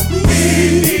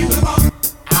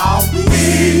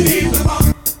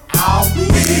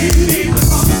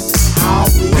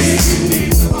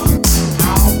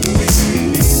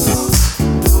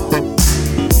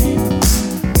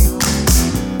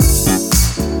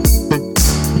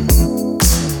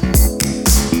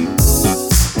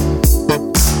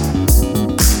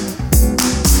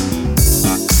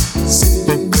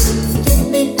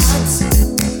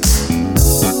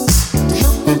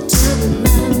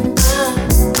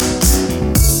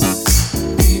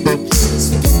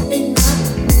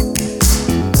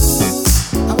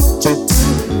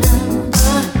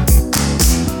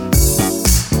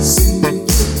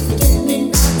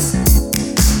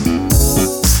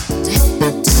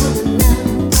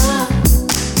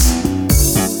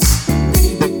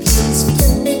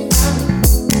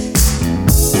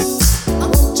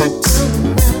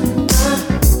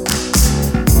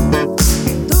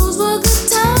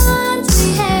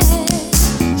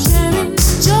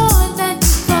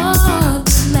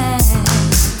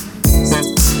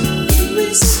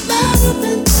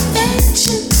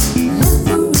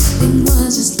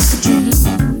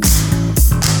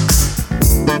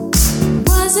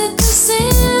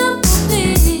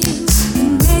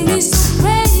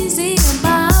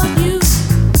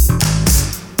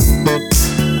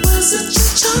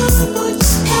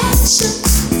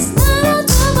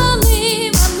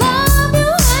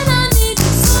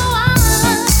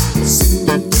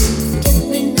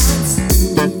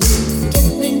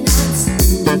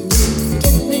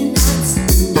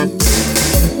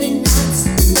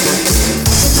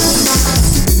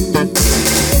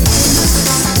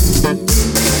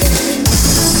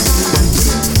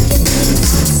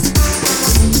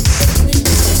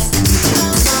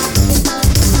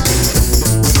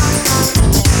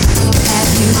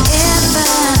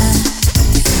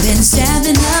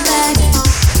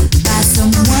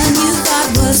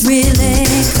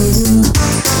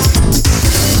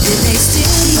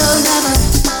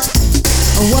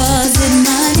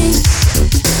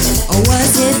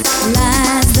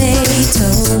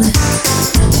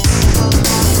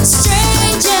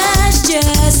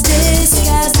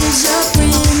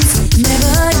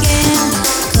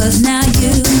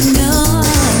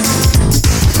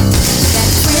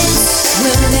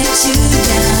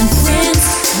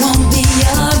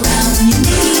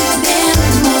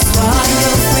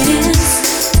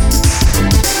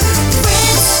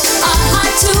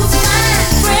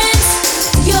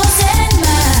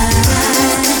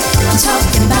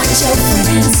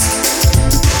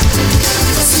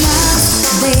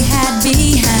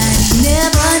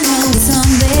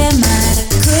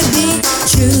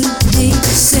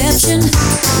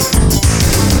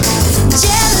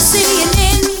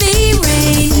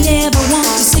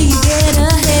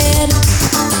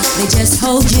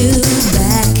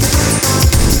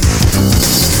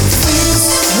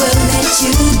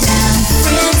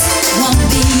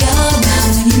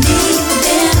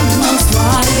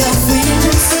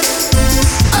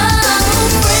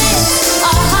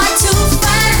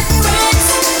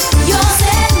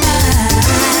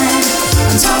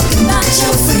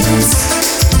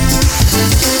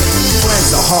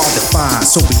 hard to find,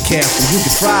 so be careful. You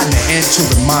can try to enter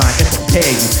the mind and prepare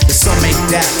you. That some ain't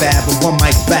that bad, but one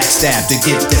might backstab to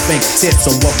get their fingertips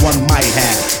on what one might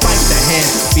have. Fight the hand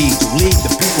to feed you, lead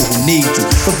the people who need you.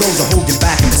 For those who hold you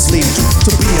back and mislead you.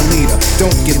 To be a leader,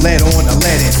 don't get led on or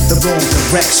led in the wrong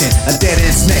direction. A dead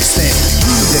end's next thing.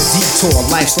 Use a detour,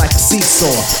 life's like a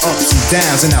seesaw. Ups and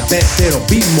downs, and I bet there'll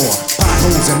be more.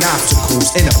 Potholes and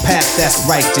obstacles in a path that's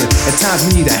righteous. At times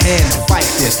we need a hand to fight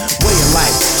this way of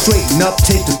life. Straighten up,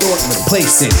 take the thought and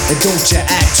replace it. And don't you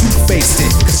act, you face it.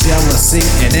 Cause jealousy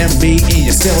and envy, and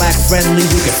you still act friendly,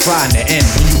 you can fry in the end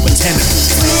when you pretend to be.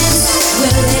 Friends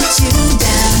will let you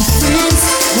down. Friends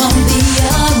won't be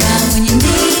around when you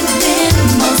need them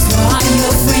most. Are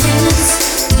your friends?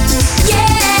 Yeah,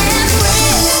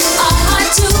 friends are hard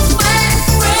to find.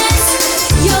 Friends,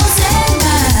 yours and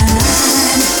mine.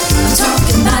 I'm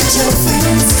talking about your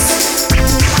friends.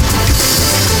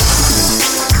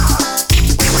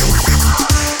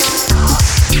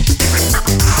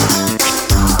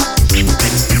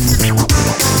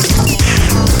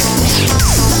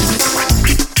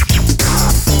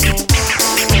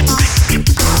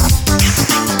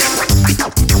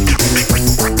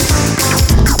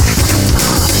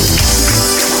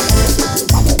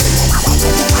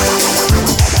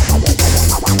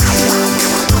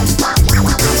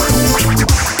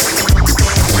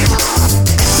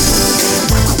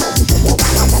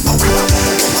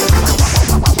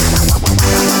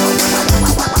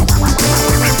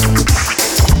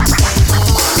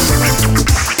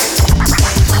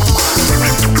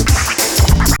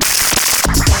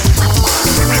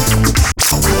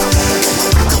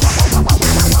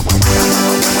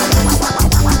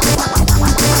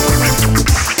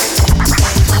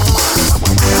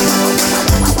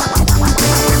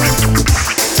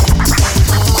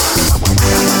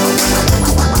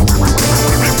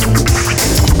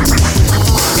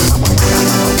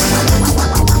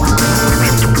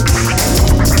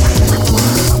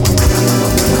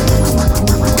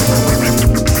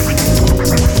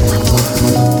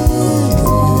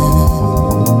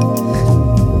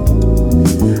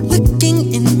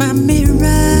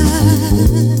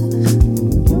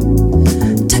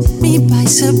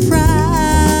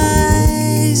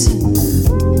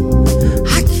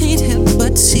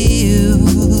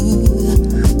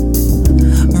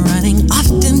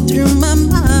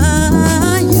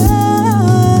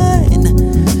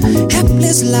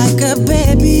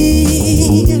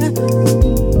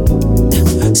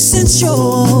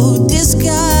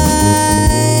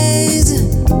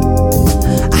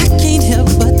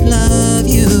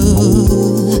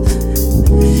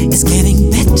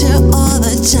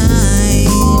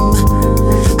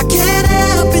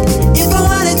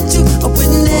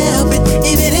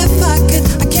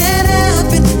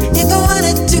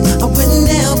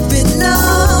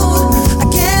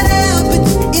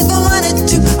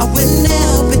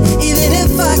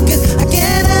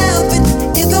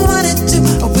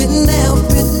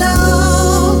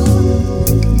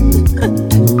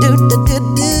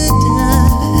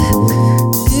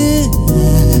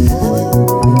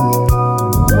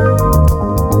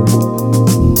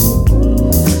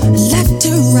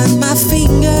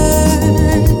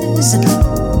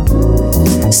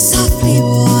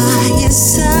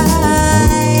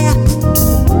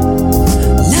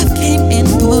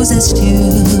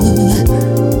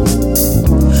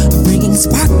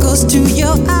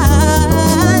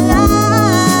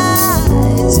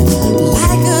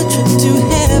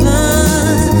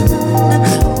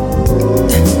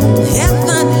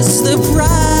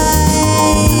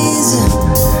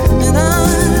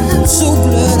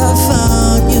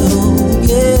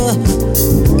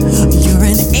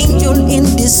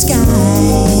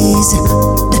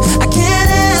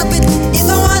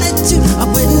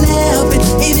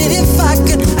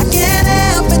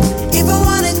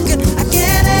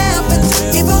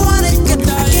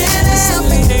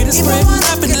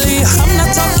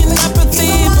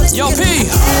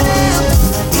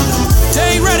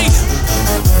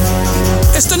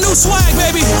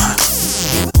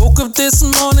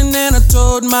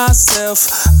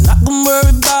 Not gonna worry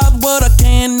about what I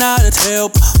cannot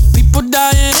help. People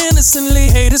dying innocently,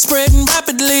 hate is spreading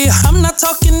rapidly. I'm not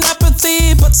talking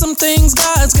apathy, but some things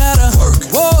God's gotta work.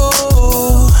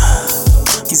 Whoa,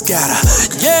 He's gotta,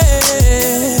 yeah.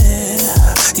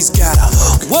 He's gotta,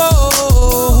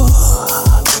 whoa.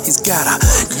 He's gotta,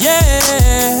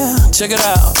 yeah. Check it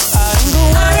out.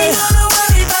 I ain't gonna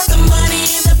worry about the money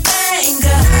in the bank.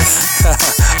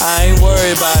 I ain't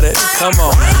worried about it. Come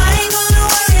on.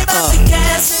 The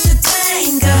gas in the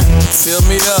tank. Fill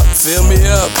me up, fill me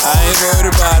up. I ain't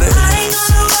worried about it. I ain't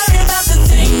gonna worry about the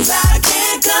things I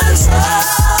can't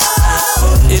control.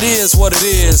 It is what it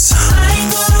is. I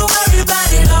ain't gonna worry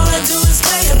about it. All I do is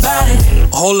pray about it.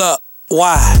 Hold up.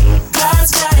 Why?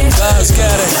 God's got it. God's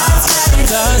got it.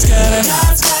 God's got it.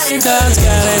 God's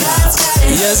got it.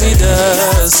 Yes, He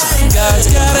does. God's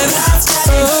got it.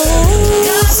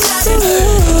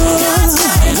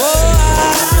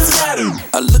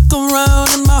 I look around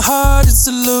and my heart is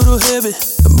a little heavy.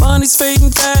 The money's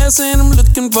fading fast and I'm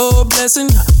looking for a blessing.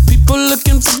 People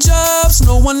looking for jobs,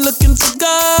 no one looking for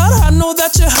God. I know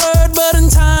that you heard, but in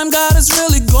time God is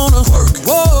really gonna work.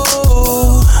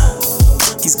 Whoa,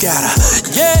 He's gotta,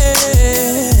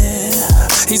 yeah.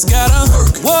 He's gotta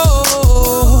work.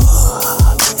 Whoa,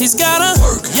 He's gotta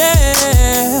work.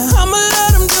 Yeah, I'ma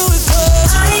let Him do it.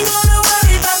 Cause I ain't gonna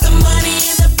worry about the money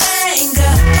in the bank. I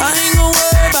ain't gonna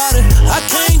worry about it. I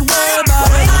can't worry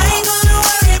about it. I ain't gonna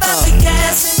worry about the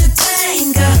gas in the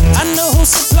tank. I know who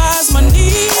supplies my needs.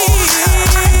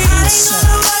 I ain't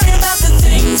gonna worry about the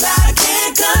things I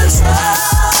can't control.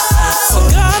 For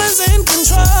God is in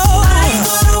control. I ain't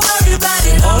gonna worry about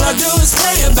it. All I do is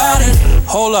pray about it.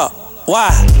 Hold up. Why?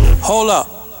 Hold up.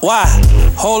 Why?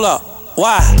 Hold up.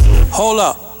 Why? Hold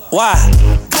up. Why?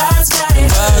 God's got it.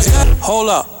 God's got it. Hold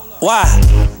up. Why?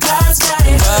 God's got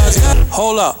it. God's got it.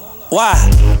 Hold up. Why?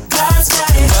 God's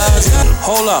got it. God's got it.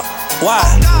 Hold up. Why?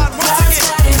 God's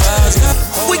got it. God's got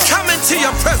it. We come into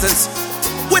your presence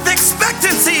with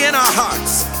expectancy in our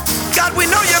hearts. God, we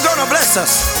know you're gonna bless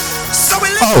us. So we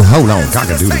lift Oh, hold on.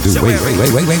 Cock-a-doodle-doo. Wait.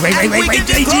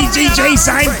 DJ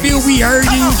Seinfeld, we heard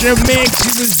you. Jamaica,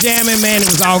 you was jamming, man. It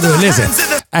was all good. Listen,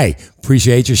 hey,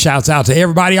 appreciate your shouts out to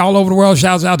everybody all over the world.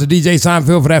 Shouts out to DJ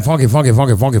Seinfeld for that funky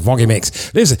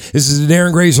mix. Listen, this is the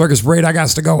Darren Gray Circus Parade. I got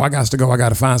to go. I got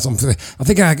to find something. I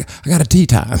think I got a tea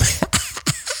time.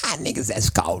 Niggas, that's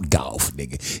called golf,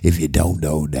 nigga. If you don't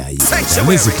know, now you know.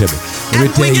 Listen to me. Let me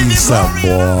tell you something,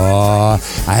 boy.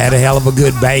 I had a hell of a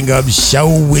good bang-up show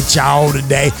with y'all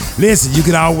today. Listen, you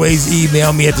can always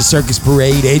email me at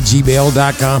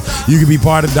thecircusparade@gmail.com. You can be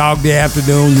part of Dog Day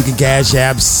Afternoon. You can cash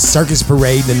app Circus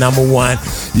Parade, the #1.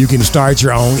 You can start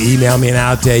your own. Email me, and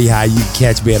I'll tell you how you can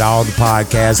catch me at all the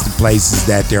podcasts, the places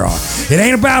that there are. It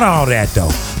ain't about all that,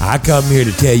 though. I come here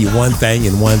to tell you one thing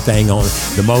and one thing only.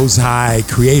 The Most High,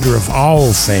 creator of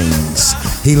all things,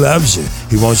 He loves you.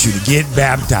 He wants you to get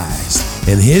baptized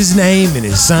in His name, in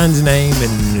His Son's name, and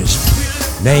in His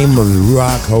name of the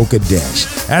Ruach HaKodesh.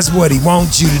 That's what He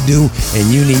wants you to do,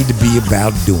 and you need to be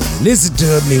about doing it. Listen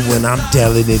to me when I'm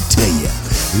telling it to you.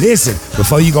 Listen,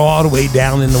 before you go all the way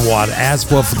down in the water, ask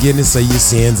for forgiveness of your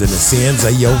sins and the sins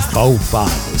of your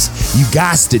forefathers. You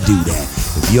got to do that.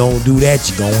 If you don't do that,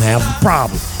 you're going to have a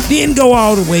problem. Then go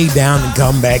all the way down and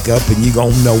come back up, and you're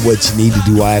going to know what you need to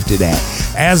do after that.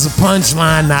 As a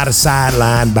punchline, not a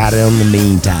sideline, but in the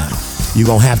meantime, you're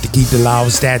going to have to keep the law,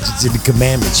 statutes, and the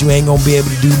commandments. You ain't going to be able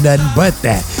to do nothing but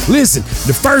that. Listen,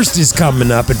 the first is coming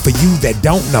up, and for you that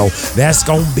don't know, that's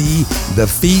going to be the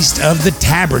Feast of the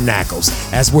Tabernacles.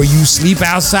 That's where you sleep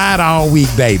outside all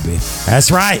week, baby. That's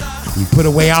right. You put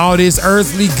away all this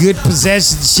earthly good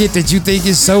possession shit that you think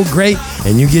is so great,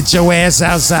 and you get your ass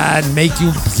outside and make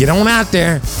you get on out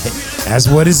there. That's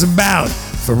what it's about.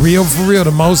 For real,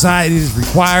 the Most High is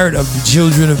required of the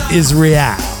children of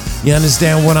Israel. You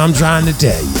understand what I'm trying to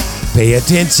tell you? Pay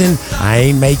attention. I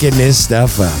ain't making this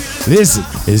stuff up. Listen,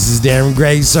 this is Darren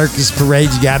Gray Circus Parade.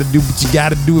 You got to do what you got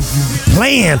to do if you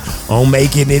plan on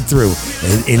making it through.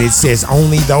 And it says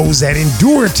only those that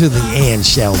endure to the end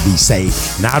shall be saved.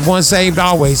 Not once saved,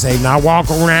 always saved. Not walk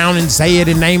around and say it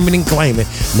and name it and claim it.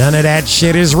 None of that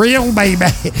shit is real, baby.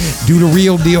 Do the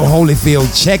real deal, Holyfield.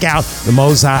 Check out the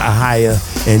Most High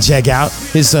and check out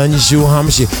His Son Yeshua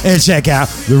HaMashiach, and check out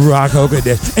the Ruach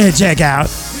HaKodesh, and check out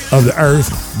of the earth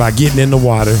by getting in the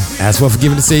water. Ask for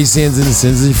forgiveness of your sins and the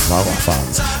sins of your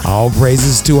forefathers. All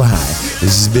praises to a high.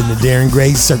 This has been the Darren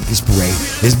Gray Circus Parade.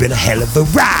 It's been a hell of a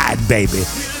ride, baby.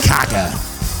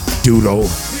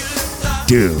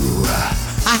 Cock-a-doodle-doo.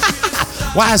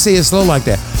 Why I say it slow like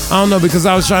that? I don't know, because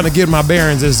I was trying to get my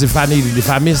bearings as if I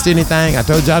missed anything. I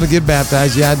told y'all to get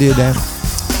baptized. Yeah, I did that.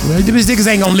 These niggas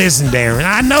ain't gonna listen, Darren.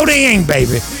 I know they ain't,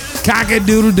 baby.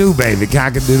 Cock-a-doodle-doo, baby.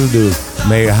 Cock-a-doodle-doo.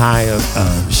 May a higher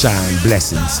shine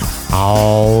blessings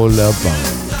all up on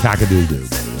you. Cock-a-doodle-doo,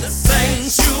 baby.